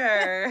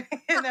picture.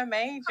 In the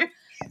manger.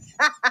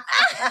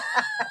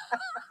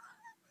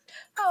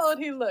 How old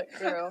he look,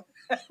 girl?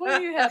 What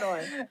do you had on?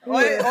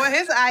 On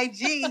his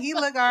IG, he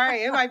look all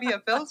right. It might be a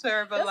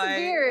filter, but that's a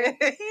beard.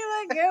 He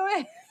look good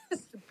with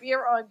his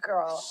beard on,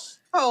 girl.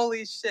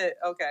 Holy shit.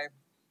 Okay.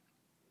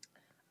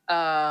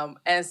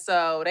 And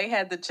so they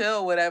had to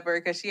chill, whatever,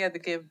 because she had to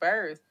give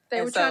birth.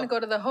 They were trying to go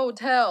to the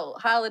hotel,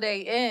 Holiday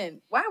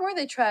Inn. Why were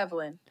they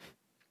traveling?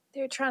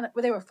 They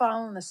were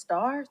following the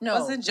stars? No.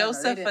 Wasn't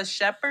Joseph a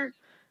shepherd?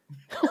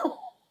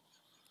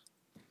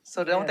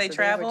 So don't they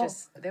travel?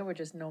 They were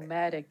just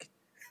nomadic.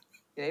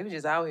 Yeah, they were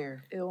just out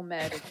here.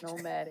 Nomadic.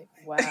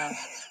 Wow.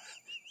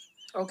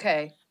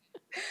 Okay.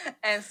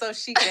 And so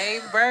she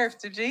gave birth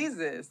to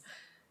Jesus.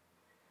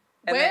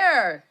 And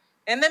where?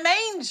 In the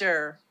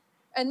manger.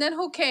 And then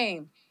who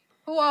came?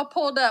 Who all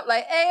pulled up?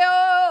 Like,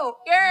 ayo,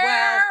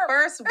 yeah. Well,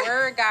 first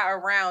word got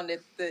around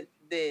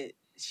that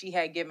she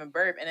had given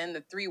birth, and then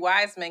the 3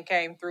 wise men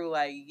came through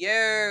like,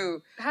 yo.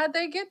 How'd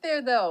they get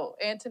there, though,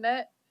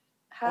 Antoinette?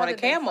 On a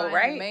camel,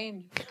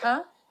 right?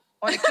 Huh?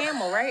 On a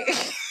camel, right?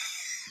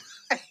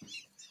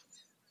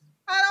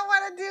 I don't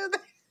want to do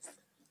this.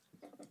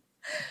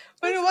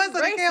 But it was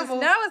on a camel.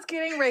 Now it's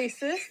getting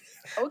racist.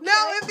 Okay.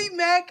 No, it'd be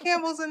mad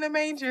camels in the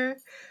manger.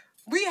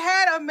 We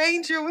had a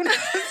manger when I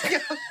was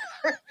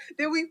younger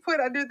that we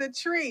put under the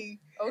tree.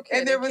 Okay.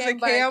 And there was a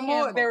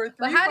camel. There were 3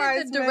 but how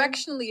wise did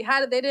directionally,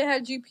 they didn't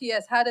have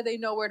GPS. How did they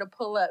know where to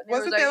pull up?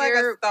 Wasn't there like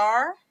a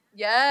star?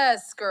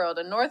 Yes, girl.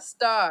 The North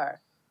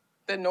Star.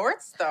 The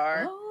North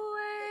Star?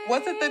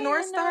 Was it the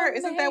North Star?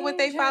 Isn't that what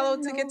they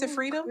followed to get to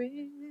freedom?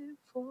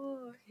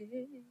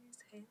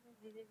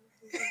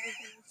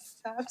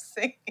 Stop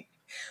singing.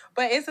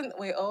 But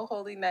oh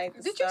holy night.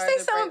 Did you say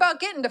something about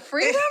getting to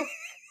freedom?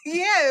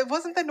 Yeah, it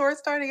wasn't the North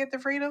Star to get to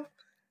freedom.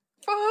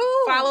 For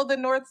who? Follow the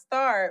North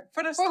Star.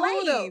 For the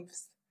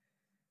slaves.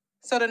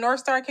 So the North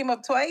Star came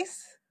up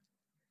twice?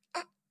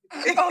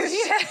 Oh,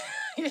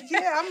 yeah.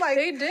 Yeah, I'm like...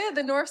 They did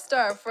the North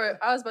Star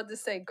I was about to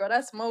say, girl,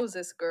 that's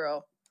Moses,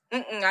 girl.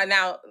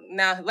 Now,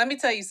 let me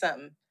tell you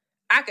something.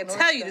 I could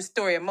tell you the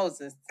story of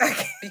Moses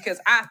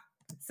because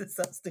This is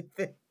so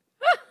stupid.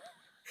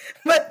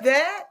 But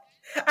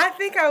I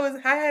think I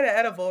had an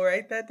edible,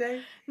 right, that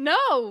day?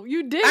 No,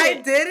 you didn't. I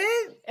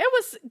didn't? It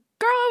was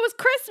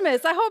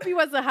Christmas. I hope you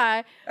wasn't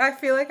high. I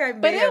feel like I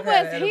may have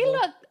had an edible. He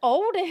looked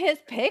old in his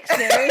pictures.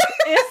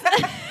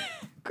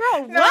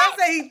 Girl, what? No, I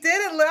said he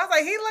didn't look. I was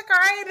like, he looked all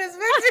right in his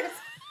pictures.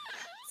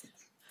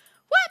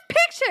 What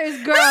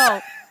pictures,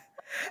 girl?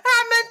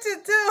 I meant to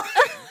do.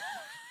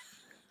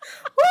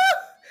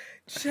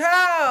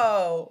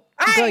 Ciao.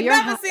 I ain't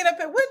never seen a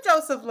picture. What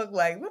Joseph look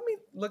like? Let me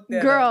look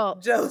that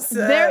up. Joseph.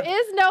 There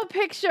is no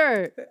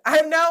picture.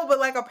 I know, but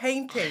like a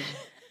painting.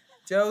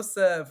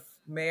 Joseph,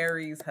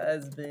 Mary's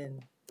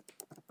husband.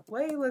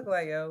 What he look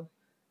like, yo?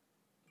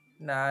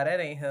 Nah, that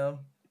ain't him.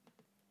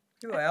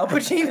 He look like Al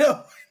Pacino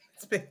in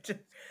this picture.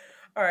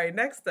 All right,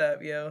 next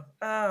up, yo.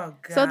 Oh,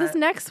 God. So this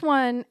next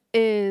one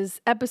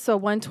is episode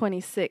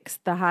 126,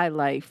 The High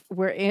Life,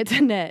 where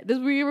Antoinette,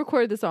 we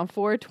recorded this on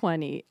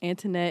 4/20.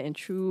 Antoinette and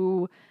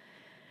True,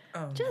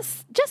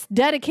 just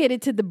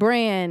dedicated to the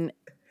brand,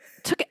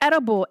 took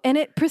edible, and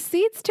it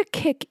proceeds to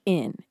kick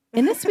in.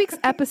 In this week's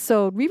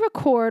episode, we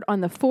record on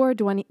the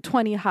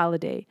 4/20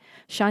 holiday.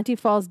 Shanti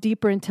falls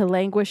deeper into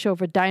languish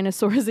over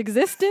dinosaurs'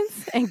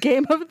 existence and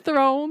Game of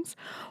Thrones,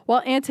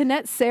 while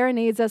Antoinette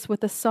serenades us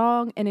with a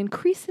song and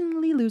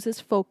increasingly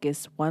loses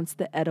focus once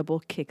the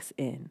edible kicks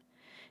in.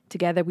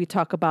 Together, we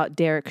talk about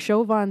Derek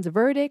Chauvin's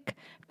verdict,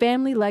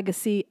 family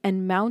legacy,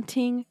 and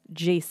mounting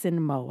Jason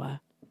Momoa.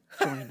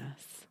 Join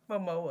us.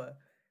 Momoa.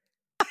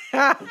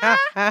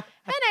 That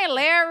ain't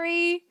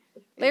Larry.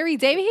 Larry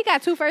David, he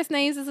got 2 first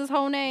names as his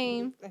whole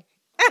name.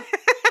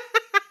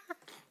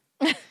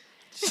 Y'all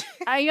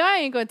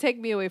ain't gonna take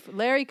me away from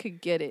Larry.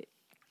 Could get it.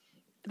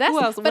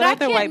 Who else? But I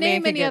can't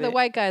name any other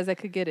white guys that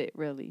could get it.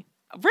 Really?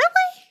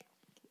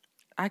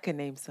 I could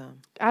name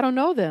some. I don't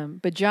know them,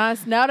 but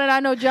now that I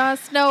know Jon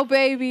Snow,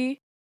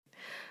 baby.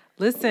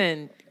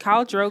 Listen,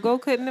 Khal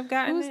Drogo couldn't have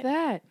gotten Who's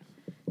that?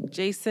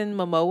 Jason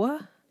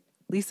Momoa,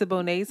 Lisa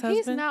Bonet's husband.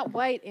 He's not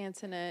white,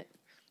 Antoinette.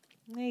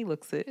 He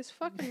looks it. His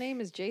fucking name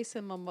is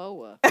Jason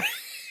Momoa.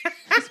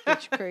 This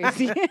bitch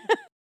crazy.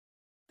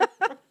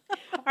 All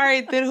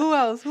right, then who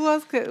else? Who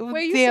else could?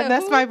 Wait, damn,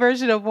 that's my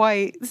version of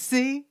white.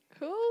 See?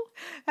 Who?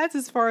 That's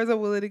as far as I'm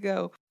willing to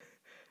go.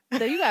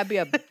 So you gotta be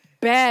a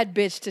bad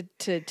bitch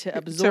to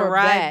absorb to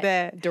ride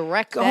that.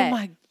 direct Oh that.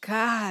 my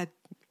God.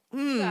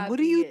 What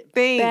do you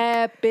think?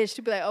 Bad bitch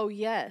to be like, oh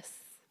yes.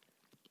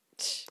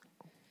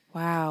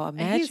 Wow,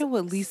 imagine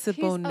what Lisa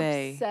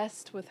Bonet. He's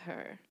obsessed with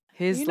her.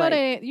 His you know like,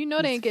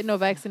 they ain't getting no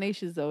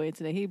vaccinations though,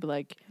 Anthony. He'd be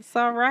like, it's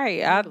all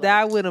right. I'll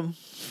die with him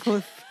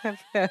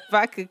if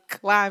I could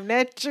climb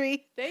that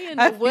tree. They in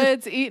the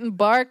woods eating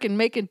bark and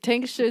making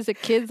tinctures of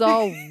kids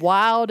all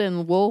wild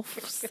and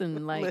wolves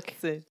and like.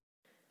 Listen,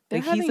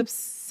 like he's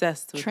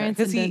obsessed with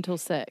transcendental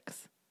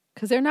sex.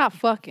 Because they're not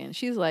fucking.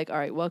 She's like, all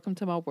right, welcome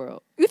to my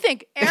world. You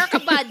think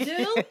Erykah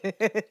Badu?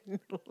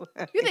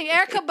 You think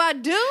Erykah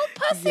Badu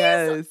pussies?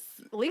 Yes.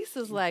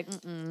 Lisa's like,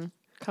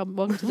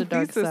 welcome to the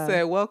dark Lisa side.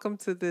 said, welcome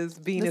to this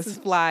Venus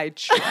fly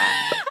trap.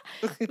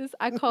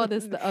 I call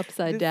this the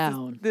upside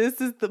down. This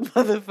is the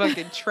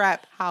motherfucking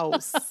trap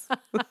house.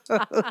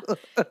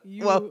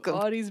 Welcome.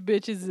 All these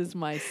bitches is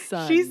my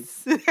son. She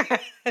said,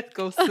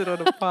 go sit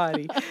on a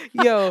potty.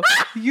 Yo,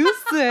 you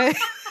said...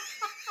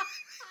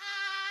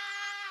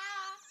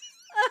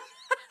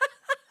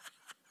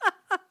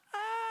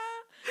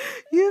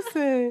 You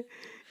said,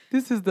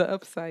 this is the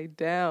upside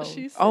down.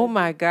 Oh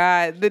my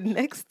God. The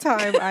next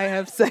time I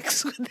have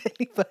sex with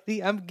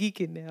anybody, I'm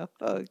geeking now.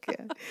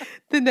 Okay.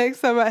 The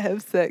next time I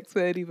have sex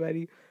with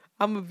anybody,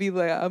 I'm going to be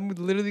like, I'm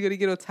literally going to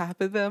get on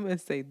top of them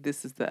and say,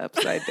 this is the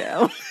upside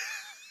down.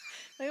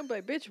 I'm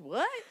like, bitch,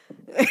 what?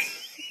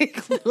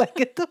 Like,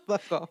 get the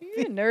fuck off.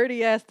 You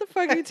nerdy ass. The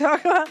fuck are you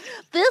talking about?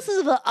 This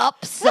is the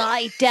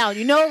upside down.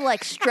 You know,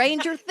 like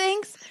Stranger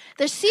Things?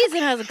 Their season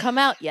hasn't come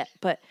out yet,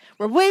 but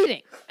we're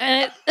waiting.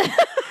 And it's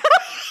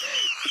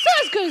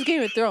not as good as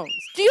Game of Thrones.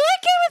 Do you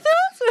like Game of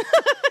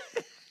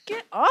Thrones?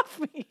 Get off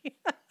me.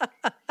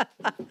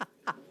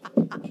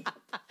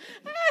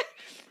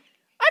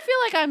 I feel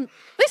like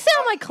they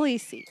sound like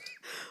Khaleesi.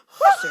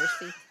 Or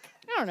Cersei.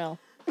 I don't know.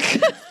 Hey,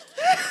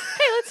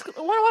 want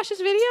to watch this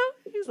video?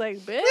 He's like,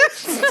 bitch.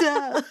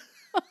 Stop.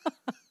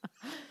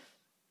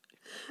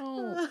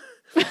 Oh.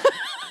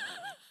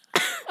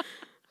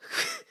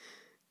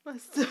 My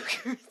stomach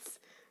hurts.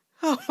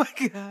 Oh my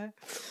God.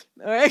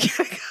 All right, I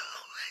gotta go.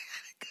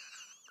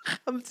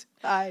 I'm too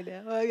high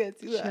now. I got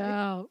too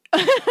high.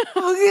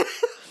 Okay.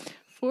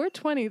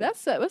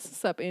 4:20.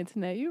 What's up,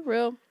 Antoinette? You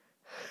real?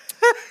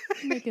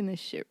 You're making this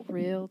shit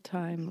real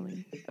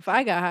timely. If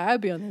I got high,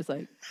 I'd be on this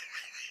like.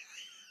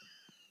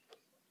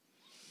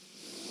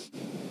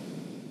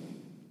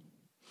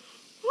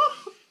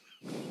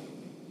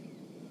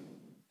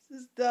 This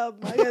is dumb.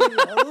 I gotta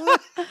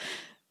go.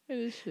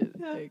 This shit is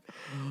big.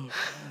 Oh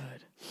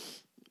God.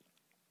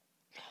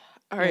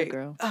 All right,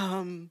 girl.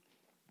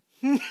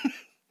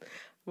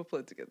 We'll play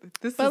it together.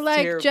 This but is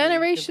like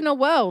generational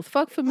wealth.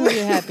 Fuck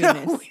familiar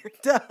happiness. No, we're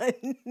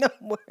done. No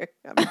more.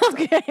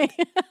 Okay.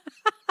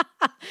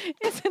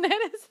 Internet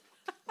is.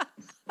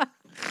 I'm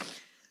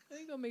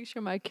gonna make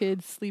sure my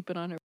kid's sleeping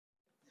on her.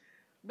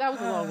 That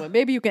was a long one.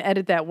 Maybe you can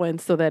edit that one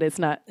so that it's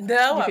not. No,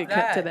 you I'm can not.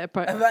 cut to that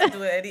part. I'm not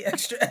doing any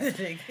extra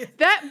editing.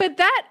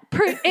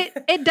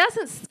 It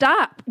doesn't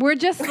stop. We're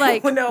just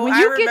like no, when I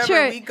you remember get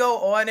your we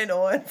go on and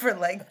on for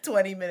like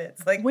 20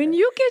 minutes. Like when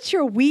you get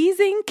your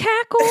wheezing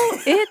cackle,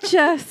 it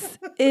just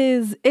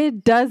is.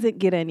 It doesn't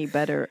get any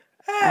better.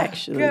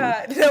 Actually,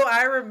 God, no,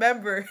 I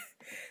remember.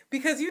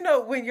 Because,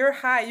 when you're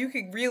high, you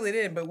can reel it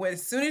in. But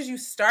as soon as you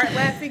start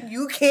laughing,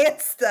 you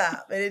can't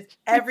stop. And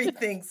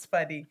everything's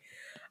funny.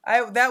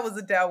 That was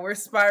a downward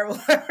spiral.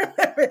 I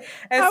remember.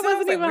 And so I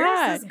was like,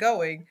 where's this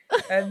going?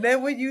 And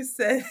then when you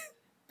said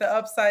the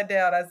upside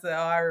down, I said,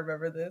 oh, I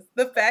remember this.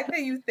 The fact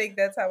that you think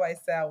that's how I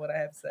sound when I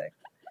have sex.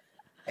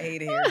 I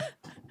hate it here.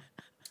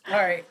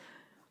 All right.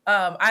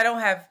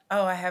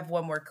 I have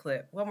one more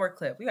clip. We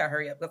got to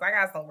hurry up because I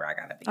got somewhere I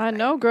got to be. I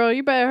know, girl.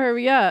 You better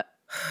hurry up.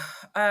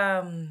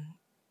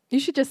 You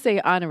should just say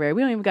honorary.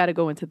 We don't even got to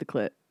go into the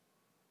clip.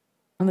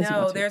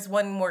 No, there's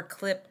one more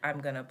clip I'm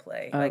going to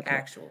play, like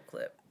actual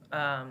clip.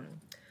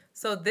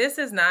 So this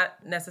is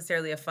not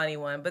necessarily a funny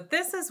one, but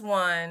this is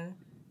one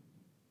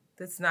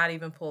that's not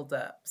even pulled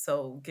up.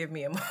 So give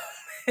me a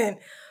moment.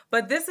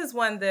 But this is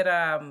one that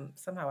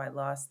somehow I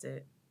lost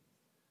it.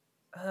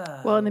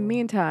 Well, in the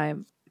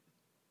meantime,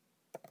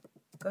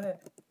 go ahead.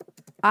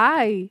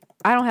 I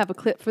don't have a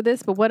clip for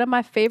this, but one of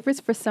my favorites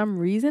for some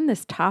reason,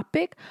 this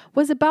topic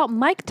was about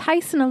Mike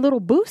Tyson and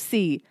Little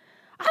Boosie.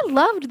 I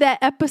loved that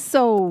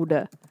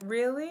episode.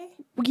 Really?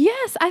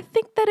 Yes, I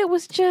think that it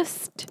was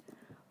just.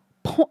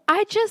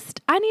 I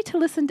need to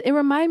listen. It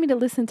reminded me to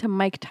listen to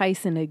Mike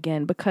Tyson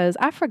again because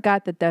I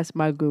forgot that that's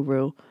my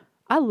guru.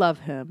 I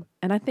love him,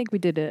 and I think we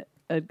did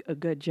a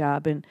good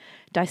job in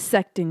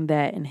dissecting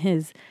that and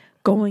his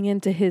going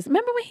into his.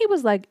 Remember when he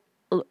was like,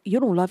 "You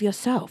don't love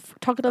yourself,"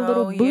 talking to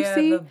Little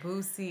Boosie. Yeah, the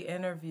Boosie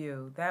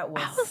interview. That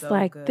was. I was so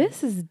like, good.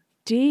 This is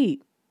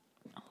deep.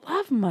 I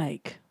love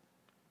Mike.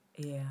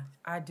 Yeah,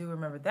 I do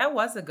remember. That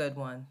was a good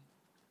one.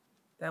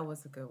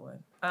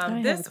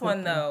 This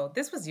one though,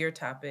 this was your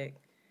topic.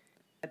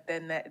 But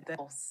then that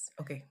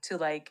okay to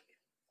like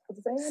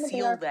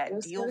seal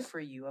that deal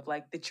for you of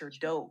like that you're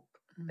dope.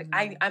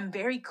 Like I'm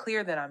very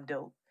clear that I'm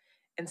dope,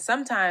 And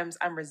sometimes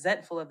I'm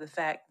resentful of the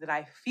fact that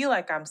I feel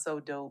like I'm so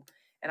dope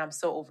and I'm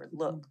so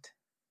overlooked.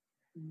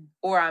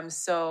 Or I'm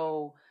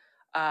so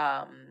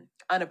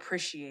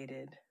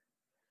unappreciated.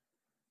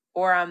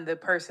 Or I'm the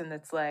person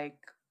that's like,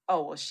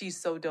 oh, well, she's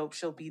so dope,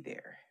 she'll be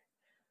there.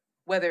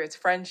 Whether it's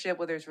friendship,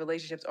 whether it's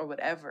relationships or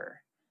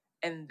whatever.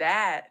 And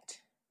that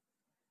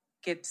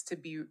it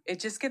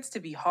just gets to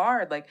be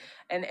hard. Like,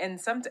 and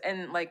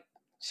like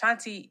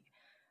Shanti,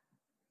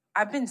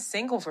 I've been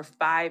single for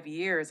 5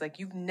 years. Like,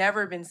 you've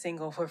never been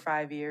single for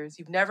 5 years.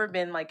 You've never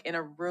been like in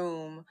a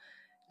room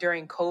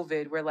during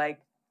COVID where like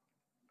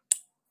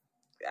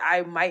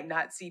I might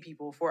not see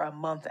people for a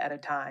month at a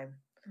time.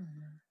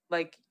 Mm-hmm.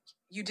 Like,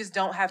 you just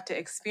don't have to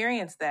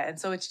experience that. And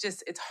so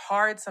it's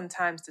hard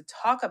sometimes to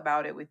talk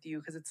about it with you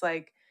because it's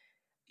like,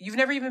 you've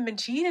never even been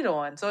cheated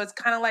on. So it's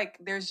kind of like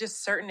there's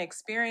just certain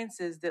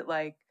experiences that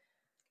like,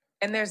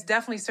 and there's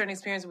definitely certain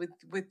experiences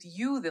with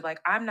you that like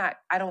I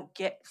don't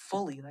get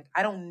fully. Like,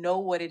 I don't know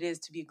what it is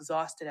to be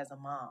exhausted as a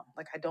mom.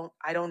 Like, I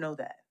don't know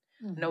that.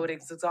 Mm-hmm. I know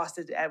it's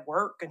exhausted at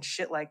work and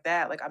shit like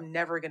that. Like, I'm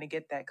never going to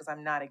get that because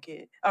I'm not a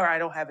kid or I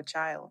don't have a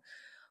child.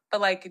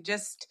 But like,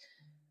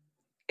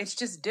 it's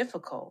just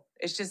difficult.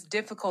 It's just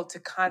difficult to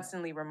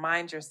constantly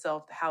remind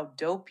yourself how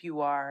dope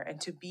you are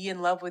and to be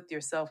in love with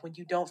yourself when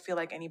you don't feel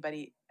like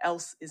anybody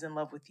else is in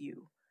love with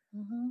you.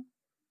 Mm-hmm.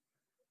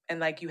 And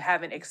like, you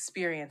haven't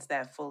experienced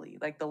that fully.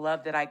 Like, the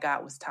love that I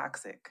got was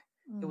toxic.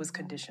 Mm-hmm. It was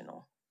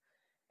conditional.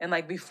 And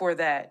like, before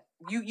that,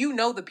 you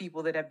know the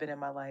people that have been in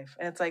my life.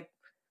 And it's like,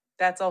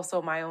 that's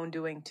also my own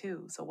doing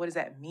too. So what does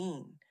that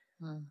mean?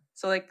 Mm.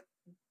 So like,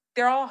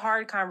 they're all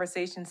hard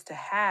conversations to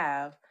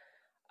have.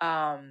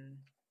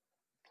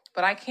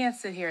 But I can't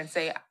sit here and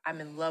say I'm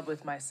in love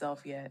with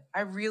myself yet.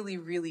 I really,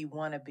 really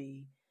want to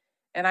be.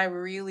 And I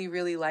really,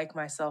 really like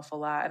myself a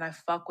lot. And I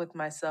fuck with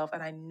myself.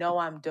 And I know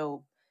I'm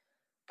dope.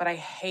 But I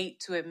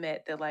hate to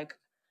admit that, like,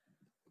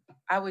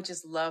 I would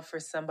just love for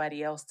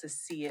somebody else to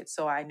see it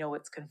so I know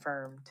it's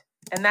confirmed.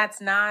 And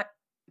that's not.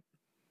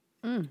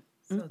 So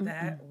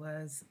that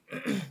was.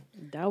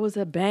 That was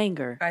a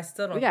banger. I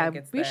still don't think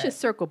it's we should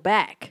circle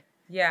back.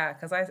 Yeah,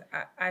 because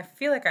I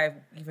feel like I've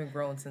even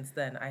grown since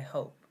then. I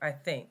hope. I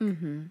think.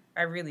 Mm-hmm.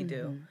 I really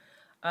do.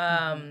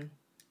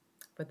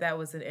 But that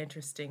was an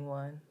interesting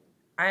one.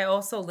 I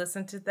also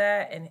listened to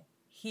that and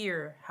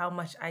hear how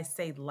much I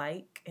say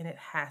like, and it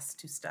has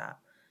to stop.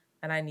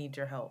 And I need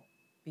your help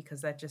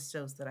because that just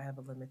shows that I have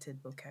a limited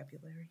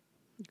vocabulary.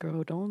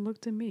 Girl, don't look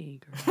to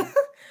me, girl.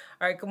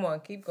 All right, come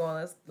on, keep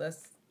going.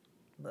 Let's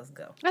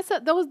go.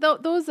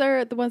 Those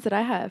are the ones that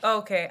I have.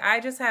 Okay, I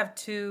just have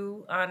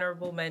 2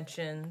 honorable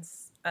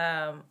mentions.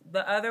 The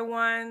other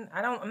one,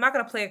 I'm not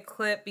gonna play a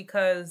clip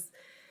because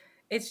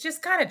it's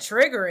just kind of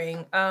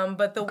triggering.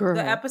 But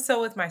the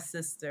episode with my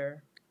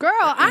sister. Girl,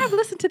 I've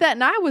listened to that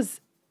and I was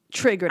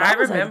triggered. I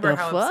remember like,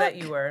 how upset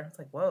you were. It's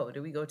like, whoa,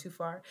 did we go too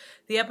far?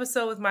 The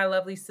episode with my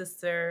lovely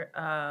sister,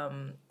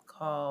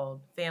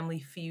 called Family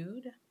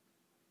Feud.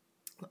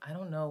 I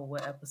don't know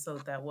what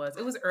episode that was.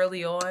 It was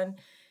early on,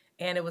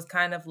 and it was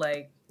kind of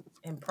like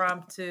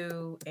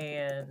impromptu,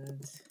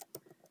 and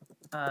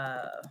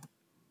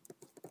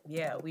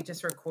yeah, we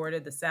just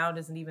recorded. The sound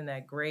isn't even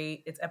that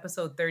great. It's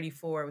episode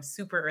 34. It was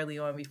super early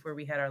on before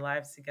we had our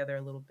lives together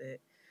a little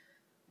bit.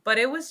 But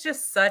it was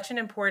just such an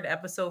important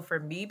episode for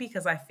me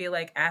because I feel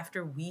like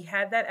after we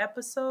had that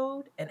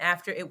episode and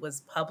after it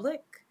was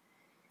public,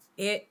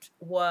 it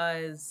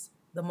was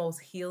the most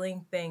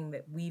healing thing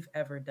that we've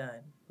ever done.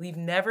 We've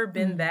never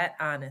been that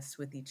honest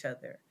with each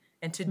other.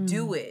 And to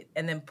do it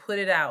and then put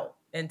it out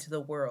into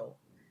the world.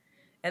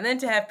 And then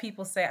to have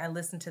people say, I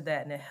listened to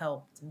that and it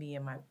helped me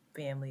and my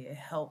family. It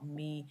helped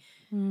me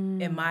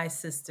and my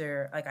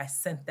sister. Like, I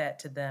sent that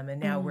to them and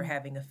now we're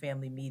having a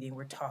family meeting.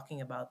 We're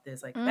talking about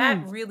this. Like,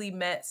 that really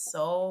meant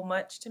so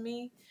much to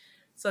me.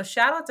 So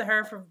shout out to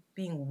her for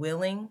being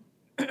willing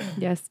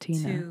yes,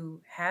 Tina,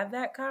 to have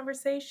that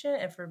conversation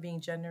and for being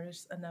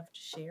generous enough to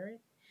share it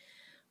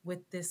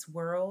with this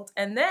world.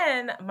 And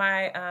then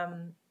my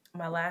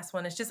last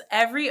one is just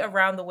every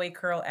Around the Way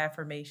curl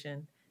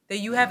affirmation that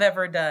you have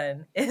ever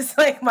done is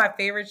like my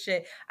favorite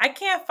shit. I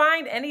can't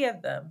find any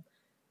of them.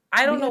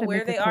 I don't know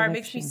where they are. It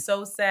makes me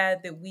so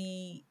sad that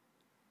we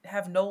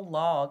have no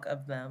log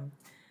of them.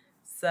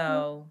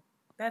 So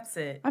that's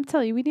it. I'm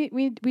telling you,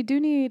 we do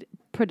need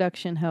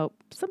production help.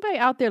 Somebody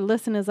out there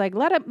listening is like,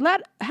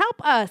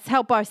 help us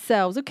help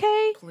ourselves,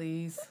 okay?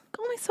 Please.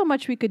 Only so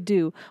much we could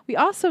do. We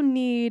also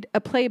need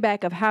a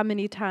playback of how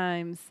many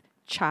times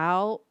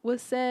child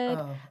was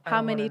said,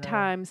 how many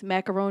times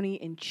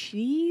macaroni and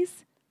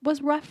cheese was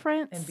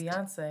referenced.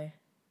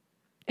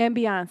 And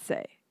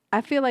Beyonce. I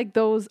feel like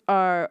those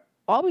are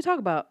all we talk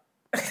about.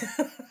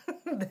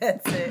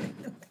 That's it.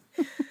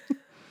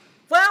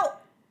 Well,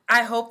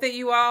 I hope that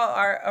you all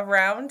are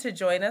around to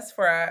join us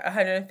for our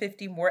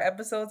 150 more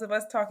episodes of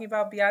us talking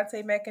about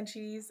Beyonce, mac and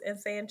cheese, and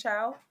saying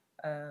ciao.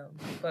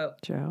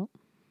 Ciao.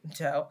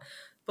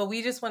 But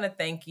we just want to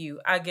thank you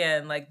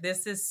again. Like,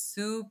 this is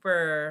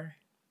super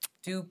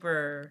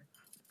duper.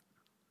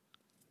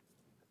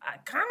 I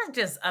kind of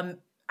just I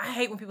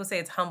hate when people say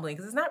it's humbling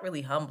because it's not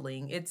really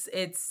humbling. It's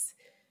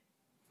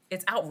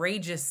it's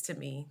outrageous to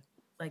me,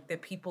 like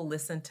that people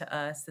listen to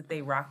us, that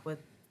they rock with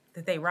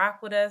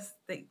us,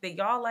 that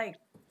y'all like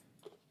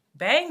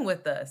bang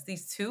with us.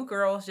 These two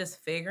girls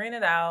just figuring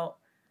it out,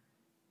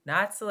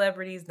 not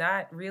celebrities,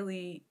 not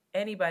really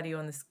anybody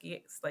on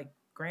the like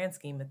grand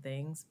scheme of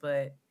things,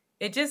 but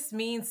it just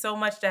means so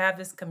much to have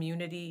this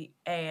community.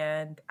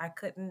 And I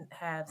couldn't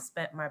have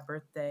spent my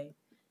birthday.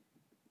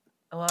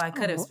 Well, I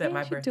could have spent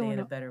my birthday in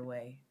a better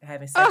way,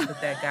 having sex with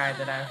that guy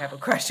that I have a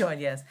crush on.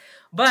 Yes,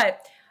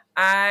 but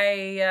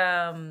I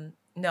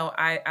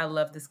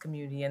love this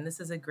community, and this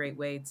is a great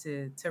way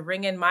to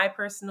ring in my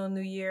personal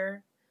New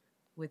Year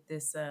with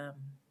this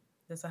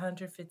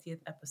 150th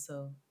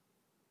episode.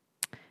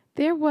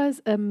 There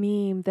was a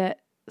meme that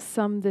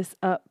summed this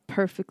up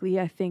perfectly,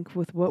 I think,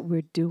 with what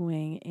we're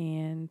doing,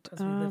 and because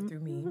we live through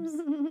memes.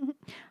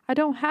 I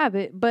don't have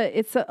it, but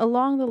it's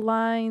along the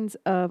lines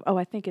of,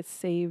 I think it's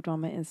saved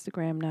on my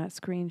Instagram, not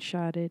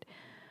screenshotted,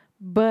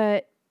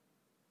 but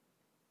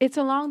it's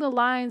along the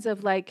lines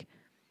of like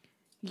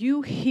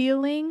you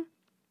healing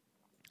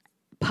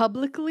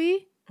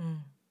publicly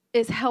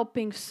is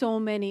helping so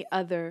many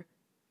other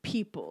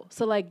people.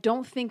 So like,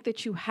 don't think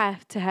that you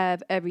have to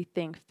have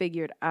everything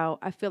figured out.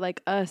 I feel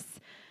like us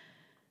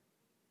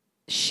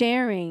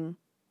sharing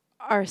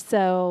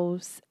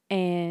ourselves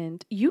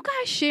and you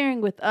guys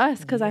sharing with us,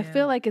 because I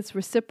feel like it's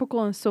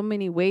reciprocal in so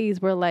many ways.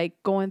 We're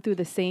like going through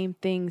the same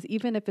things,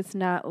 even if it's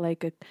not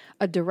like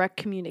a direct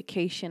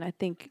communication. I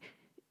think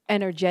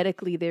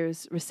energetically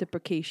there's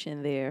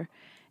reciprocation there,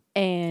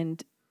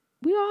 and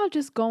we all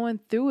just going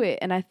through it.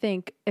 And I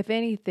think, if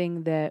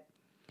anything, that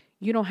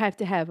you don't have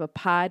to have a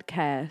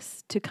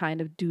podcast to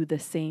kind of do the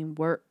same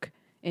work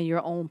in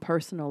your own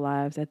personal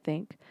lives. I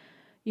think,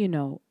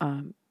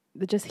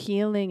 just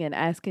healing and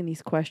asking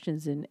these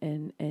questions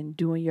and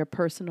doing your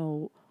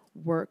personal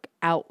work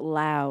out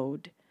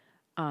loud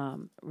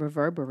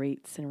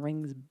reverberates and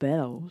rings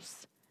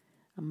bells.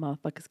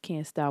 Motherfuckers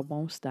can't stop,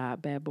 won't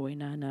stop. Bad boy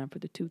 99 for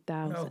the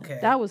 2000. Okay.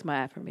 That was my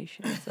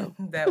affirmation. So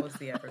that was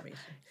the affirmation.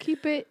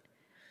 Keep it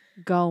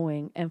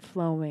going and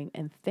flowing,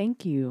 and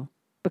thank you,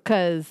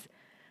 because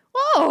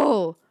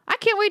I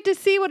can't wait to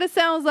see what it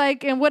sounds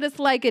like and what it's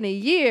like in a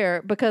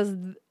year,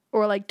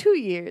 or like 2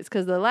 years,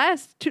 because the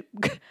last two,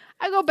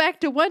 I go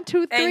back to 1,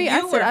 2, 3.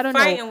 And you were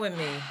fighting with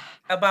me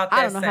about that.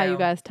 I don't know how you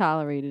guys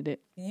tolerated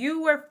it.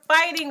 You were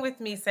fighting with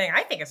me, saying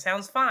I think it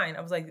sounds fine.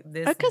 I was like,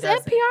 this because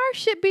NPR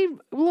should be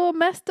a little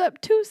messed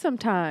up too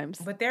sometimes.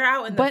 But they're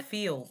out in the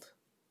field.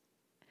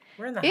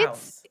 We're in the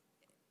house.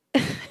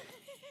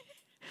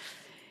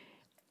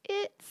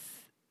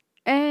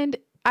 And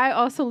I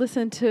also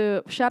listened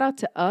to, shout out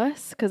to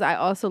us, because I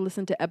also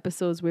listened to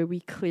episodes where we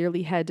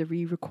clearly had to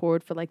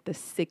re-record for like the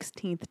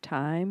 16th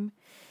time.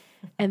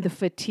 And the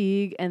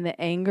fatigue and the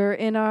anger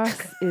in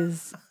us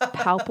is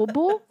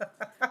palpable.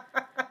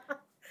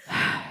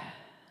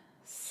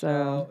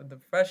 So the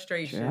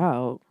frustration.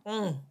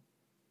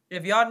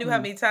 If y'all knew how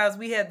many times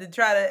we had to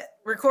try to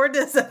record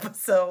this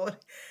episode,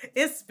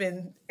 it's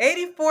been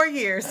 84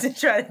 years to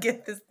try to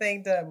get this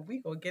thing done. But we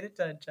gonna get it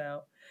done,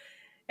 child.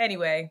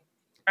 Anyway,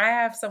 I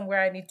have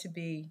somewhere I need to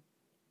be.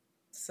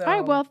 So, all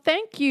right, well,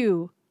 thank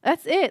you.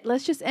 That's it.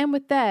 Let's just end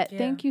with that. Yeah.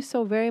 Thank you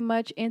so very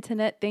much,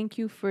 Internet. Thank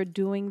you for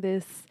doing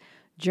this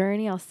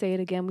journey. I'll say it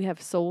again. We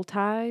have soul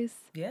ties.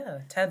 Yeah,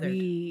 tethered.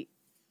 We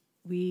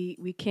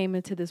came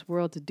into this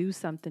world to do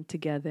something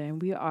together,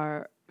 and we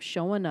are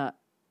showing up.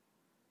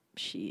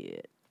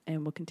 Shit.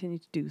 And we'll continue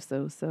to do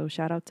so. So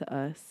shout out to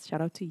us.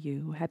 Shout out to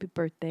you. Happy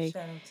birthday.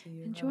 Shout out to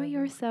you. Enjoy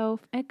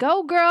yourself. And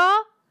go,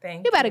 girl. Thank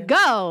you. You better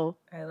go.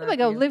 I love you better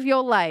go live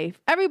your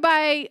life.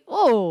 Everybody.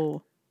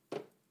 Oh.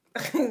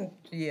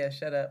 Yeah,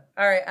 shut up.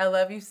 All right. I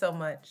love you so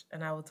much.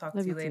 And I will talk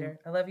to you later.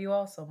 Too. I love you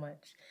all so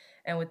much.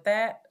 And with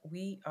that,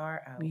 we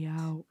are out. We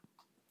out.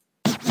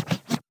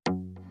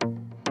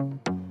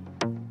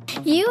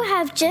 You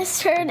have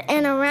just heard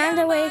an Around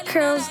the Way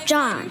Curls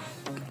John.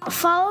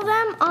 Follow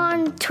them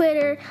on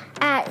Twitter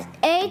at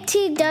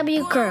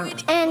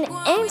ATWC and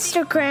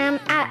Instagram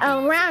at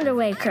Around the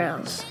Way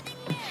Curls.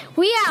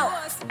 We out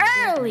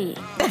early.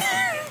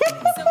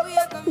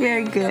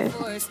 Very good.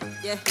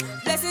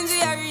 Blessings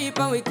we are reap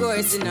and we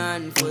coursing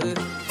on full.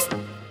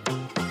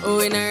 Oh,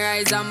 we no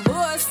rise and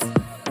boast.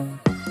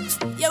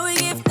 Yeah, we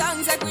give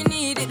thanks like we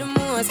need it the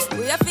most.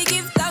 We have to give